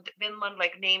Vinland? Vinland,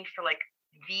 named for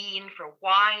Vin for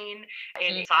wine.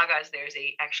 In sagas, there's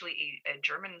actually a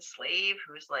German slave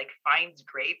who's finds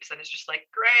grapes and is just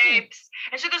grapes.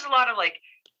 And so there's a lot of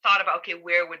thought about, okay,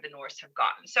 where would the Norse have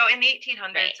gotten? So in the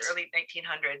 1800s, early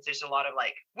 1900s, there's a lot of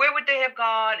where would they have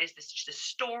gone? Is this just a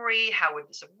story? How would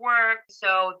this have worked?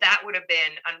 So that would have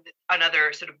been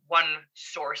another sort of one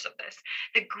source of this.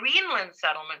 The Greenland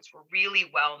settlements were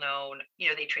really well known.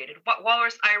 They traded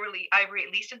walrus ivory,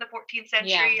 at least in the 14th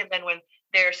century. And then when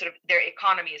their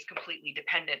economy is completely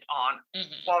dependent on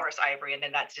walrus ivory, and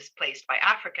then that's displaced by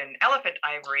African elephant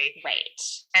ivory. Right.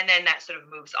 And then that sort of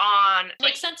moves on.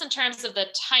 Makes sense in terms of the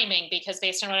timing, because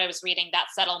based on what I was reading, that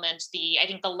settlement, I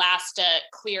think the last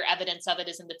clear evidence of it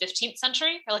is in the 15th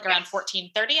century, or around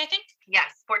 1430, I think.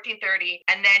 Yes, 1430.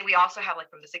 And then we also have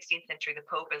from the 16th century, the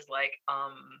Pope is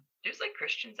there's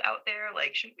Christians out there.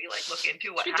 Shouldn't we look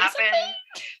into what happened?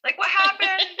 What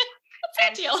happened? What's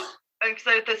that deal? And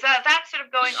so that's sort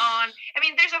of going on.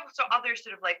 There's also other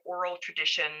sort of oral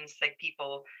traditions.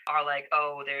 People are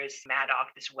oh, there's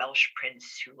Madoc, this Welsh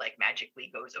prince who magically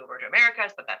goes over to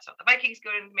Americas, but that's not the Vikings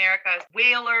going to Americas.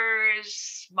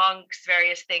 Whalers, monks,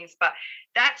 various things. But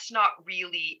that's not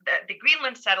really the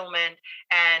Greenland settlement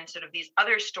and sort of these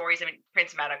other stories.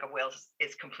 Prince Madoc of Wales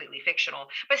is completely fictional.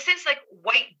 But since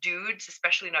white dudes,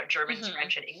 especially not Germans,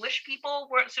 French, and English people,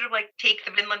 weren't sort of take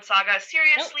the Vinland saga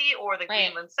seriously or the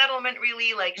Greenland settlement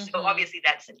really, so obviously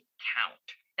that doesn't count.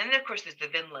 And then, of course, there's the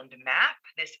Vinland map,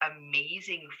 this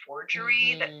amazing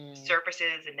forgery that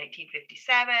surfaces in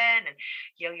 1957, and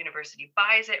Yale University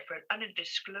buys it for an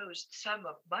undisclosed sum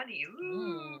of money.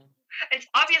 Ooh. It's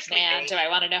obviously fake. Do I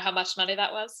want to know how much money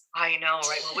that was? I know,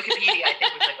 right? Well, Wikipedia, I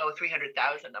think, was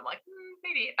 300,000. I'm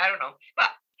maybe, I don't know.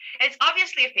 But it's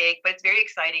obviously a fake, but it's very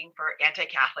exciting for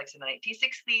anti-Catholics in the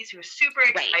 1960s who are super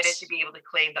excited to be able to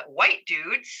claim that white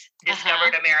dudes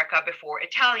discovered America before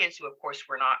Italians, who of course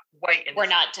were not white. Were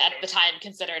not at the time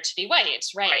considered to be white,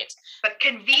 right? But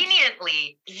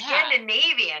conveniently,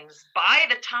 Scandinavians, by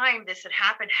the time this had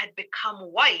happened, had become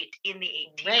white in the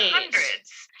 1800s.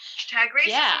 Hashtag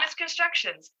racism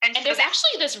misconstructions. And so there's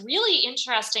actually this really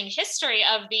interesting history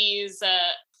of these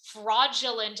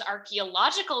fraudulent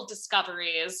archaeological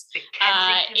discoveries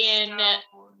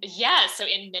so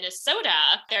in Minnesota,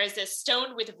 there's this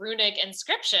stone with runic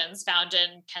inscriptions found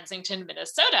in Kensington,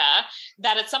 Minnesota,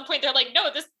 that at some point they're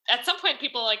at some point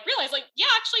people realize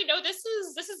actually no, this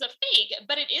is a fake,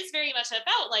 but it is very much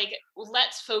about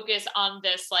let's focus on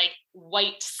this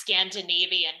white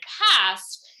Scandinavian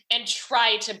past and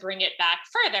try to bring it back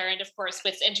further. And of course,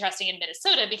 what's interesting in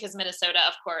Minnesota, because Minnesota,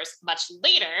 of course, much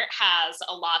later has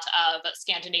a lot of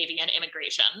Scandinavian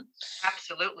immigration.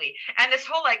 Absolutely. And this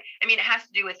whole, it has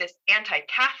to do with this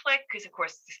anti-Catholic, because of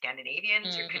course, the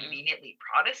Scandinavians are conveniently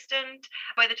Protestant.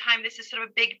 By the time this is sort of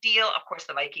a big deal, of course,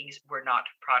 the Vikings were not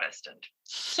Protestant.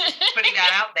 Putting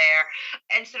that out there.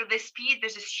 And sort of there's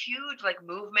this huge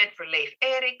movement for Leif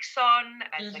Erikson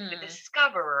as the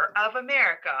discoverer of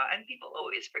America. And people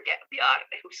always forget Bjarne,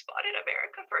 who spotted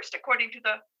America first, according to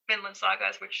the Vinland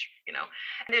sagas, which, and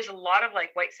there's a lot of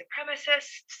white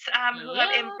supremacists who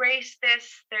have embraced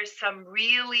this. There's some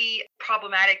really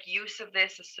problematic use of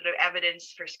this as sort of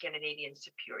evidence for Scandinavian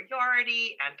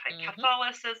superiority,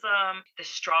 anti-Catholicism, the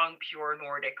strong, pure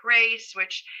Nordic race,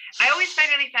 which I always find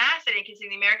really fascinating because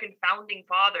the American founding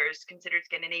fathers considered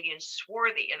Scandinavians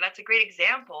swarthy. And that's a great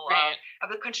example of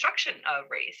the construction of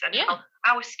race and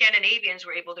how Scandinavians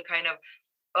were able to kind of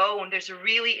and there's a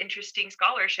really interesting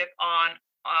scholarship on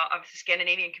of the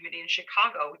Scandinavian community in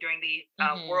Chicago during the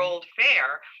World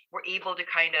Fair, were able to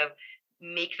kind of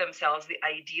make themselves the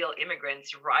ideal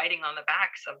immigrants riding on the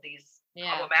backs of these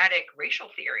problematic racial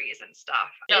theories and stuff.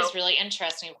 It is really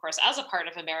interesting, of course, as a part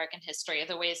of American history,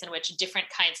 the ways in which different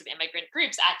kinds of immigrant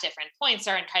groups at different points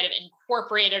are kind of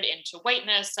incorporated into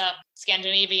whiteness.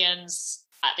 Scandinavians,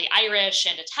 the Irish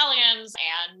and Italians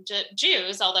and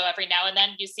Jews, although every now and then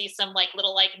you see some like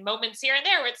little like moments here and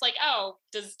there where it's like, oh,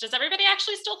 does everybody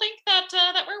actually still think that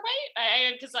that we're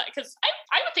white? Because I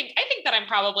think that I'm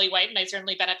probably white and I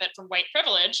certainly benefit from white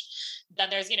privilege. Then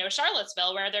there's,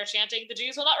 Charlottesville where they're chanting the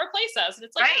Jews will not replace us. And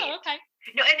it's like, right. Oh, okay.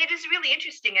 No, and it is really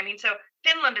interesting. I mean, so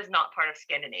Finland is not part of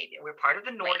Scandinavia. We're part of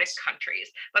the Nordic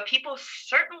countries, but people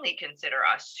certainly consider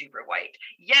us super white.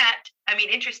 Yet, I mean,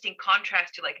 interesting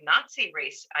contrast to like Nazi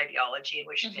race ideology in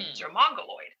which Finns are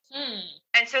Mongoloid.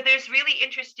 And so there's really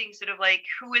interesting sort of like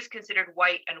who is considered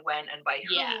white and when and by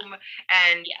whom,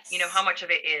 and, how much of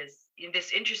it is in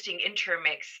this interesting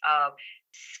intermix of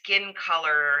skin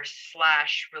color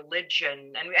 /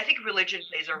 religion. And I think religion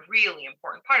plays a really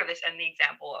important part of this. And the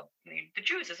example of the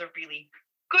Jews is a really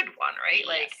good one, right?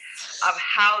 Like of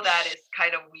how that is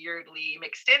kind of weirdly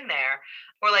mixed in there.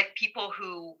 Or like people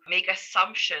who make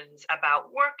assumptions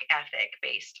about work ethic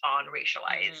based on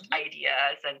racialized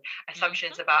ideas and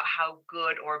assumptions about how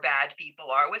good or bad people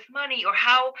are with money, or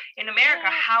how in America,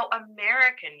 how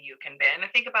American you can be. And I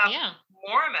think about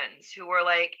Mormons who were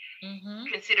like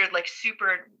considered like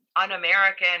super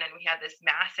un-American, and we had this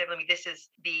massive, this is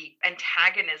the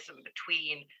antagonism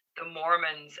between the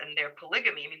Mormons and their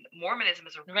polygamy. I mean, Mormonism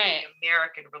is a really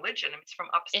American religion. It's from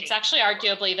upstate. It's actually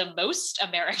arguably the most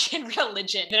American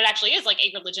religion. But it actually is like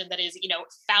a religion that is,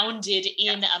 founded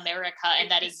in America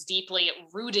and that is deeply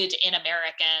rooted in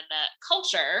American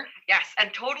culture. Yes,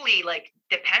 and totally like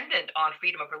dependent on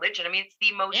freedom of religion. I mean, it's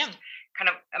the most kind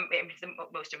of the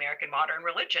most American modern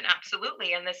religion,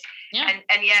 absolutely. And this,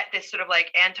 and yet this sort of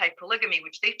like anti-polygamy,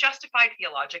 which they've justified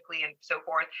theologically and so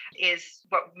forth, is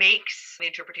what makes the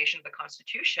interpretation of the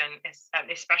Constitution,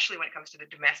 especially when it comes to the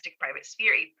domestic private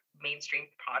sphere, a mainstream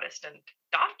Protestant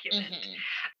document.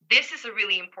 This is a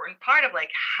really important part of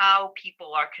like how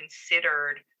people are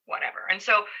considered whatever. And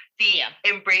so the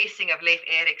embracing of Leif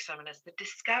Erikson as the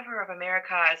discoverer of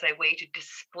America as a way to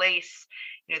displace,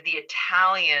 the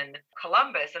Italian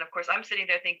Columbus. And of course, I'm sitting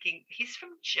there thinking, he's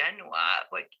from Genoa,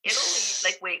 like Italy.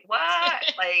 Like, wait, what?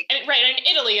 Like, and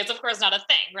Italy is of course not a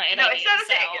thing, right? No, it's not a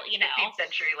thing. In the 15th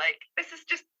century, like this is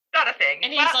just not a thing.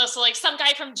 And he's also like some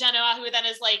guy from Genoa who then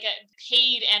is like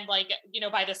paid and like,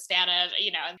 by the Spanish,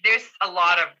 There's a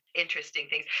lot of interesting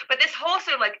things. But this whole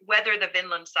sort of like whether the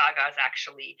Vinland sagas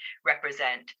actually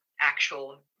represent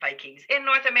actual Vikings in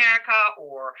North America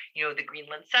or, the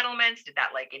Greenland settlements, did that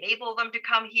like enable them to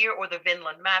come here, or the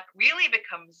Vinland map really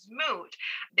becomes moot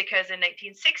because in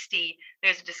 1960,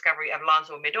 there's a discovery of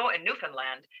Lanzo-Meadow in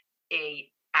Newfoundland, a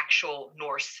actual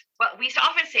Norse. Well, we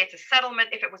often say it's a settlement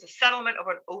if it was a settlement of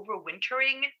an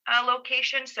overwintering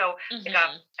location. So like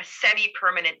a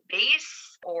semi-permanent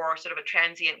base or sort of a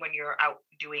transient when you're out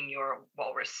doing your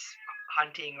walrus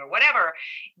hunting or whatever.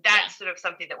 That's sort of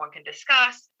something that one can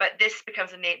discuss. But this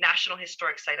becomes a National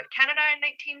Historic Site of Canada in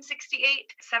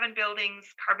 1968. 7 buildings,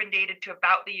 carbon dated to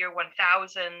about the year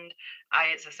 1000.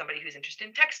 As somebody who's interested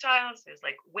in textiles, there's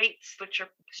like weights, which are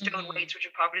stone weights, which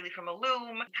are probably from a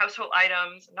loom, household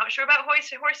items. I'm not sure about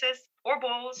horses or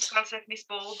bulls, Stephanie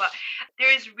bull, but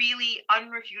there is really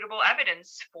unrefutable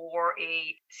evidence for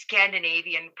a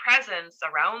Scandinavian presence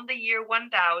around the year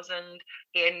 1000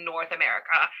 in North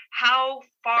America. How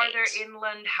farther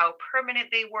inland, how permanent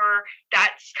they were,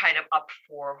 that's kind of up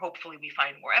for, hopefully we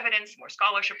find more evidence, more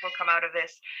scholarship will come out of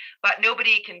this, but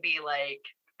nobody can be like,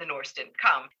 the Norse didn't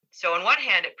come. So on one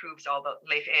hand, it proves all the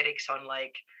Leif Erikson,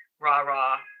 like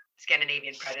rah-rah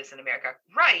Scandinavian presence in America.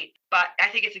 Right. But I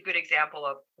think it's a good example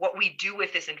of what we do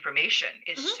with this information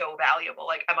is so valuable.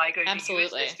 Like, am I going to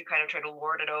use this to kind of try to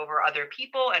lord it over other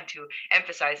people and to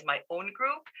emphasize my own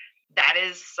group? That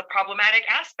is a problematic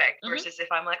aspect versus if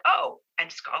I'm like, oh,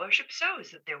 and scholarship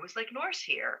shows that there was like Norse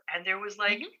here and there was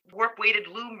like warp weighted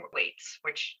loom weights,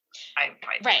 which I'm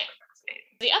fine. Right.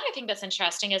 The other thing that's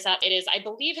interesting is that I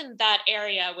believe in that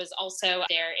area was also,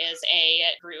 there is a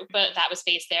group that was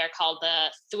based there called the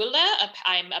Thule.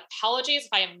 Apologies if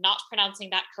I am not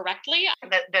pronouncing that correctly.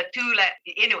 The Thule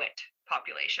Inuit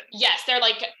population. Yes,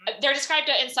 they're described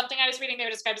in something I was reading. They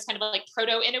were described as kind of like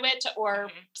proto-Inuit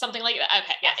or something like that.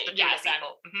 Okay, yes, the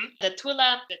Thule people. The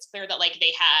Thule. It's clear that like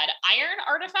they had iron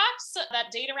artifacts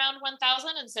that date around 1000,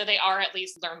 and so they are at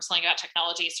least learned something about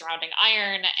technology surrounding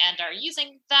iron and are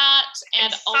using that.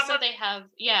 And also they have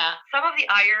some of the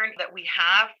iron that we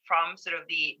have from sort of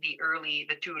the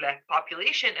Thule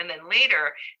population, and then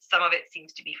later some of it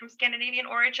seems to be from Scandinavian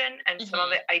origin, and some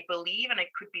of it I believe, and I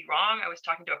could be wrong. I was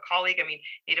talking to a colleague I mean,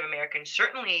 Native Americans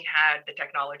certainly had the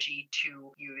technology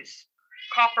to use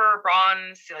copper,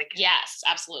 bronze, like yes,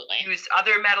 absolutely. use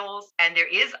other metals, and there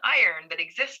is iron that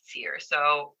exists here.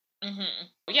 So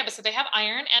yeah, but so they have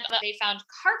iron, and they found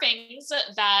carvings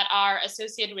that are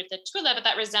associated with the tulip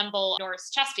that resemble Norse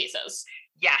chess pieces.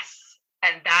 Yes,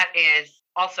 and that is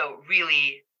also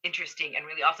really interesting and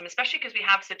really awesome, especially because we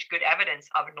have such good evidence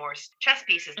of Norse chess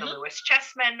pieces. The Lewis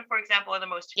chessmen, for example, are the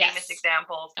most famous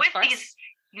examples. With these,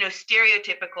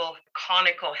 stereotypical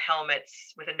conical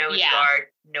helmets with a nose guard,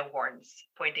 no horns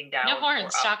pointing down. No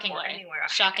horns, shockingly.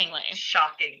 Shockingly.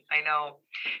 Shocking, I know.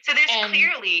 So there's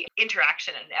clearly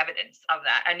interaction and evidence of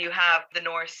that. And you have the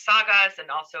Norse sagas and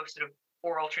also sort of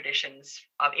oral traditions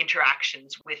of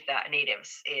interactions with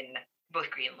natives in both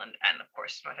Greenland and, of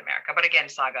course, North America. But again,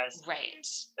 sagas,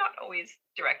 not always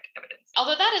direct evidence.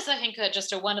 Although that is, I think,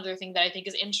 just one other thing that I think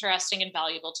is interesting and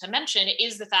valuable to mention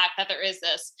is the fact that there is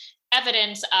this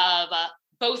evidence of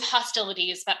both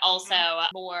hostilities, but also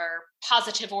more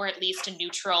positive or at least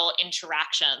neutral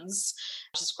interactions,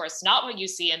 which is, of course, not what you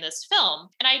see in this film.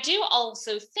 And I do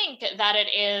also think that it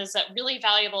is really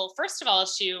valuable, first of all,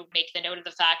 to make the note of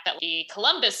the fact that the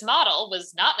Columbus model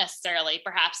was not necessarily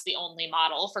perhaps the only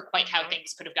model for quite how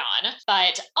things could have gone,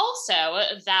 but also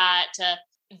that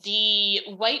the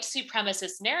white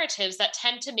supremacist narratives that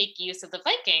tend to make use of the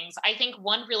Vikings, I think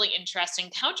one really interesting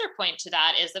counterpoint to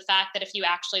that is the fact that if you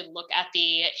actually look at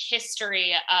the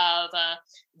history of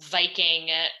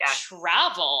Viking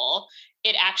travel,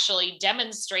 it actually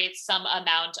demonstrates some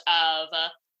amount of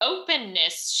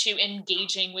openness to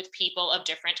engaging with people of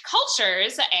different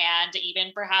cultures and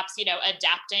even perhaps,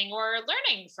 adapting or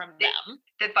learning from them.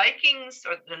 The Vikings,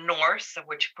 or the Norse, of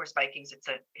which, of course, Vikings,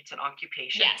 it's an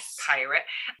occupation, pirate.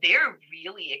 They're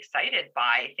really excited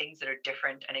by things that are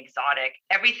different and exotic.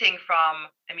 Everything from,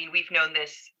 we've known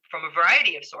this from a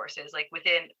variety of sources, like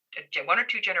within one or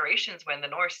two generations when the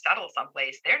Norse settle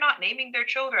someplace, they're not naming their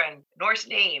children Norse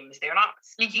names. They're not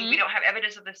speaking, we don't have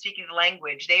evidence of them speaking the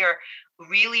language. They are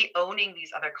really owning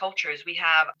these other cultures. We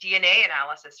have DNA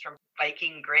analysis from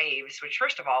Viking graves, which,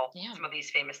 first of all, some of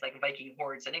these famous like Viking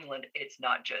hordes in England, it's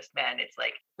not just men, it's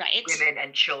like women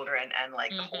and children and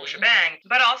like the whole shebang.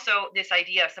 But also this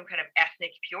idea of some kind of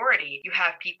ethnic purity. You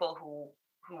have people who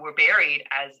were buried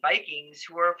as Vikings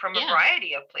who are from a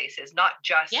variety of places, not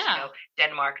just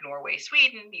Denmark, Norway,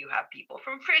 Sweden. You have people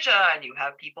from Frisia, and you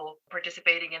have people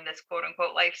participating in this quote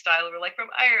unquote lifestyle who are like from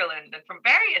Ireland and from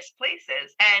various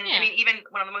places. And even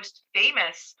one of the most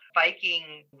famous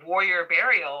Viking warrior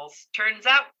burials, turns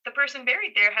out the person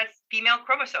buried there has female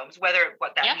chromosomes. Whether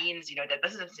what that means, that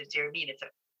doesn't necessarily mean it's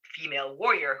a female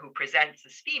warrior who presents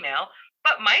as female,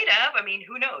 but might have.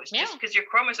 Who knows? Just because your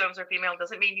chromosomes are female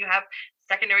doesn't mean you have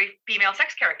secondary female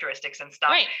sex characteristics and stuff.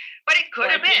 Right. But it could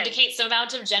have been. Indicate some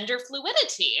amount of gender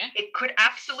fluidity. It could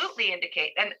absolutely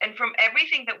indicate. And from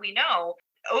everything that we know,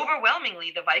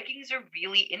 overwhelmingly, the Vikings are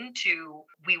really into,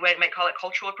 we might call it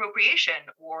cultural appropriation,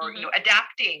 or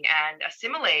adapting and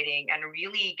assimilating and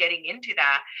really getting into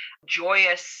that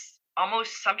joyous,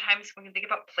 almost sometimes when you think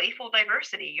about playful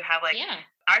diversity, you have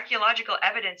archaeological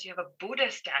evidence. You have a Buddha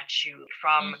statue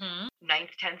from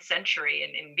 9th, 10th century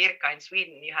in Birka in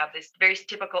Sweden. You have this very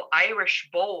typical Irish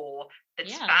bowl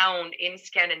that's found in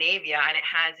Scandinavia, and it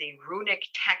has a runic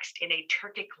text in a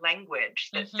Turkic language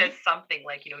that says something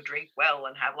like, drink well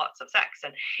and have lots of sex.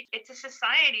 And it's a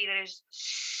society that is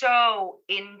so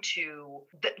into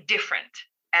the different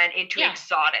and into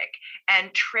exotic.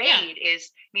 And trade is,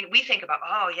 we think about,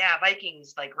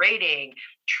 Vikings, like raiding.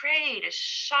 Trade is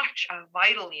such a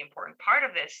vitally important part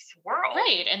of this world.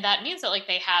 Right. And that means that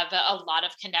they have a lot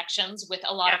of connections with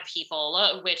a lot of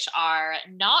people, which are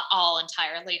not all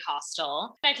entirely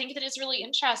hostile. I think that is really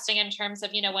interesting in terms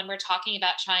of, when we're talking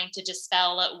about trying to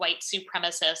dispel white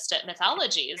supremacist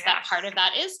mythologies, that part of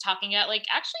that is talking about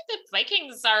actually the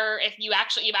Vikings are, if you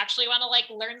actually want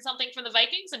to learn something from the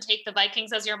Vikings and take the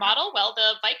Vikings as your model, well,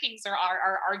 the Vikings are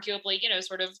arguably,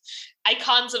 sort of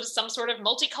icons of some sort of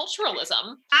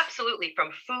multiculturalism. Absolutely. From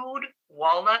food,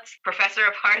 walnuts. Professor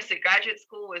of ours at graduate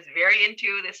school was very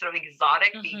into this sort of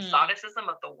exotic, the exoticism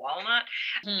of the walnut,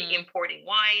 the importing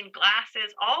wine,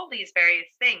 glasses, all these various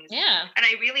things. Yeah. And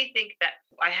I really think that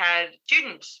I had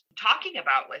students talking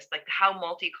about this, how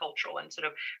multicultural, and sort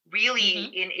of really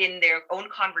in their own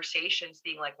conversations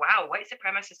being like, wow, white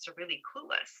supremacists are really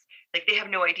clueless. They have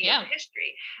no idea of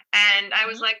history. And I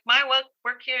was like, my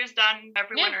work here is done.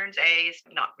 Everyone earns A's.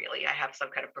 Not really. I have some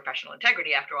kind of professional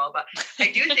integrity after all. But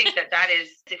I do think that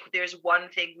is, if there's one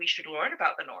thing we should learn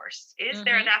about the Norse, is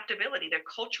their adaptability, their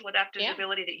cultural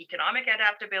adaptability, their economic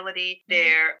adaptability,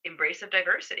 their embrace of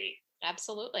diversity.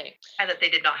 Absolutely. And that they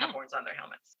did not have horns on their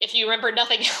helmets. If you remember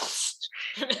nothing else,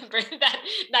 remember that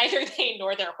neither they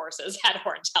nor their horses had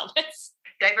horned helmets.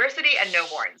 Diversity and no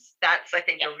horns. That's, I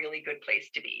think, a really good place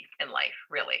to be in life,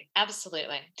 really.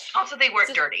 Absolutely. Also, they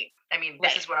weren't dirty. I mean,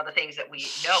 this Right. is one of the things that we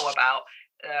know about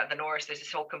the Norse. There's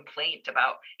this whole complaint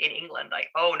about in England, like,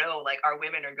 oh no, like our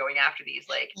women are going after these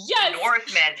like Yes.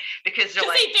 Northmen because they're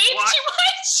like, they bathe too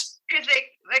much. because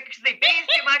they bathe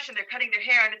too much and they're cutting their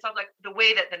hair, and it's all like the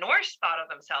way that the Norse thought of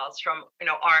themselves from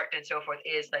art and so forth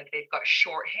is like they've got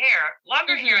short hair,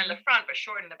 longer hair in the front but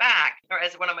short in the back. Or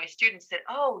as one of my students said,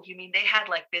 oh, you mean they had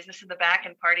like business in the back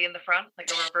and party in the front, like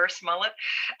a reverse mullet?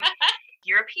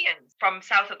 Europeans from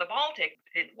south of the Baltic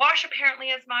didn't wash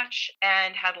apparently as much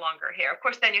and had longer hair. Of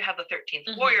course, then you have the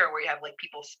 13th warrior where you have like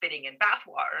people spitting in bath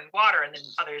water and then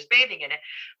others bathing in it.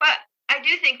 But I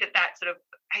do think that sort of,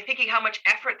 I'm thinking how much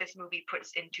effort this movie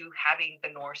puts into having the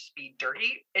Norse be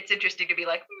dirty. It's interesting to be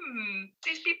like,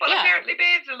 these people apparently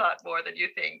bathed a lot more than you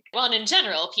think. Well, and in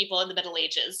general, people in the Middle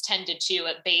Ages tended to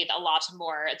bathe a lot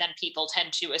more than people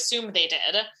tend to assume they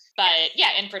did. But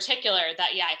yeah, in particular,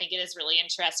 I think it is really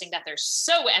interesting that they're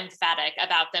so emphatic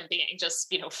about them being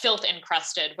just, filth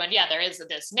encrusted when, there is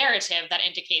this narrative that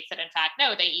indicates that, in fact,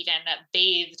 no, they even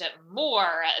bathed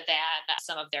more than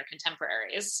some of their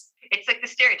contemporaries. It's like the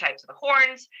stereotypes of the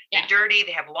horns, they're dirty,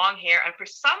 they have long hair, and for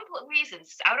some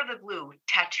reasons, out of the blue,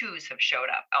 tattoos have showed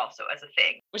up also as a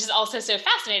thing. Which is also so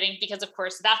fascinating because, of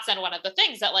course, that's then one of the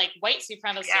things that, like, white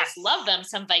supremacists love them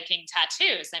some Viking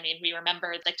tattoos. I mean, we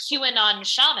remember the QAnon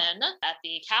shaman at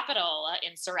the Capitol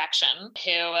insurrection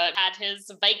who had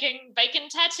his Viking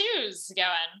tattoos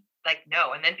going. Like,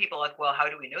 no. And then people are like, well, how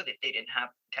do we know that they didn't have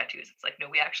tattoos? It's like, no,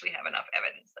 we actually have enough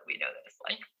evidence that we know this.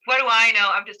 Like, what do I know?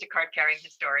 I'm just a card-carrying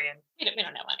historian. We don't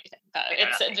know anything.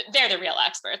 But they're the real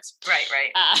experts.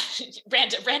 Right.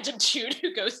 Random dude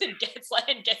who goes and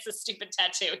gets a stupid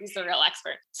tattoo. He's the real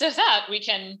expert. So with that, we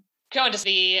can go into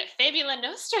the Fabula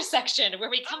Nostra section where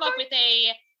we come up with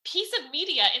a piece of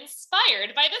media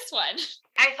inspired by this one.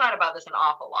 I thought about this an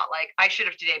awful lot. Like, I should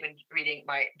have today been reading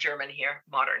my German here,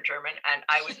 modern German, and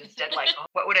I was instead like,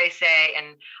 what would I say?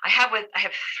 And I have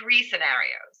three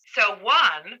scenarios. So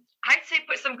one, I'd say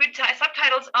put some good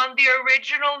subtitles on the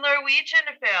original Norwegian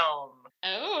film.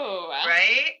 Oh.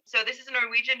 Right? So this is a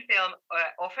Norwegian film,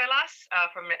 Ofelas,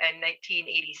 from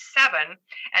 1987,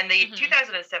 and the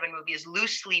 2007 movie is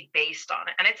loosely based on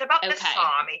it. And it's about the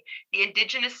Sami, the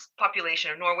indigenous population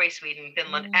of Norway, Sweden,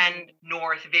 Finland, and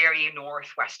very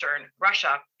northwestern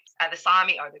Russia. The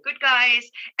Sami are the good guys,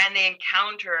 and they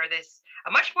encounter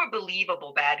a much more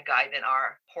believable bad guy than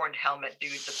our horned helmet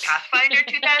dudes of Pathfinder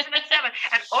 2007.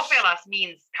 And Ofelas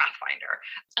means Pathfinder.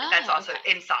 That's also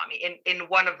in Sami, in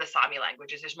one of the Sami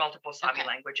languages. There's multiple Sami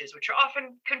languages, which are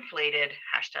often conflated,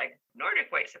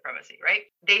 #Nordic white supremacy, right?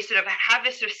 They sort of have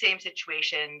this sort of same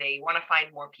situation. They want to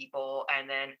find more people, and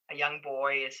then a young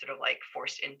boy is sort of like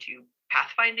forced into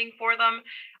pathfinding for them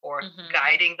or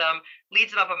guiding them,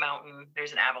 leads them up a mountain,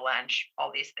 there's an avalanche,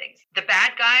 all these things. The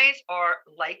bad guys are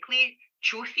likely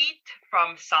Tjufit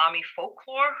from Sami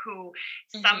folklore, who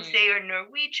some say are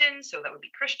Norwegian, so that would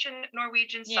be Christian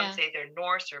Norwegians. Some say they're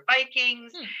Norse or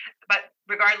Vikings, but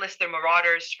regardless, they're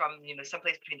marauders from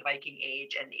someplace between the Viking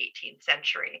Age and the 18th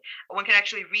century. One can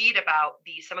actually read about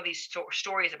some of these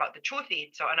stories about the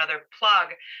Tjufit. So another plug,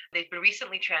 they've been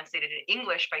recently translated in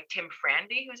English by Tim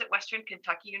Frandy, who's at Western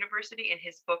Kentucky University, in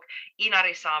his book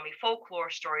Inari Sami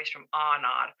Folklore Stories from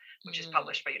Anad, which is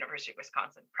published by University of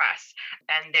Wisconsin Press.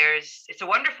 And it's a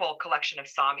wonderful collection of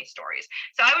Sami stories.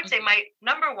 So I would say my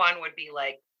number one would be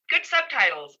like good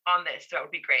subtitles on this. So that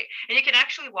would be great. And you can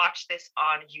actually watch this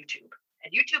on YouTube.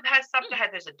 And YouTube has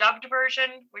subtitles. There's a dubbed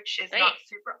version, which is not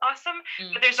super awesome,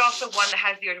 but there's also one that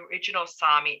has the original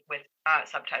Sami with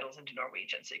subtitles into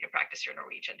Norwegian, so you can practice your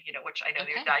Norwegian, which I know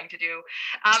you're dying to do.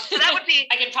 So that would be...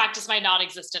 I can practice my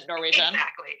non-existent Norwegian.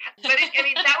 Exactly. But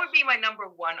that would be my number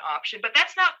one option, but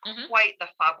that's not quite the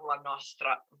Fabula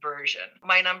Nostra version.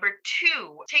 My number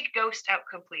two, take Ghost out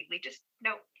completely. Just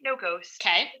no Ghost.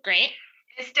 Okay, great.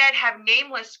 Instead, have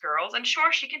nameless girls, and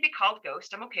sure, she can be called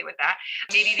Ghost. I'm okay with that.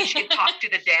 Maybe she can talk to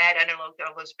the dead. I don't know,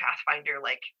 those Pathfinder,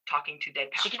 like talking to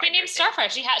dead Pathfinder. She could be named Starfire.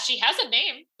 She has a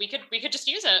name. We could just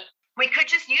use it. We could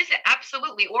just use it,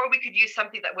 absolutely. Or we could use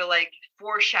something that will like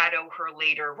foreshadow her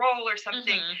later role or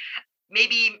something.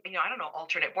 Maybe, I don't know,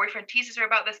 alternate boyfriend teases her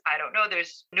about this. I don't know.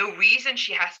 There's no reason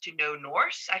she has to know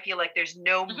Norse. I feel like there's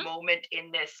no moment in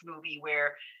this movie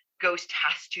where Ghost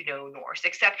has to know Norse,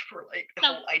 except for like the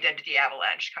whole identity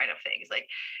avalanche kind of things. Like,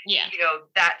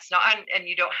 that's not, and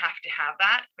you don't have to have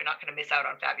that. We're not going to miss out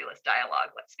on fabulous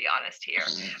dialogue. Let's be honest here.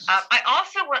 I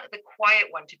also want the quiet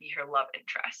one to be her love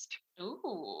interest.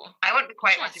 Ooh, I want the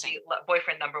quiet one to interesting. be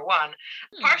boyfriend number one,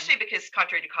 partially because,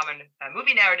 contrary to common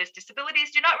movie narratives,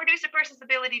 disabilities do not reduce a person's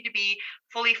ability to be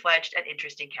fully fledged and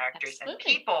interesting characters and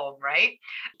Absolutely. people, right?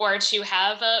 Or to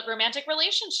have a romantic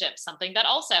relationship, something that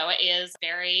also is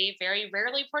very, very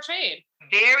rarely portrayed.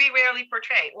 Very rarely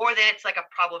portrayed, or then it's like a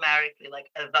problematically like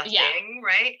the Yeah. thing,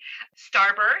 right?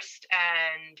 Starburst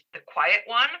and the quiet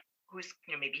one, who's,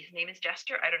 maybe his name is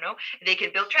Jester, I don't know. They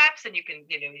can build traps, and they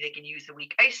can use the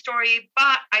weak ice story,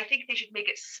 but I think they should make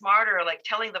it smarter, like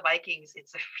telling the Vikings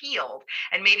it's a field,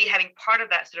 and maybe having part of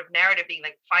that sort of narrative being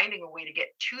like finding a way to get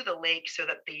to the lake so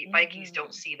that the Vikings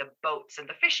don't see the boats and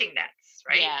the fishing nets,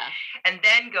 right? Yeah. And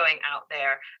then going out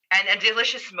there. And a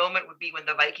delicious moment would be when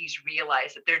the Vikings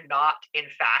realize that they're not, in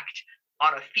fact,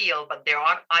 on a field, but they're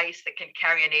on ice that can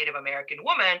carry a Native American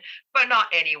woman, but not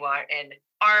anyone in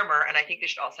armor. And I think they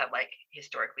should also have like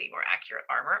historically more accurate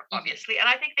armor, obviously. And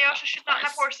I think they also should not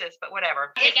have horses, but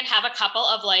whatever. They can have a couple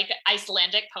of like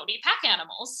Icelandic pony pack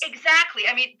animals. Exactly.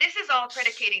 I mean, this is all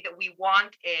predicating that we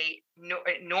want a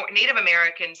Native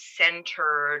American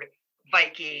centered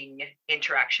Viking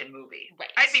interaction movie.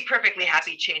 Right. I'd be perfectly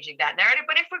happy changing that narrative,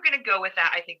 but if we're going to go with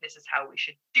that, I think this is how we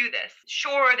should do this.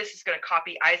 Sure, this is going to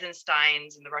copy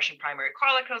Eisenstein's and the Russian Primary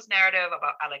Chronicles narrative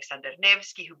about Alexander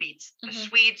Nevsky, who beats the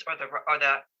Swedes or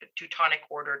the Teutonic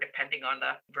Order, depending on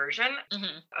the version,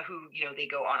 who, they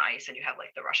go on ice, and you have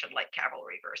like the Russian light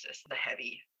cavalry versus the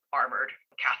heavy armored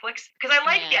Catholics, because I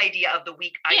like the idea of the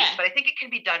weak ice, but I think it can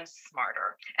be done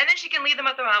smarter. And then she can lead them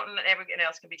up the mountain, and everyone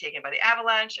else can be taken by the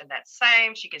avalanche, and that's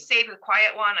same. She can save the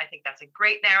quiet one. I think that's a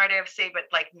great narrative. Save it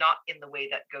like not in the way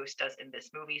that Ghost does in this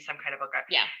movie, some kind of a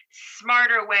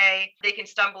smarter way. They can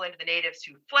stumble into the natives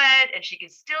who fled, and she can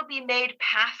still be made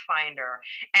Pathfinder.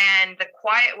 And the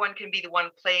quiet one can be the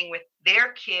one playing with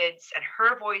their kids and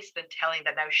her voice, then telling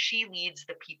that now she leads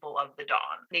the people of the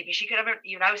dawn. Maybe she could have,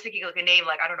 I was thinking like a name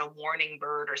like, I don't know, Morning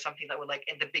Bird or something that would like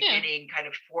in the beginning kind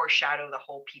of foreshadow the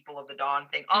whole people of the dawn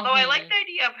thing. Although I like the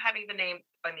idea of having the name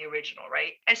on the original,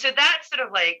 right? And so that's sort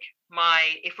of like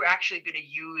if we're actually going to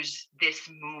use this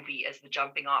movie as the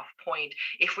jumping off point,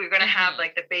 if we're going to have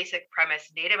like the basic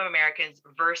premise, Native Americans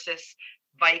versus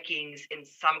Vikings in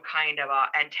some kind of a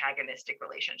antagonistic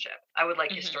relationship. I would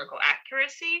like historical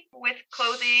accuracy with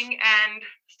clothing and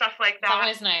stuff like that. It's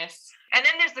always nice. And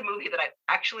then there's the movie that I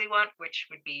actually want, which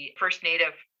would be First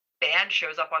Native band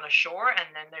shows up on the shore, and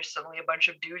then there's suddenly a bunch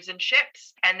of dudes in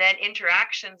ships, and then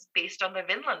interactions based on the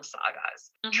Vinland sagas,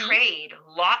 trade,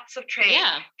 lots of trade,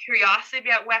 curiosity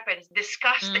about weapons,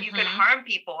 disgust that you can harm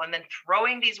people, and then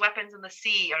throwing these weapons in the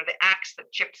sea, or the axe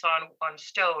that chips on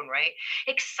stone, right?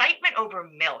 Excitement over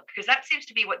milk, because that seems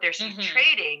to be what they're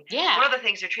trading. One of the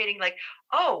things they're trading, like,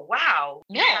 oh wow,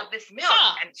 you have this milk,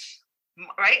 and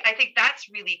right? I think that's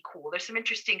really cool. There's some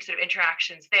interesting sort of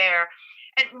interactions there.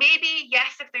 And maybe,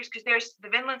 yes, because there's the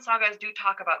Vinland sagas do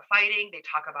talk about fighting, they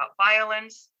talk about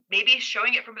violence, maybe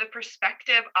showing it from the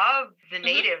perspective of the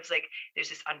natives, like there's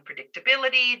this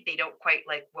unpredictability. They don't quite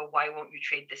like, well, why won't you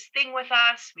trade this thing with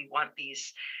us? We want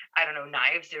these, I don't know,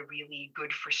 knives. They're really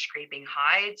good for scraping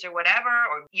hides or whatever.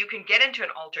 Or you can get into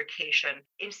an altercation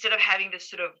instead of having this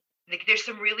sort of, like, there's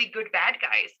some really good bad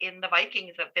guys in the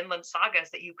Vikings, the Vinland sagas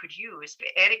that you could use.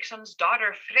 Ericsson's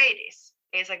daughter, Freydis,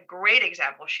 is a great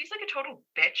example. She's like a total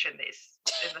bitch in the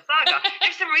saga.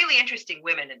 There's some really interesting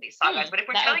women in these sagas, but if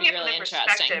we're telling it from the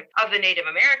perspective of the Native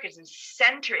Americans and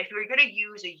if we're going to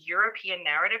use a European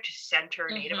narrative to center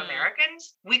Native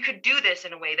Americans, we could do this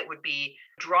in a way that would be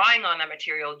drawing on that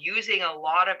material, using a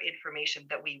lot of information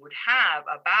that we would have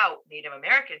about Native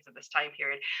Americans in this time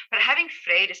period, but having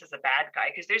Freydis as a bad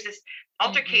guy, because there's this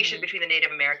altercation between the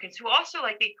Native Americans who also,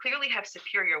 like, they clearly have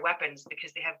superior weapons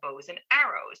because they have bows and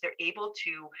arrows. They're able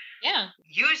to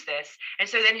use this. And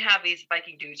so then you have these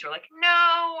Viking dudes who are like,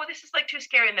 no, this is like too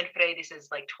scary. And then Freydis is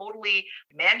like totally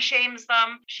man shames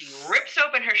them. She rips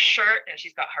open her shirt and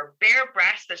she's got her bare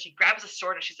breasts, and she grabs a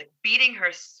sword and she's like beating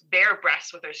her bare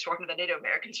breasts with her sword. And the Native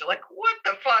Americans are like, what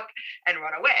the fuck? And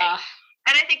run away.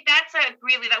 And I think that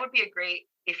would be a great,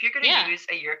 if you're going to use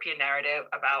a European narrative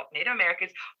about Native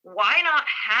Americans, why not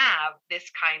have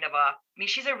this kind of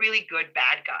she's a really good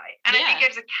bad guy. And I think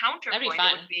as a counterpoint,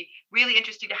 it would be really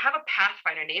interesting to have a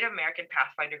Pathfinder, Native American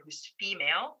Pathfinder, who's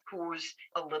female, who's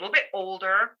a little bit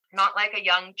older, not like a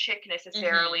young chick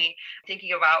necessarily,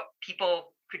 thinking about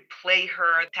people could play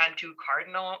her. Tantu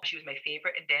Cardinal, she was my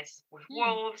favorite in Dances with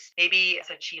Wolves. Maybe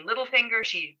Sachin Littlefinger,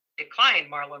 she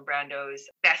declined Marlon Brando's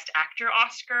Best Actor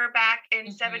Oscar back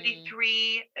in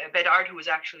 73. Bedard, who was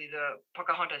actually the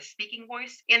Pocahontas speaking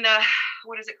voice in the,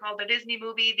 what is it called, the Disney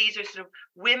movie. These are sort of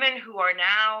women who are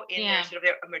now in their sort of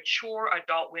their mature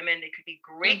adult women. They could be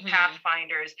great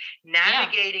pathfinders,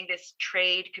 navigating this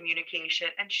trade communication.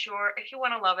 And sure, if you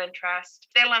want a love interest,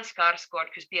 Stellan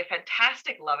Skarsgård could be a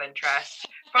fantastic love interest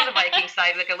from the Viking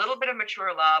side, like a little bit of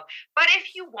mature love. But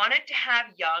if you wanted to have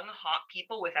young, hot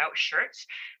people without shirts,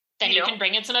 then you can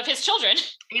bring in some of his children.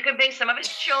 You can bring some of his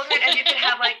children, and you can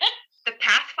have like the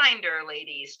Pathfinder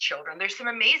ladies' children. There's some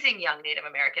amazing young Native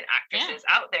American actresses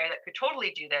out there that could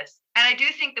totally do this. And I do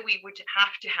think that we would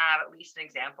have to have at least an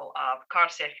example of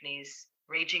Karlsefni's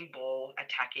raging bull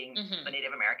attacking the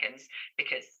Native Americans,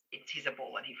 because he's a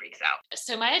bull and he freaks out.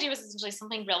 So my idea was essentially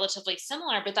something relatively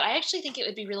similar, but that I actually think it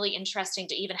would be really interesting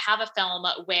to even have a film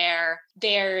where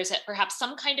there's perhaps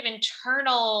some kind of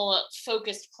internal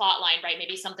focused plot line, right?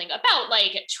 Maybe something about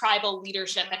like tribal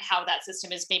leadership and how that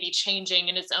system is maybe changing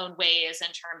in its own ways in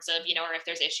terms of, you know, or if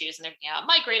there's issues and they're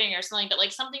migrating or something, but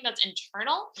like something that's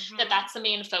internal, that's the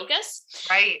main focus.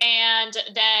 Right. And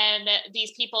then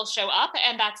these people show up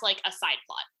and that's like a side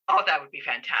plot. Oh, that would be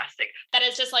fantastic. That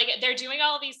is just like, they're doing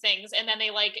all of these things and then they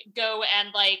like go and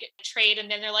like trade and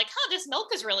then they're like, this milk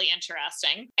is really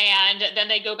interesting. And then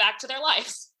they go back to their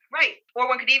lives. Right. Or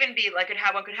one could even be like,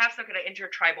 one could have some kind of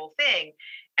intertribal thing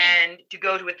and to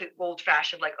go to with the old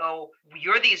fashioned, like, oh,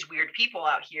 you're these weird people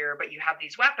out here, but you have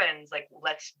these weapons. Like,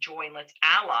 let's join, let's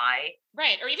ally.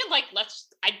 Right. Or even like, let's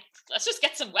just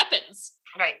get some weapons.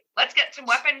 Right. Let's get some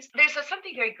weapons. There's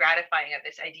something very gratifying of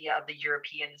this idea of the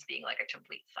Europeans being like a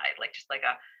complete side, like just like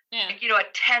a, like, you know, a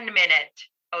 10-minute,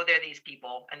 oh, they're these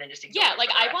people, and then just ignore like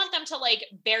I want them to like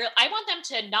I want them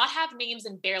to not have names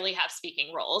and barely have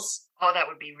speaking roles. Oh, that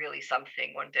would be really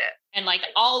something, wouldn't it? And like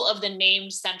all of the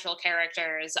named central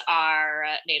characters are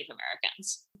Native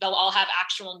Americans. They'll all have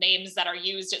actual names that are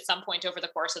used at some point over the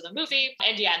course of the movie.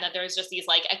 And and that there's just these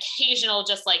like occasional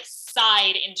just like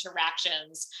side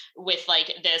interactions with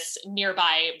like this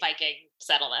nearby Viking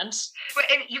settlement.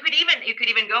 And you could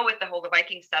even go with the whole, the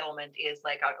Viking settlement is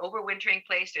like an overwintering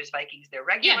place. There's Vikings there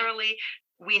regularly. Yeah.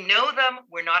 We know them.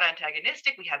 We're not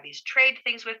antagonistic. We have these trade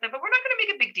things with them, but we're not going to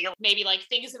make a big deal. Maybe like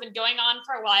things have been going on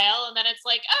for a while, and then it's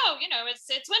like, oh, you know,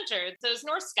 it's winter. Those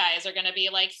Norse guys are going to be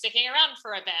like sticking around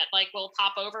for a bit. Like we'll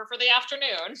pop over for the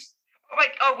afternoon.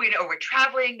 Like, oh, we know we're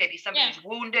traveling. Maybe somebody's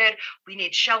wounded. We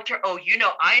need shelter. Oh, you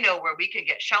know, I know where we can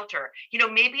get shelter. You know,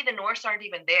 maybe the Norse aren't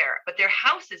even there, but their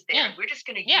house is there. And we're just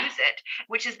going to use it,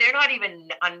 which is they're not even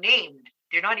unnamed.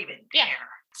 They're not even there.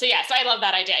 So so I love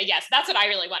that idea. Yes, that's what I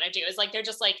really want to do is like, they're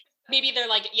just like, maybe they're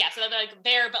like, so they're like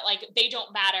there, but like they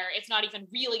don't matter. It's not even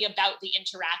really about the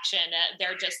interaction.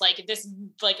 They're just like this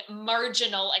like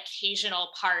marginal,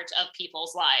 occasional part of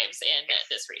people's lives in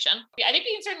this region. I think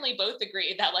we can certainly both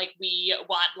agree that like we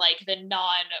want like the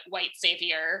non-white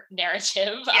savior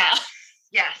narrative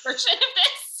version of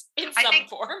this in some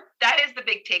form. That is the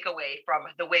big takeaway from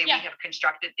the way we have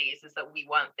constructed these, is that we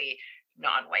want the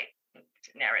non-white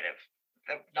narrative.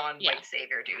 The non-white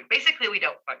savior dude. Basically, we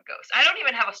don't want ghosts. I don't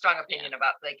even have a strong opinion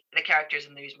about like the characters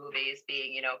in these movies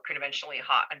being, you know, conventionally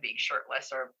hot and being shirtless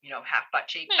or, you know, half butt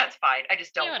cheek. That's fine. I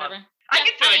just don't want. I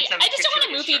just don't want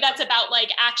a movie that's about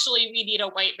like, actually we need a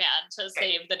white man to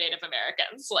save the Native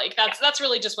Americans. Like that's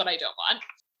really just what I don't want.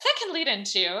 That can lead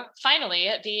into finally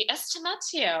the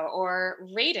estimatio or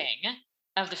rating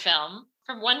of the film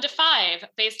from 1 to 5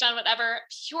 based on whatever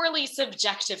purely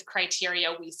subjective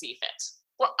criteria we see fit.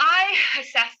 Well, I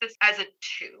assess this as a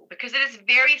 2 because it is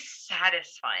very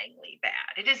satisfyingly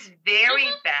bad. It is very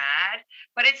bad,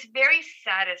 but it's very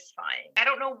satisfying. I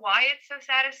don't know why it's so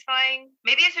satisfying.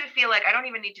 Maybe I sort of feel like I don't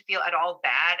even need to feel at all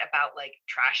bad about like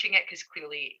trashing it, because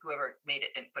clearly whoever made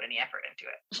it didn't put any effort into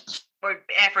it or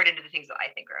effort into the things that I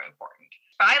think are important.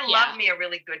 But I love me a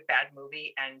really good bad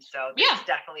movie, and so this is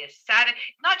definitely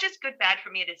not just good bad for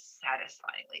me, it is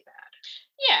satisfyingly bad.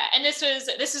 Yeah, and this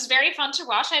was very fun to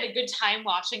watch. I had a good time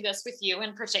watching this with you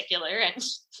in particular, and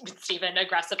with Stephen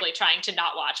aggressively trying to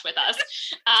not watch with us.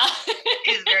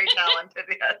 He's very talented,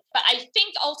 yes. But I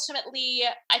think ultimately,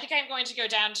 I'm going to go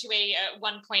down to a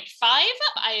 1.5.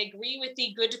 I agree with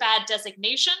the good bad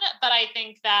designation, but I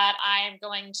think that I'm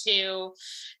going to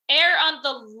err on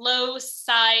the low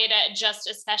side, just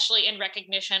especially in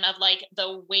recognition of like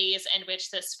the ways in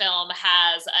which this film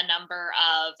has a number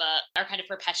of, or kind of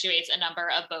perpetuates a number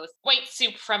of both white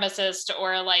supremacist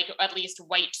or like at least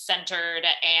white centered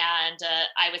and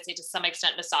I would say to some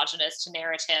extent misogynist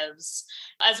narratives,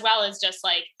 as well as just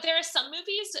like, there are some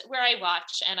movies where I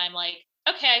watch and I'm like,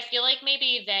 okay, I feel like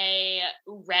maybe they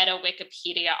read a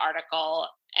Wikipedia article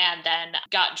and then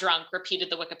got drunk, repeated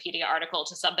the Wikipedia article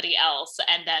to somebody else,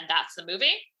 and then that's the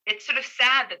movie. It's sort of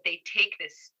sad that they take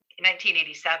this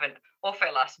 1987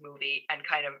 Ofelas movie and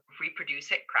kind of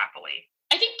reproduce it crappily.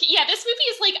 I think, yeah, this movie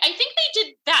is like, I think they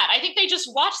did that. I think they just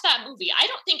watched that movie. I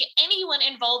don't think anyone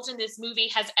involved in this movie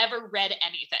has ever read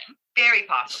anything. Very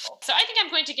possible. So I think I'm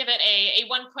going to give it a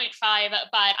 1.5, but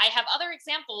I have other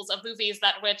examples of movies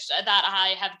that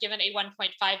I have given a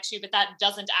 1.5 to, but that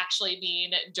doesn't actually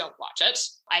mean don't watch it.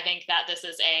 I think that this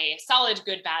is a solid,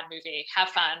 good, bad movie. Have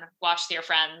fun, watch with your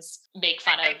friends, make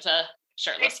fun of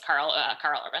shirtless Carl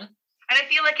Urban. And I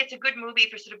feel like it's a good movie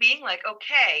for sort of being like,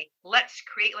 okay, let's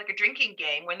create like a drinking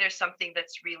game when there's something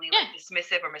that's really like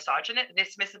dismissive or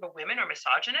dismissive of women or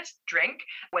misogynist, drink.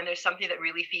 When there's something that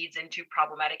really feeds into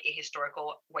problematic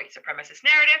ahistorical white supremacist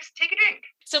narratives, take a drink.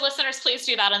 So listeners, please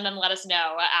do that and then let us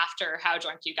know after how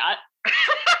drunk you got.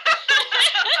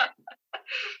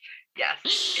 Yes,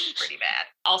 it's pretty bad.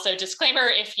 Also, disclaimer,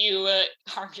 if you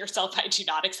harm yourself, I do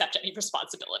not accept any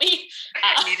responsibility.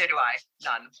 Neither do I.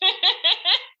 None.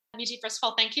 Miji, first of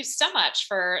all, thank you so much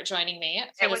for joining me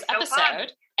for this episode. So fun.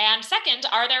 And second,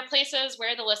 are there places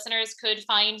where the listeners could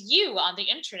find you on the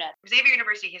internet? Xavier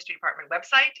University History Department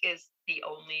website is the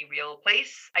only real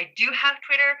place. I do have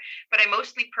Twitter, but I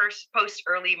mostly post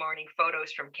early morning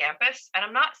photos from campus. And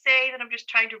I'm not saying that I'm just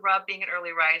trying to rub being an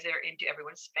early riser into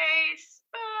everyone's face,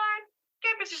 but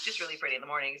campus is just really pretty in the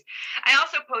mornings. I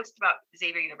also post about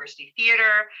Xavier University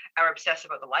Theater. I obsess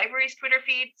about the library's Twitter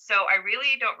feed. So I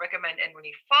really don't recommend anyone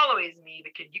follows me,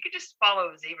 because you could just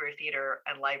follow Xavier Theater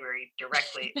and Library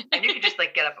directly. And you could just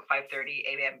like get up at 5:30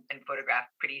 a.m. and photograph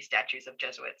pretty statues of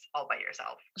Jesuits all by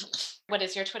yourself. What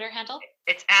is your Twitter handle?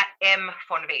 It's at M.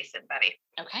 von Wesen, Betty.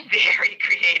 Okay. Very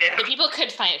creative. The people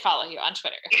could follow you on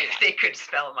Twitter. If they could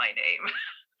spell my name.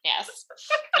 Yes.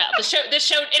 Well, the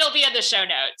show, it'll be in the show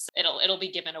notes. It'll be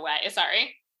given away.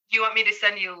 Sorry. Do you want me to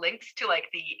send you links to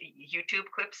like the YouTube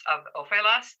clips of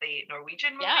Ofelas, the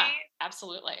Norwegian movie? Yeah,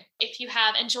 absolutely. If you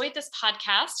have enjoyed this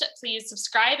podcast, please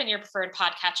subscribe in your preferred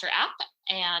podcatcher app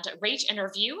and rate and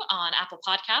review on Apple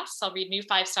Podcasts. I'll read new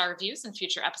 5-star reviews in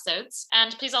future episodes.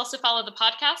 And please also follow the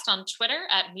podcast on Twitter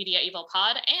at Media Evil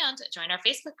Pod and join our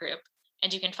Facebook group.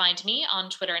 And you can find me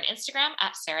on Twitter and Instagram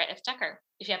at Sarah F. Decker.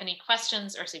 If you have any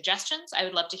questions or suggestions, I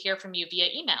would love to hear from you via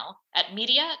email at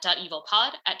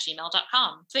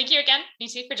media.evilpod@gmail.com. Thank you again,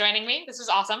 Miji, for joining me. This was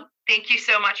awesome. Thank you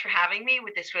so much for having me.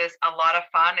 This was a lot of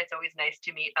fun. It's always nice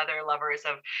to meet other lovers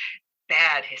of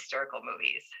bad historical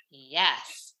movies.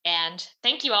 Yes. And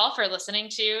thank you all for listening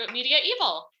to Media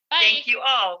Evil. Bye. Thank you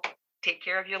all. Take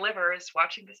care of your livers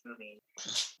watching this movie.